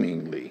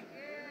unseemly.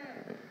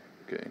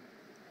 Okay.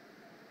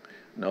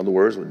 In other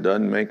words, it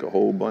doesn't make a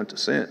whole bunch of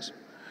sense.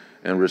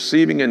 And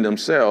receiving in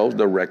themselves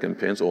the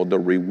recompense or the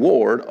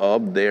reward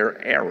of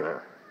their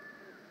error.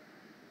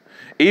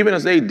 Even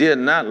as they did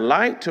not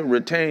like to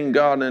retain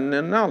God in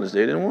their knowledge.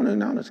 They didn't want to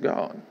acknowledge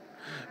God.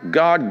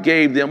 God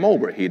gave them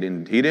over. He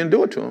didn't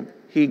do it to them.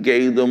 He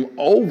gave them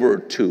over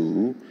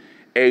to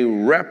a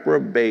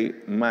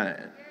reprobate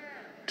mind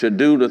to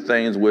do the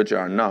things which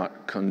are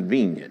not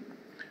convenient.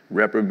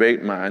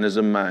 Reprobate mind is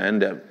a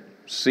mind that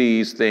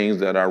sees things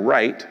that are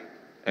right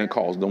and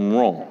calls them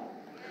wrong.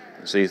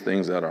 Sees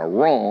things that are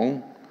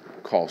wrong,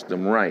 calls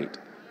them right.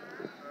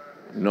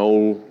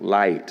 No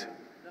light.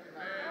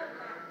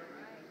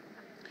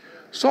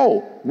 So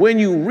when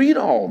you read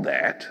all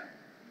that,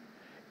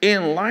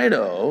 in light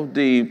of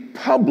the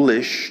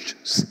published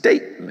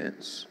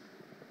statements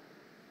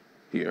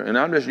here, and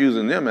I'm just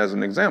using them as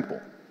an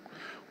example,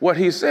 what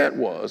he said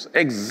was,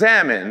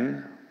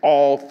 examine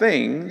all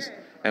things,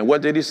 and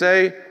what did he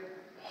say?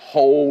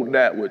 Hold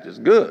that which is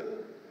good.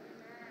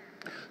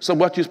 So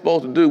what you're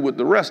supposed to do with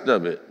the rest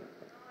of it?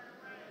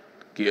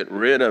 Get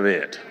rid of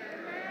it.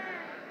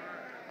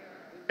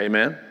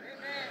 Amen?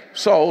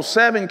 So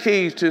 7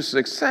 keys to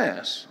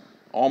success.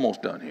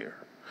 Almost done here.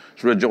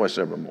 So rejoice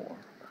evermore.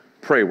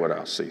 Pray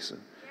without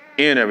ceasing.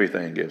 In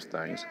everything give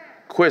thanks.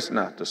 Quench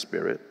not the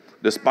spirit.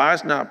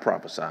 Despise not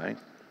prophesying.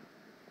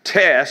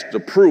 Test to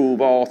prove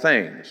all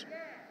things.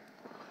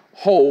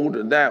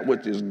 Hold that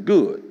which is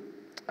good.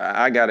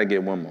 I got to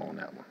get one more on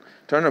that one.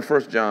 Turn to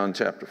 1 John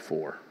chapter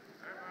 4.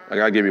 I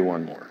got to give you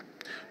one more.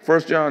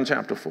 1 John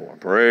chapter 4.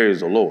 Praise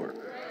the Lord.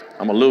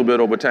 I'm a little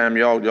bit over time.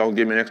 Y'all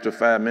give me an extra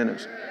 5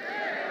 minutes?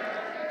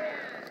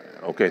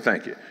 Okay,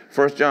 thank you.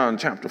 1 John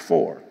chapter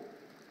 4.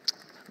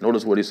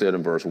 Notice what he said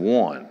in verse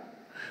 1.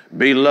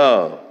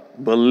 Beloved,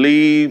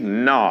 believe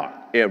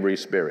not every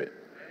spirit,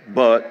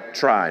 but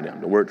try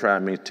them. The word try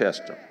means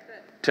test them.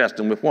 Test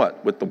them with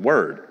what? With the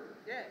word.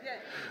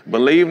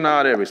 Believe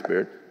not every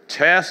spirit.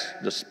 Test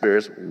the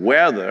spirits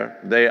whether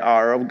they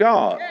are of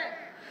God.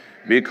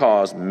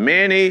 Because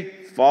many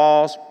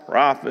false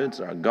prophets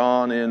are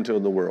gone into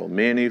the world.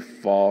 Many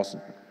false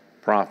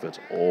prophets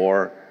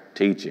or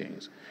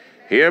teachings.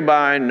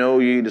 Hereby know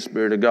ye the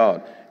Spirit of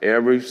God.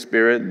 Every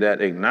spirit that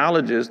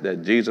acknowledges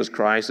that Jesus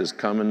Christ is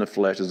come in the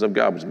flesh is of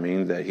God, which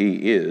means that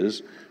he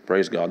is,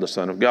 praise God, the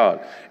Son of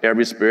God.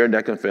 Every spirit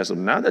that confesses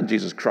not that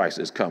Jesus Christ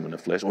is come in the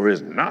flesh or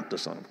is not the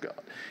Son of God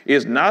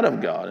is not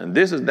of God. And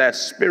this is that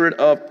spirit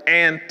of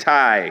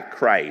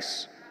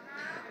Antichrist,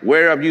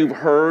 whereof you've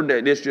heard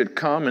that this should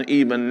come, and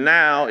even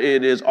now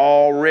it is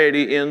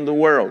already in the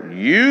world.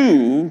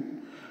 You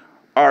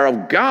are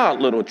of God,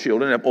 little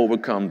children, have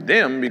overcome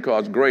them,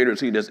 because greater is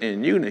he that's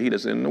in you than he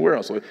that's in the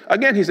world. So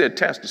again, he said,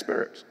 test the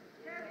spirits.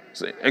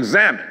 See,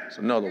 examine is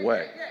another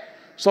way.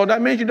 So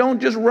that means you don't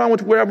just run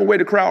with wherever way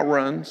the crowd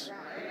runs.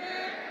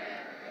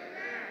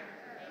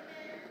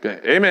 Okay,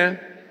 amen.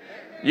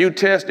 You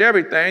test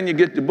everything, you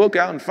get the book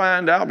out and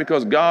find out,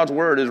 because God's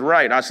word is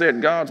right. I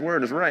said God's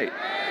word is right.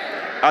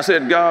 I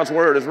said God's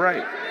word is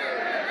right.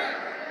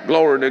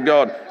 Glory to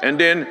God. And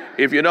then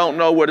if you don't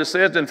know what it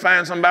says, then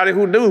find somebody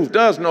who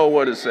does know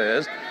what it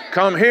says.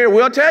 Come here,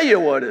 we'll tell you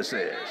what it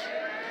says.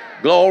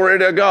 Glory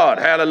to God.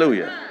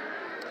 Hallelujah.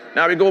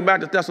 Now we go back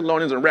to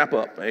Thessalonians and wrap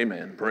up.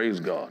 Amen. Praise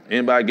God.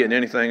 Anybody getting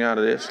anything out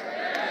of this?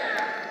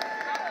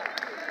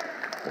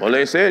 Well,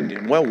 they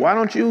said, well, why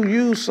don't you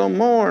use some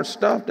more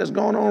stuff that's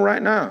going on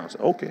right now? I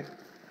said, okay,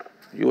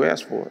 you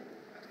asked for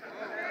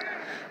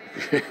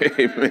it.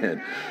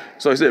 Amen.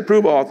 So he said,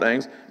 prove all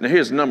things. Now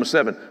here's number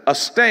 7.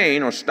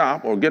 Abstain or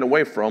stop or get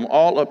away from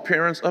all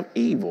appearance of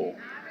evil.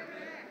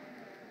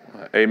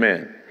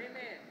 Amen.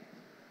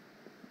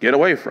 Get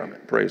away from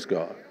it. Praise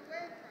God.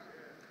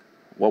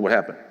 What would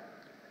happen?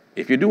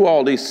 If you do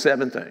all these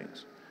 7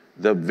 things,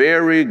 the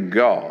very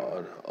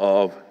God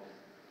of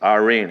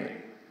Irene,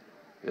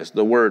 it's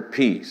the word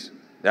peace.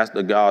 That's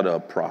the God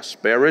of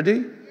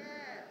prosperity,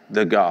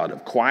 the God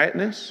of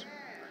quietness,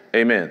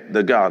 amen,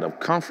 the God of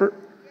comfort,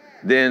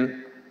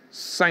 then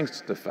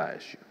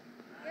sanctifies you.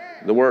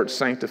 The word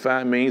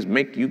sanctify means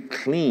make you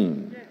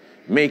clean,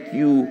 make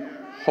you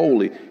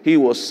holy. He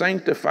will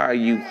sanctify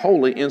you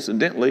holy.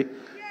 Incidentally,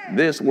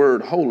 this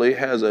word holy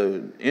has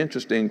an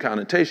interesting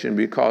connotation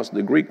because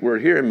the Greek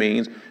word here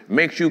means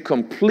makes you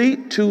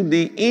complete to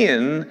the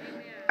end,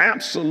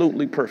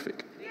 absolutely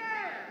perfect.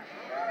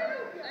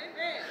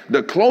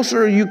 The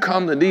closer you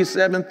come to these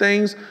 7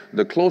 things,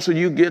 the closer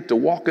you get to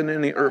walking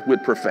in the earth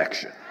with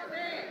perfection.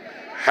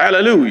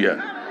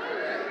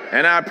 Hallelujah.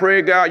 And I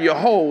pray, God, your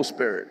whole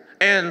spirit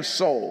and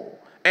soul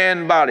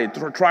and body,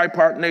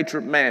 tripart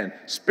nature man,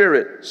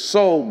 spirit,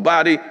 soul,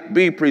 body,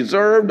 be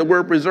preserved. The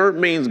word preserved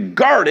means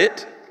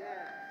guarded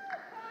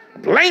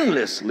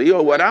blamelessly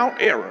or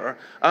without error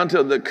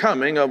until the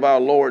coming of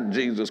our Lord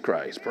Jesus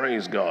Christ.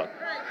 Praise God.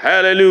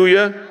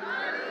 Hallelujah.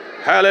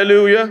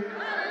 Hallelujah.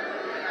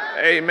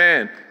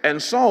 Amen.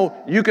 And so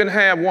you can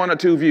have 1 or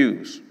 2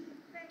 views.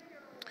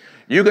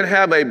 You can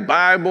have a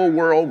Bible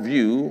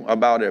worldview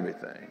about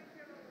everything.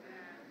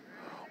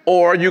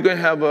 Or you can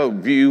have a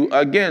view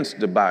against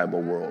the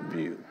Bible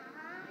worldview,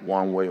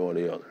 one way or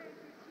the other.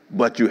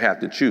 But you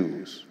have to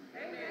choose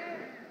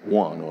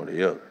one or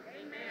the other.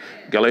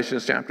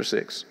 Galatians chapter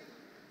 6.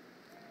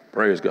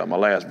 Praise God. My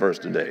last verse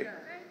today.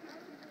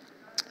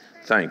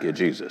 Thank you,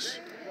 Jesus.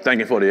 Thank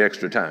you for the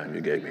extra time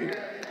you gave me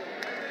here.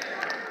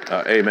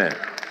 Amen.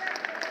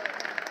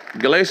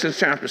 Galatians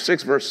chapter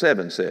 6 verse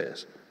 7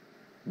 says,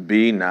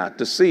 be not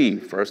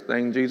deceived. First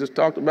thing Jesus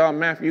talked about in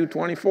Matthew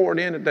 24 at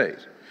the end of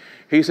days.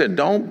 He said,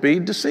 don't be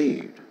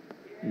deceived.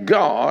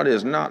 God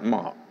is not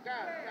mocked.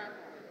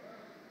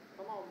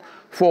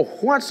 For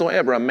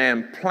whatsoever a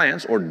man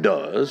plants or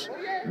does,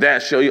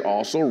 that shall he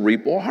also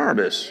reap or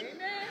harvest.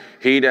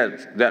 He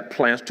that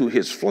plants to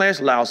his flesh,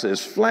 allows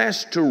his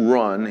flesh to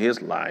run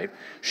his life,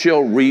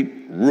 shall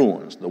reap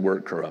ruins, the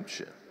word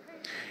corruption.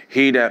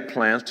 He that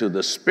plants to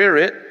the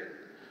Spirit,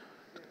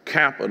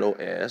 capital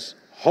S,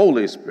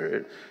 Holy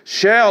Spirit,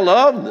 shall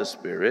of the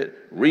Spirit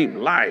reap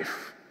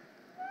life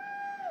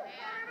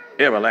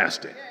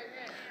everlasting.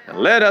 And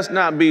let us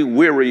not be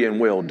weary in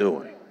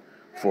well-doing,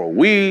 for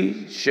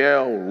we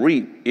shall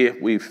reap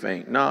if we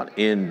faint not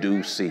in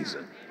due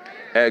season.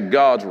 At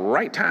God's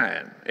right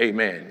time,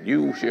 amen,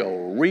 you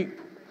shall reap,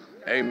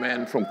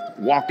 amen, from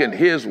walking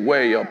his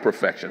way of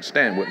perfection.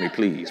 Stand with me,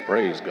 please.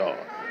 Praise God.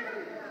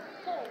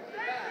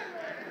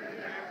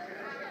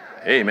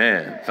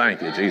 Amen.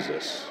 Thank you,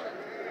 Jesus.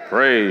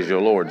 Praise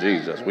your Lord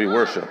Jesus. We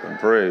worship and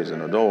praise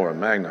and adore and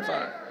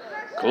magnify,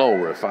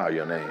 glorify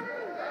your name.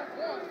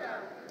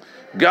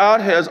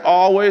 God has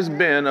always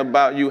been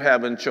about you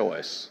having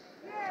choice.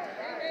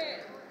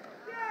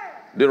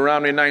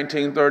 Deuteronomy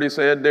 19:30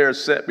 said, there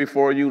is set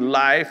before you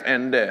life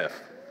and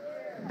death,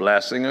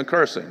 blessing and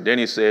cursing. Then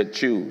he said,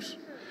 choose.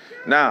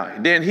 Now,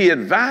 then he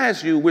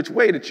advised you which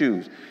way to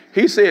choose.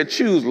 He said,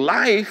 choose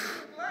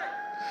life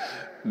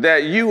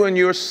that you and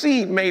your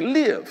seed may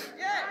live.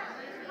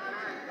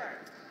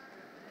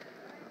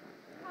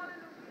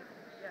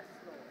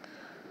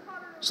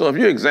 So if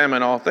you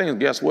examine all things,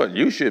 guess what?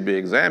 You should be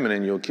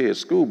examining your kid's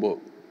school book.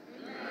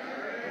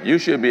 You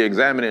should be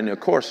examining your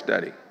course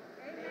study.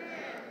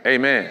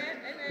 Amen.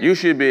 You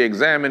should be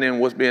examining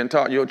what's being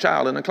taught your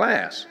child in the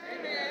class.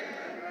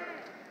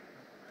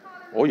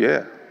 Oh,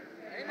 yeah.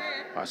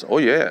 I said, oh,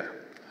 yeah.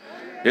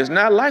 It's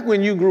not like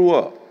when you grew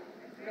up.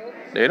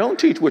 They don't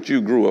teach what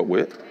you grew up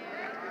with.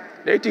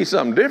 They teach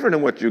something different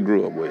than what you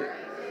grew up with.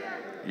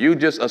 You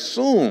just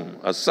assume.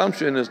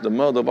 Assumption is the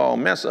mother of all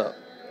mess up.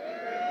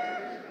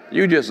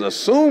 You just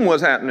assume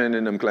what's happening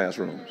in them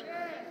classrooms.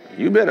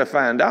 You better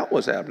find out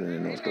what's happening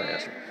in those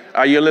classrooms.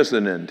 Are you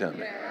listening to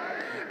me?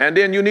 And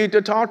then you need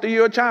to talk to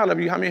your child.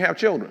 How many have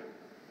children?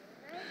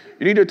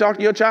 You need to talk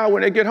to your child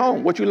when they get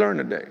home. What you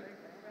learned today?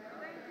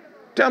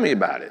 Tell me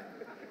about it.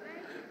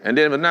 And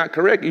then if it's not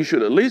correct, you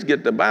should at least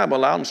get the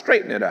Bible out and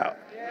straighten it out.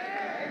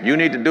 You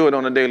need to do it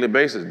on a daily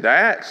basis.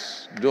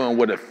 That's doing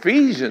what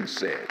Ephesians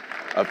said.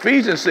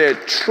 Ephesians said,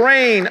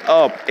 train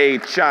up a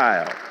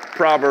child.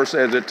 Proverbs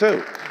says it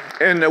too.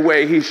 In the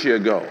way he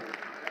should go.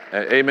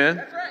 Amen?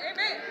 That's right,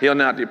 amen. He'll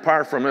not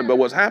depart from it. But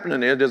what's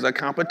happening is there's a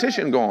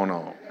competition going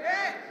on.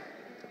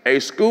 A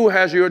school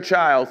has your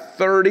child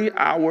 30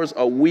 hours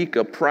a week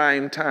of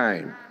prime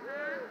time.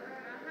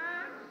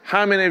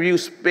 How many of you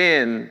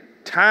spend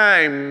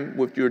time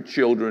with your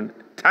children,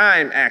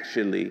 time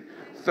actually,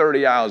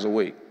 30 hours a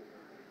week?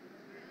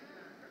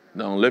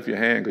 Don't lift your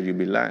hand because you'll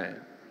be lying.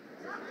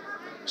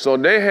 So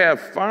they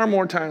have far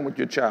more time with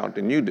your child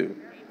than you do.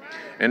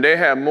 And they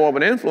have more of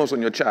an influence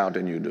on your child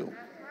than you do.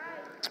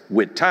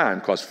 With time,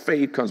 because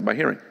faith comes by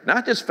hearing.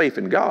 Not just faith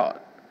in God.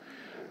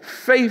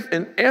 Faith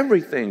in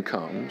everything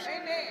comes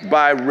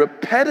by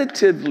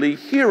repetitively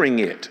hearing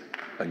it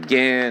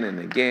again and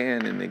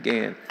again and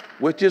again.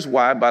 Which is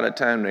why by the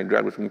time they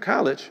graduate from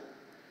college,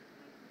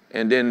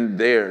 and then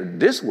they're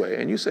this way,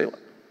 and you say,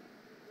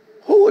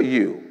 Who are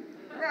you?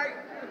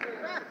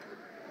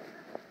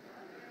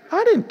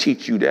 I didn't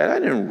teach you that. I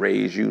didn't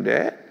raise you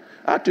that.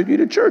 I took you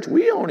to church.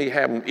 We only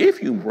have them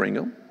if you bring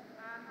them.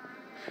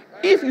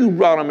 If you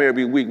brought them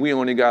every week, we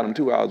only got them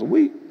 2 hours a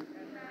week.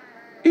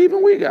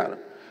 Even we got them.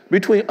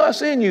 Between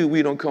us and you,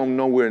 we don't come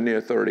nowhere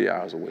near 30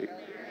 hours a week.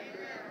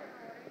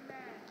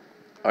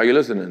 Are you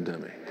listening to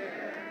me?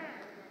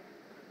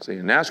 See,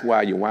 and that's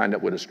why you wind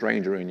up with a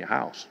stranger in your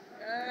house.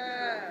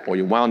 Or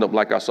you wound up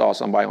like I saw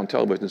somebody on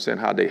television saying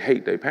how they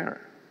hate their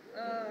parent.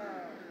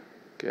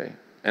 Okay?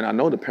 And I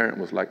know the parent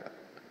was like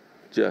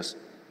just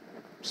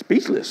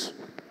speechless.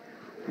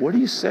 What do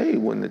you say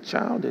when the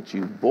child that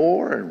you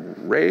bore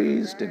and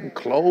raised and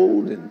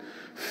clothed and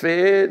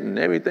fed and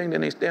everything,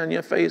 then they stand in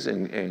your face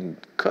and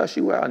cuss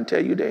you out and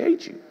tell you they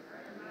hate you?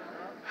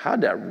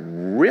 How'd that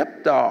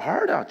rip the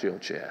heart out your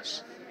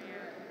chest?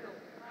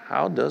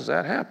 How does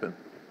that happen?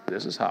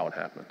 This is how it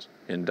happens.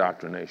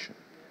 Indoctrination.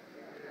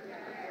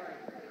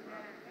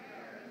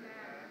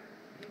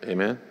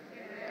 Amen?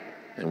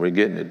 And we're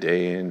getting it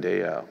day in,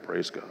 day out.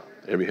 Praise God.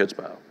 Every head's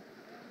bowed.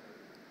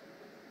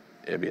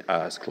 Every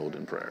eye's closed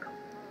in prayer.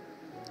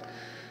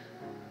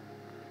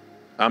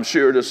 I'm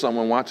sure there's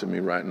someone watching me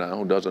right now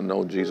who doesn't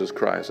know Jesus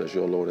Christ as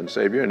your Lord and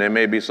Savior, and there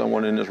may be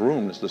someone in this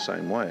room that's the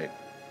same way.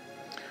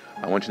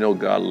 I want you to know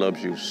God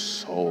loves you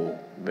so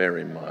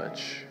very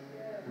much.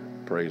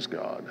 Praise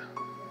God.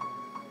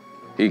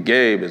 He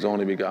gave his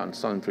only begotten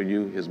Son for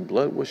you. His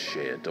blood was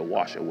shed to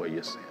wash away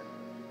your sin.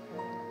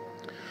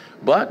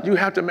 But you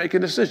have to make a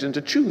decision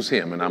to choose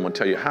him, and I'm going to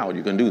tell you how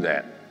you can do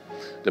that.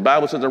 The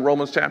Bible says in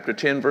Romans chapter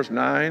 10, verse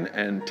 9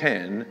 and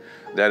 10,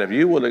 that if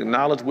you will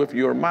acknowledge with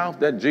your mouth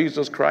that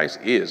Jesus Christ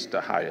is the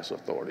highest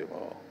authority of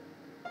all,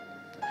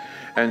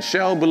 and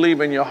shall believe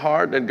in your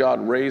heart that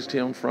God raised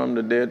him from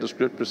the dead, the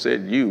scripture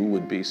said you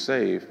would be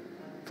saved.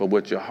 For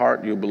with your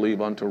heart you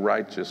believe unto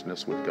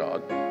righteousness with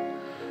God,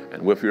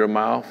 and with your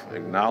mouth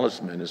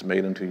acknowledgement is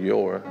made unto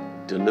your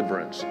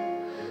deliverance.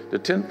 The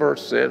 10th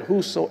verse said,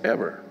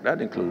 whosoever,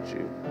 that includes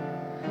you,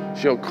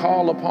 shall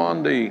call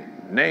upon the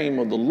name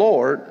of the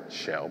Lord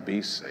shall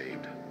be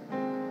saved.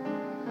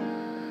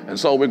 And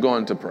so we're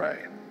going to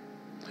pray.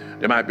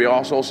 There might be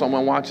also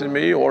someone watching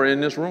me or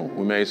in this room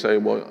who may say,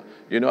 well,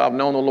 you know, I've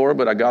known the Lord,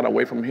 but I got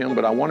away from him,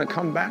 but I want to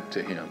come back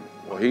to him.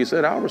 Well, he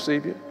said, I'll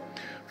receive you.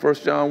 1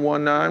 John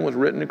 1:9 was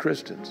written to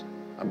Christians.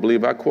 I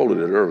believe I quoted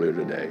it earlier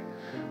today.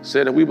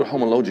 Said that we would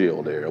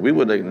homologio there. We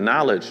would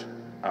acknowledge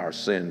our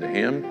sin to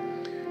him.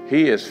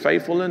 He is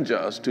faithful and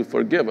just to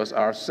forgive us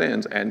our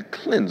sins and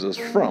cleanse us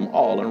from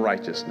all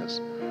unrighteousness.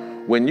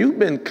 When you've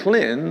been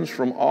cleansed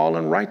from all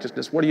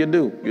unrighteousness, what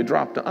do? You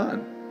drop the un.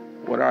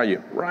 What are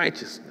you?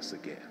 Righteousness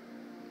again.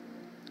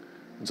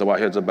 And so our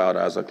heads are bowed,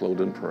 eyes are closed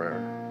in prayer.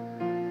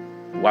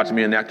 Watch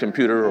me in that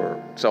computer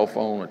or cell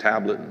phone or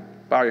tablet, and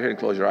bow your head and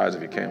close your eyes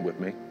if you can with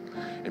me.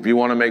 If you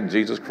want to make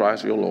Jesus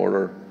Christ your Lord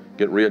or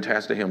get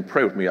reattached to him,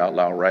 pray with me out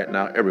loud right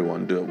now.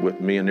 Everyone do it with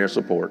me in their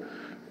support.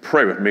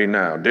 Pray with me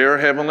now. Dear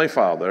Heavenly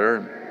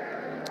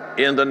Father,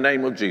 in the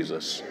name of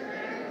Jesus,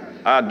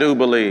 I do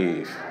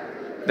believe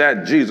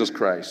that Jesus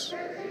Christ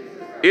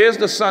is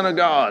the Son of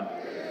God,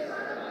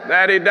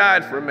 that he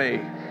died for me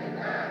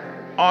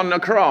on the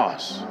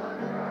cross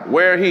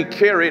where he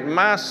carried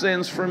my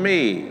sins for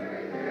me.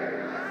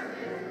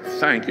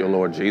 Thank you,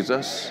 Lord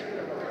Jesus.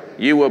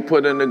 You were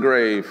put in the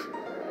grave,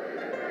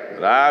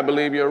 but I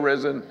believe you're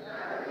risen.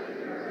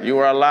 You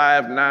are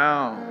alive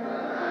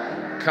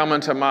now. Come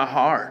into my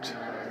heart.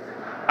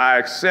 I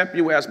accept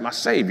you as my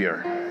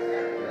Savior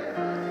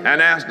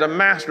and as the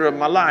master of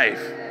my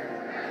life.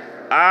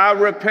 I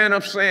repent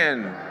of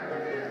sin.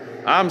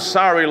 I'm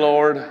sorry,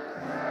 Lord.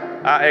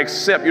 I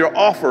accept your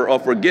offer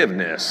of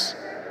forgiveness.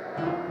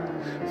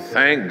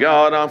 Thank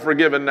God I'm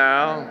forgiven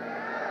now.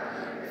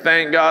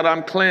 Thank God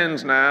I'm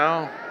cleansed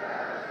now.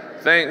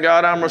 Thank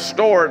God I'm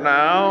restored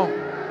now.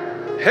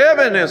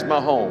 Heaven is my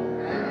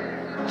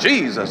home.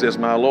 Jesus is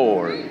my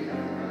Lord.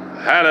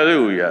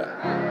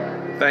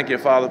 Hallelujah. Thank you,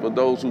 Father, for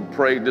those who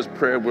prayed this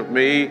prayer with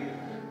me.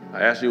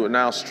 I ask you would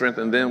now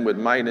strengthen them with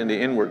might in the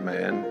inward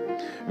man.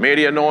 May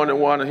the anointed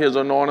one and his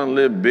anointing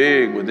live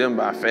big with them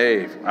by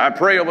faith. I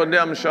pray over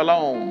them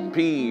shalom,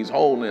 peace,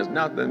 wholeness,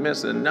 nothing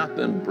missing,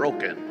 nothing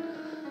broken.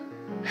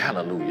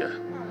 Hallelujah.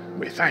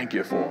 We thank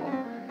you for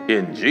them.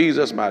 In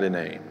Jesus' mighty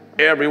name.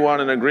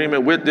 Everyone in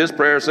agreement with this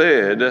prayer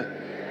said,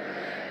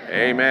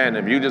 amen.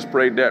 If you just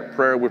prayed that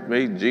prayer with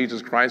me,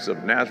 Jesus Christ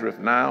of Nazareth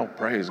now,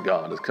 praise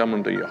God, is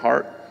coming to your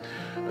heart.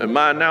 And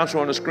my announcer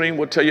on the screen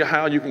will tell you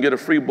how you can get a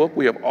free book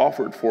we have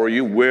offered for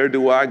you, Where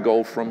Do I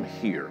Go From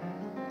Here?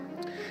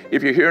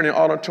 If you're here in the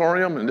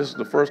auditorium and this is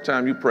the first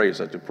time you prayed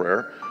such a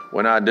prayer,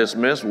 when I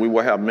dismiss, we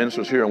will have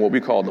ministers here on what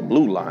we call the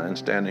blue line,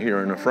 standing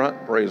here in the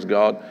front, praise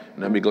God,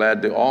 and I'll be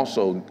glad to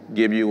also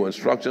give you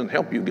instructions,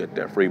 help you get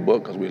that free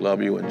book, because we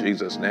love you in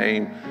Jesus'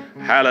 name.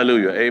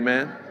 Hallelujah,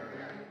 amen.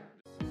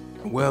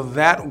 Well,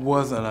 that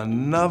was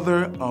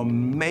another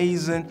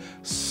amazing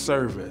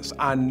service.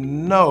 I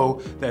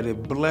know that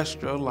it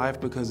blessed your life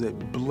because it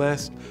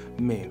blessed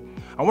me.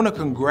 I want to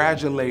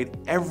congratulate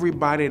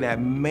everybody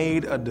that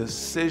made a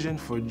decision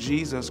for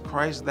Jesus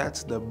Christ.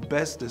 That's the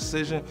best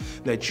decision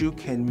that you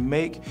can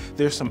make.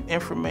 There's some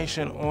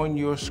information on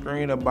your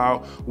screen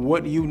about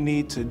what you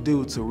need to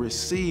do to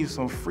receive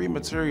some free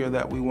material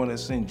that we want to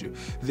send you.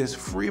 This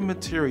free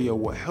material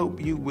will help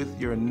you with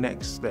your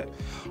next step.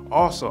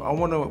 Also, I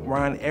want to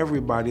remind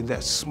everybody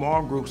that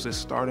small groups is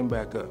starting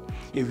back up.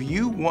 If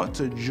you want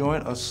to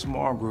join a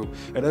small group,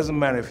 it doesn't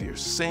matter if you're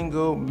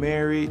single,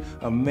 married,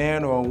 a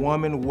man or a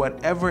woman,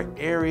 whatever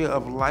area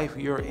of life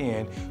you're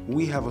in,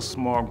 we have a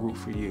small group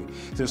for you.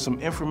 There's some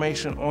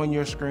information on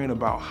your screen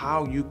about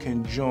how you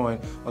can join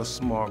a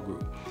small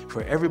group.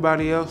 For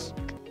everybody else,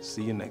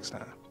 see you next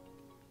time.